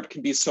actually art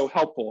can be so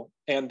helpful.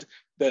 And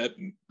the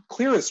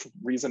clearest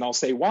reason I'll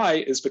say why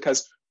is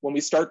because when we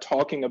start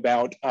talking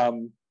about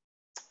in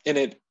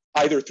it,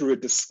 either through a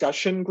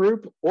discussion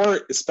group, or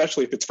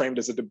especially if it's framed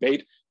as a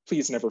debate,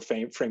 please never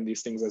frame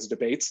these things as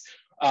debates.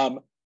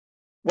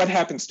 What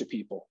happens to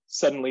people?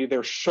 Suddenly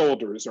their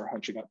shoulders are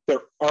hunching up,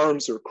 their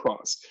arms are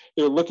crossed,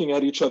 they're looking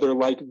at each other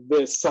like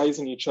this,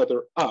 sizing each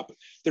other up.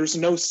 There's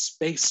no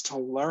space to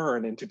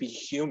learn and to be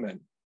human.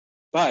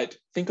 But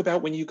think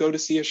about when you go to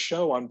see a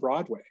show on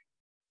Broadway.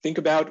 Think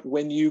about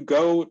when you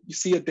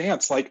see a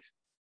dance, like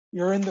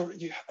you're in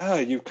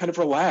you kind of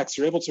relax,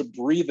 you're able to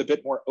breathe a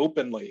bit more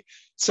openly.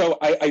 So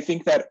I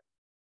think that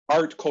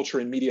art, culture,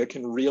 and media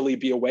can really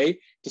be a way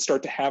to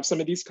start to have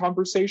some of these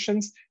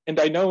conversations. And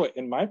I know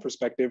in my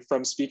perspective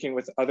from speaking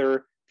with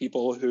other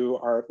people who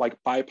are like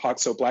BIPOC,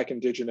 so Black,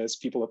 Indigenous,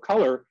 people of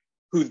color,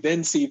 who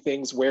then see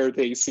things where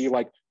they see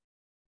like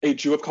a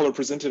Jew of color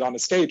presented on a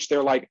stage,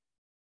 they're like,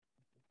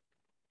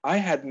 I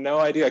had no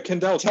idea.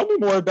 Kendall, tell me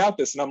more about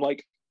this. And I'm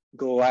like,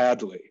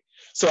 gladly.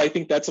 So I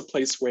think that's a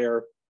place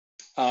where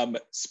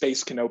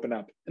space can open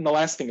up. And the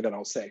last thing that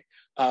I'll say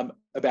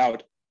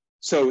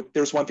so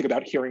there's one thing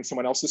about hearing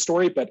someone else's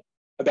story, but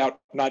about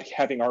not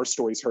having our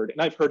stories heard.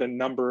 And I've heard a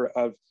number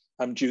of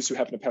Jews who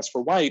happen to pass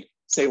for white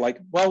say like,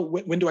 well,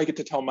 when do I get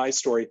to tell my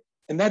story?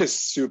 And that is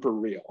super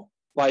real.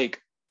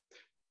 Like,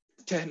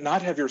 to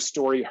not have your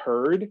story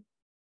heard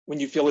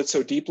when you feel it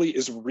so deeply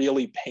is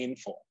really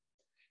painful.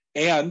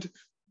 And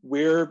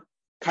we're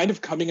kind of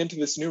coming into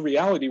this new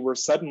reality where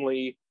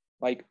suddenly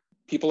like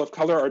people of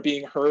color are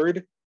being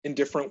heard in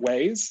different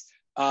ways.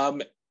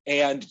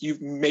 And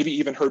you've maybe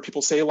even heard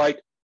people say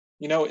like,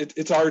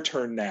 it's our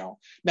turn now.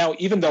 Now,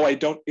 even though I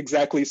don't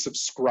exactly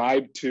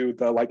subscribe to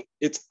the like,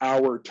 it's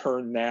our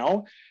turn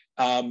now,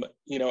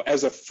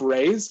 as a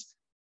phrase,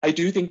 I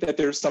do think that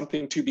there's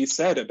something to be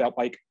said about,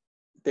 like,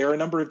 there are a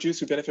number of Jews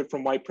who benefit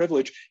from white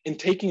privilege in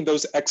taking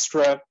those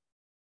extra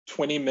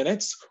 20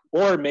 minutes,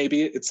 or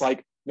maybe it's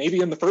like, maybe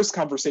in the first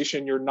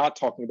conversation, you're not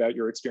talking about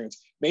your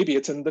experience. Maybe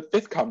it's in the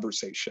 5th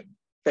conversation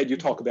that you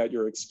talk about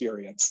your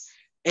experience.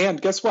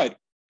 And guess what?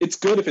 It's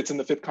good if it's in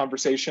the 5th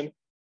conversation.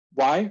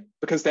 Why?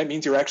 Because that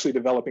means you're actually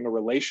developing a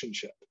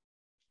relationship.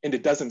 And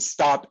it doesn't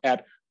stop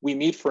at, we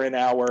meet for an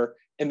hour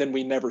and then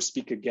we never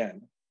speak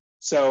again.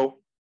 So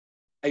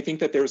I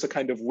think that there's a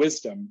kind of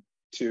wisdom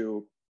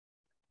to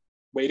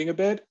waiting a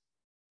bit,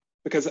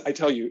 because I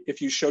tell you,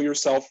 if you show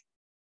yourself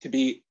to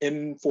be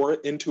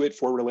into it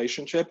for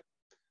relationship,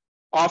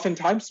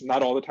 oftentimes,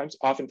 not all the times,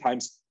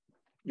 oftentimes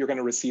you're going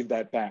to receive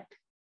that back.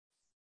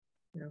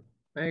 Yeah,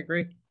 I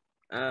agree.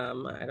 I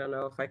don't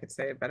know if I could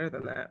say it better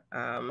than that.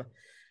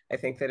 I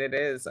think that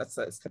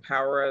it's the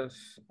power of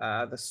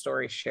the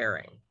story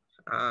sharing.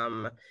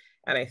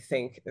 And I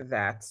think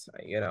that,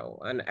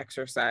 an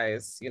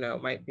exercise,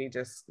 might be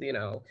just,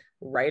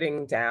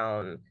 writing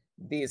down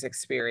these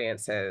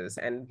experiences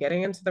and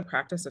getting into the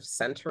practice of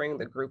centering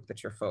the group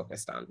that you're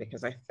focused on,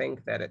 because I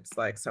think that it's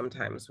like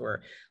sometimes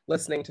we're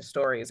listening to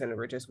stories and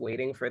we're just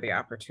waiting for the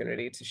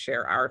opportunity to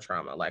share our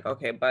trauma, like,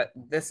 okay, but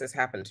this has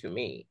happened to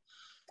me.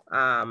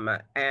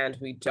 And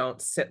we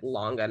don't sit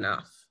long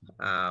enough.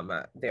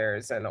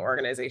 There's an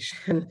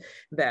organization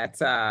that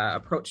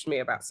approached me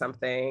about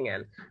something,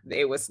 and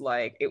it was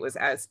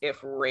as if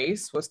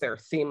race was their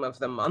theme of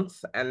the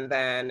month. And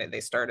then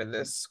they started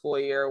this school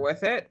year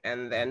with it.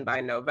 And then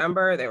by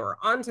November, they were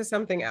on to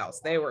something else.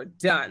 They were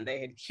done. They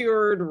had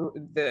cured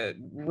the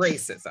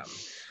racism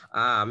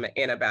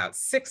in about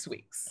 6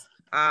 weeks.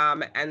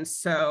 And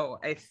so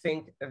I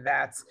think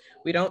that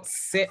we don't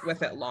sit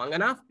with it long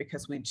enough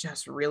because we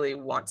just really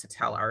want to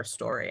tell our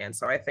story. And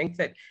so I think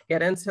that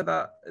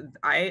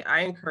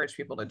I encourage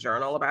people to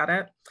journal about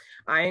it.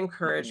 I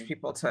encourage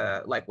people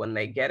to, like, when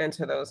they get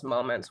into those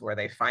moments where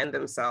they find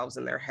themselves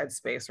in their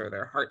headspace or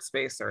their heart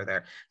space, or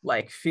they're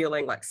like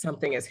feeling like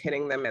something is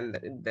hitting them in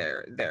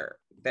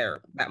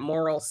that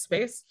moral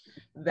space,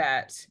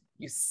 that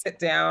you sit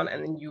down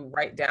and then you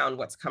write down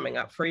what's coming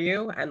up for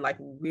you, and like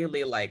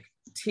really like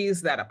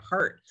tease that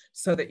apart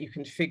so that you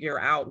can figure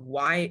out,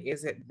 why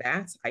is it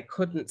that I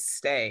couldn't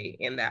stay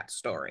in that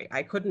story?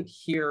 I couldn't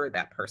hear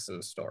that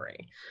person's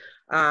story.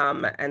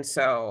 And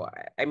so,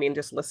 I mean,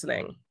 just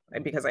listening,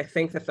 because I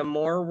think that the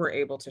more we're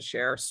able to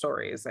share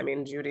stories, I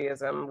mean,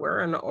 Judaism, we're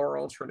an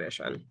oral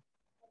tradition.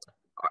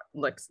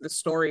 Like the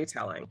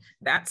storytelling,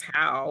 that's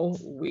how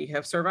we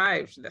have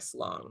survived this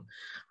long.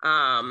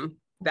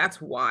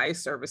 That's why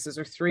services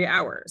are 3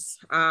 hours.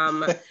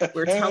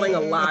 We're telling a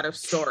lot of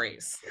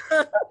stories.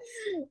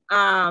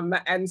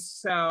 And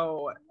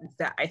so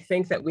that I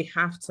think that we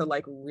have to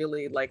like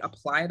really like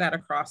apply that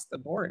across the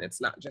board.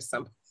 It's not just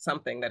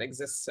something that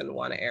exists in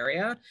one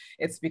area.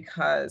 It's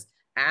because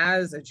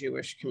as a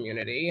Jewish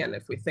community, and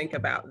if we think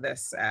about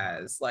this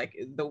as like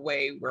the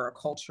way we're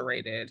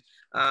acculturated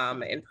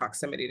in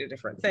proximity to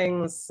different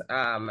things,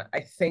 I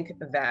think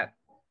that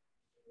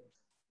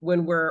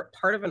when we're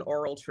part of an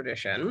oral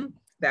tradition,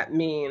 that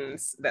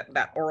means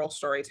that oral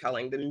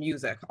storytelling, the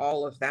music,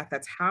 all of that,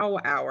 that's how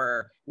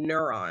our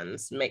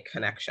neurons make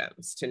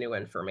connections to new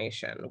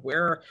information.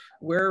 We're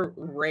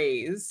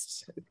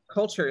raised,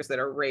 cultures that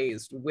are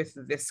raised with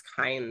this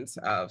kind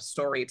of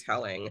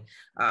storytelling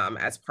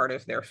as part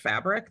of their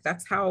fabric.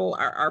 That's how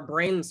our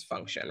brains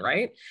function,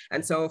 right?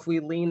 And so if we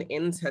lean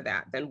into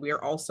that, then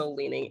we're also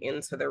leaning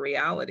into the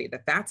reality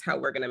that that's how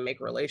we're going to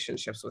make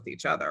relationships with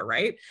each other,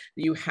 right?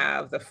 You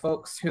have the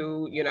folks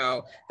who,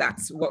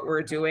 that's what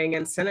we're doing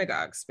in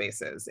synagogue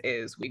spaces,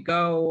 is we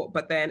go,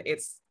 but then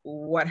it's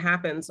what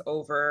happens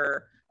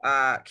over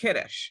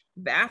Kiddush.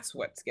 That's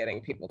what's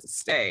getting people to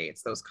stay.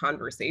 It's those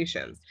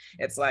conversations.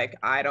 It's like,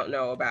 I don't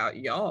know about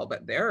y'all,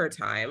 but there are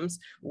times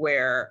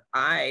where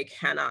I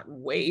cannot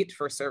wait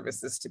for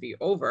services to be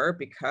over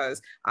because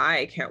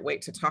I can't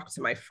wait to talk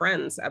to my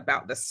friends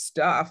about the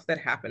stuff that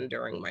happened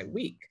during my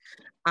week.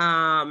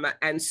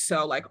 And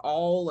so like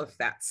all of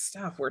that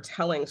stuff, we're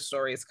telling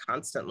stories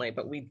constantly,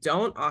 but we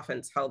don't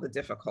often tell the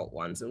difficult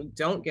ones, and we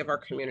don't give our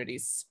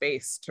communities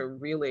space to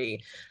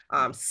really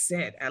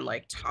sit and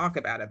like talk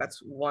about it.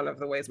 That's one of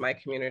the ways my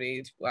community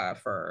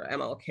for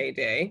MLK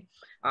Day,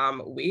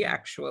 we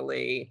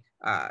actually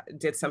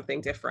did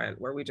something different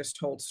where we just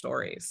told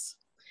stories.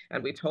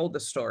 And we told the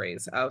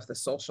stories of the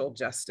social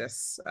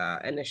justice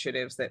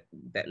initiatives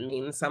that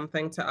mean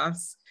something to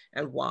us,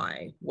 and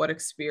why, what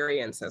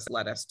experiences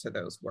led us to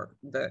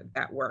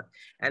that work.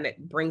 And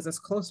it brings us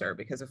closer,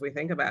 because if we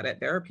think about it,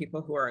 there are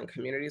people who are in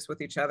communities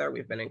with each other.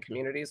 We've been in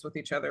communities with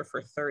each other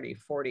for 30,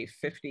 40,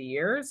 50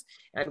 years,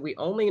 and we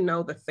only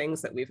know the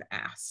things that we've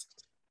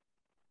asked.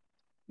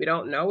 We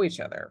don't know each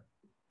other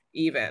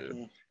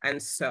even.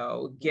 And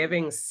so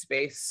giving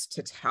space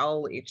to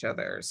tell each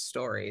other's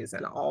stories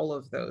and all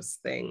of those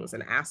things,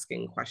 and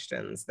asking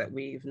questions that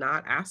we've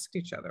not asked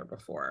each other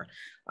before,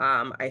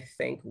 I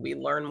think we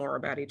learn more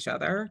about each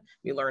other,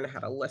 we learn how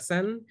to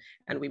listen,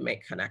 and we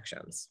make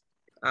connections.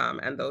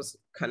 And those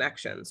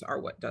connections are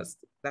what does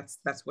that's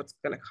what's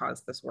going to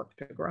cause this work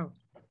to grow.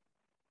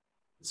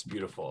 It's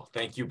beautiful.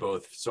 Thank you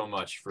both so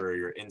much for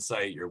your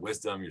insight, your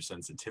wisdom, your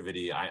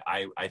sensitivity.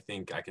 I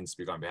think I can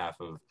speak on behalf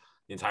of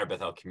the entire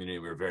Bethel community.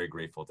 We're very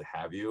grateful to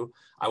have you.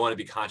 I want to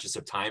be conscious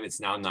of time. It's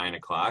now 9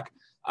 o'clock.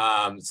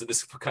 So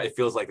this, it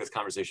feels like this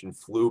conversation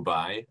flew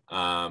by,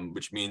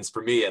 which means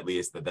for me, at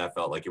least, that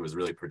felt like it was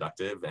really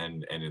productive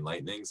and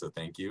enlightening. So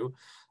thank you.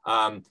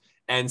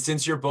 And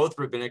since you're both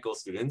rabbinical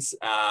students,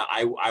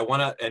 I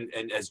want to,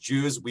 and as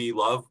Jews, we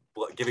love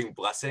giving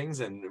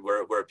blessings, and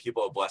we're a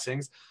people of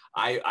blessings.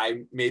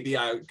 Maybe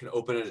I can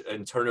open it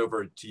and turn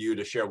over to you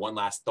to share one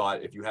last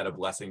thought. If you had a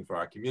blessing for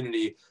our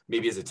community,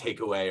 maybe as a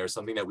takeaway or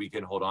something that we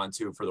can hold on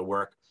to for the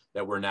work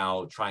that we're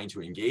now trying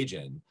to engage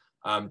in,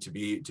 to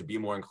be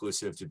more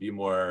inclusive, to be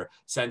more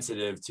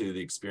sensitive to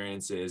the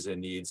experiences and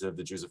needs of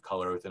the Jews of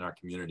color within our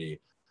community.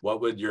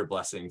 What would your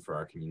blessing for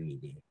our community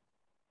be?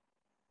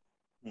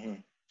 Mm-hmm.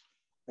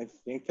 I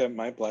think that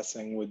my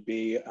blessing would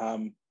be,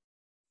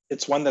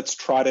 it's one that's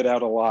trotted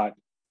out a lot,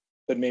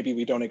 but maybe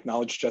we don't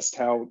acknowledge just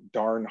how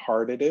darn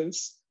hard it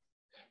is.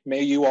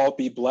 May you all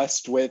be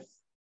blessed with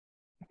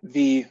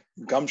the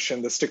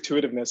gumption, the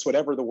stick-to-itiveness,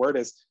 whatever the word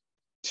is,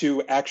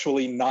 to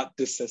actually not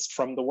desist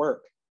from the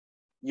work.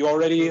 You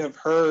already have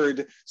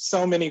heard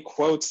so many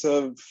quotes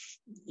of,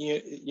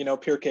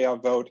 Pirkei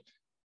Avot,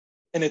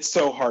 and it's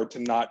so hard to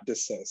not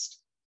desist,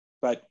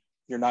 but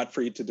you're not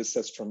free to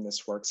desist from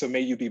this work. So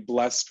may you be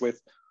blessed with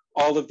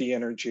all of the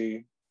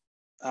energy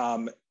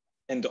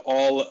and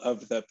all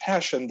of the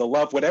passion, the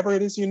love, whatever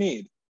it is you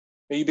need.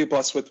 May you be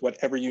blessed with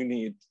whatever you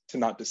need to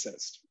not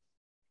desist.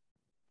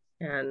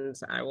 And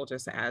I will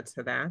just add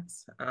to that,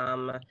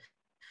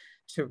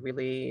 to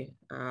really,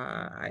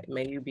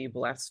 may you be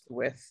blessed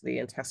with the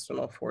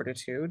intestinal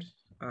fortitude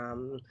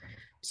and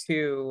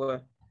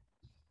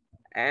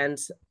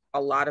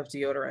a lot of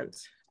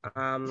deodorant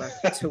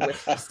to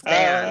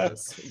withstand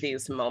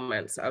these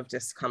moments of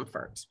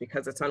discomfort,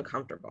 because it's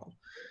uncomfortable.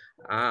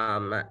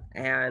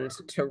 And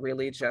to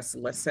really just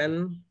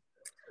listen.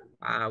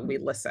 We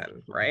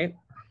listen, right?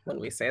 When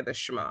we say the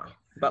Shema,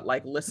 but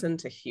like listen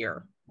to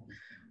hear,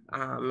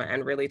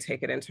 and really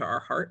take it into our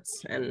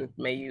hearts. And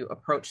may you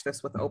approach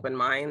this with open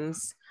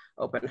minds,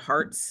 open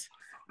hearts,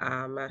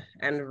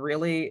 and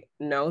really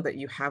know that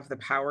you have the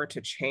power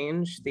to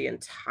change the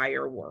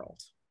entire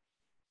world.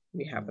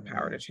 We have the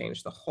power to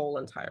change the whole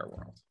entire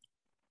world.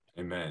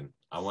 Amen.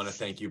 I want to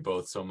thank you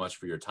both so much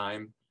for your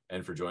time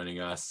and for joining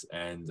us.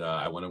 And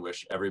I want to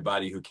wish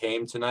everybody who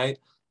came tonight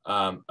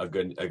a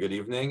good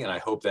evening. And I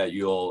hope that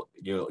you'll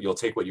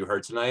take what you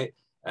heard tonight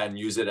and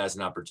use it as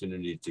an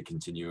opportunity to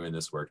continue in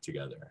this work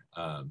together.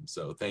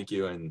 So thank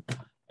you,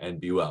 and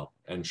be well,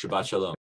 and Shabbat Shalom.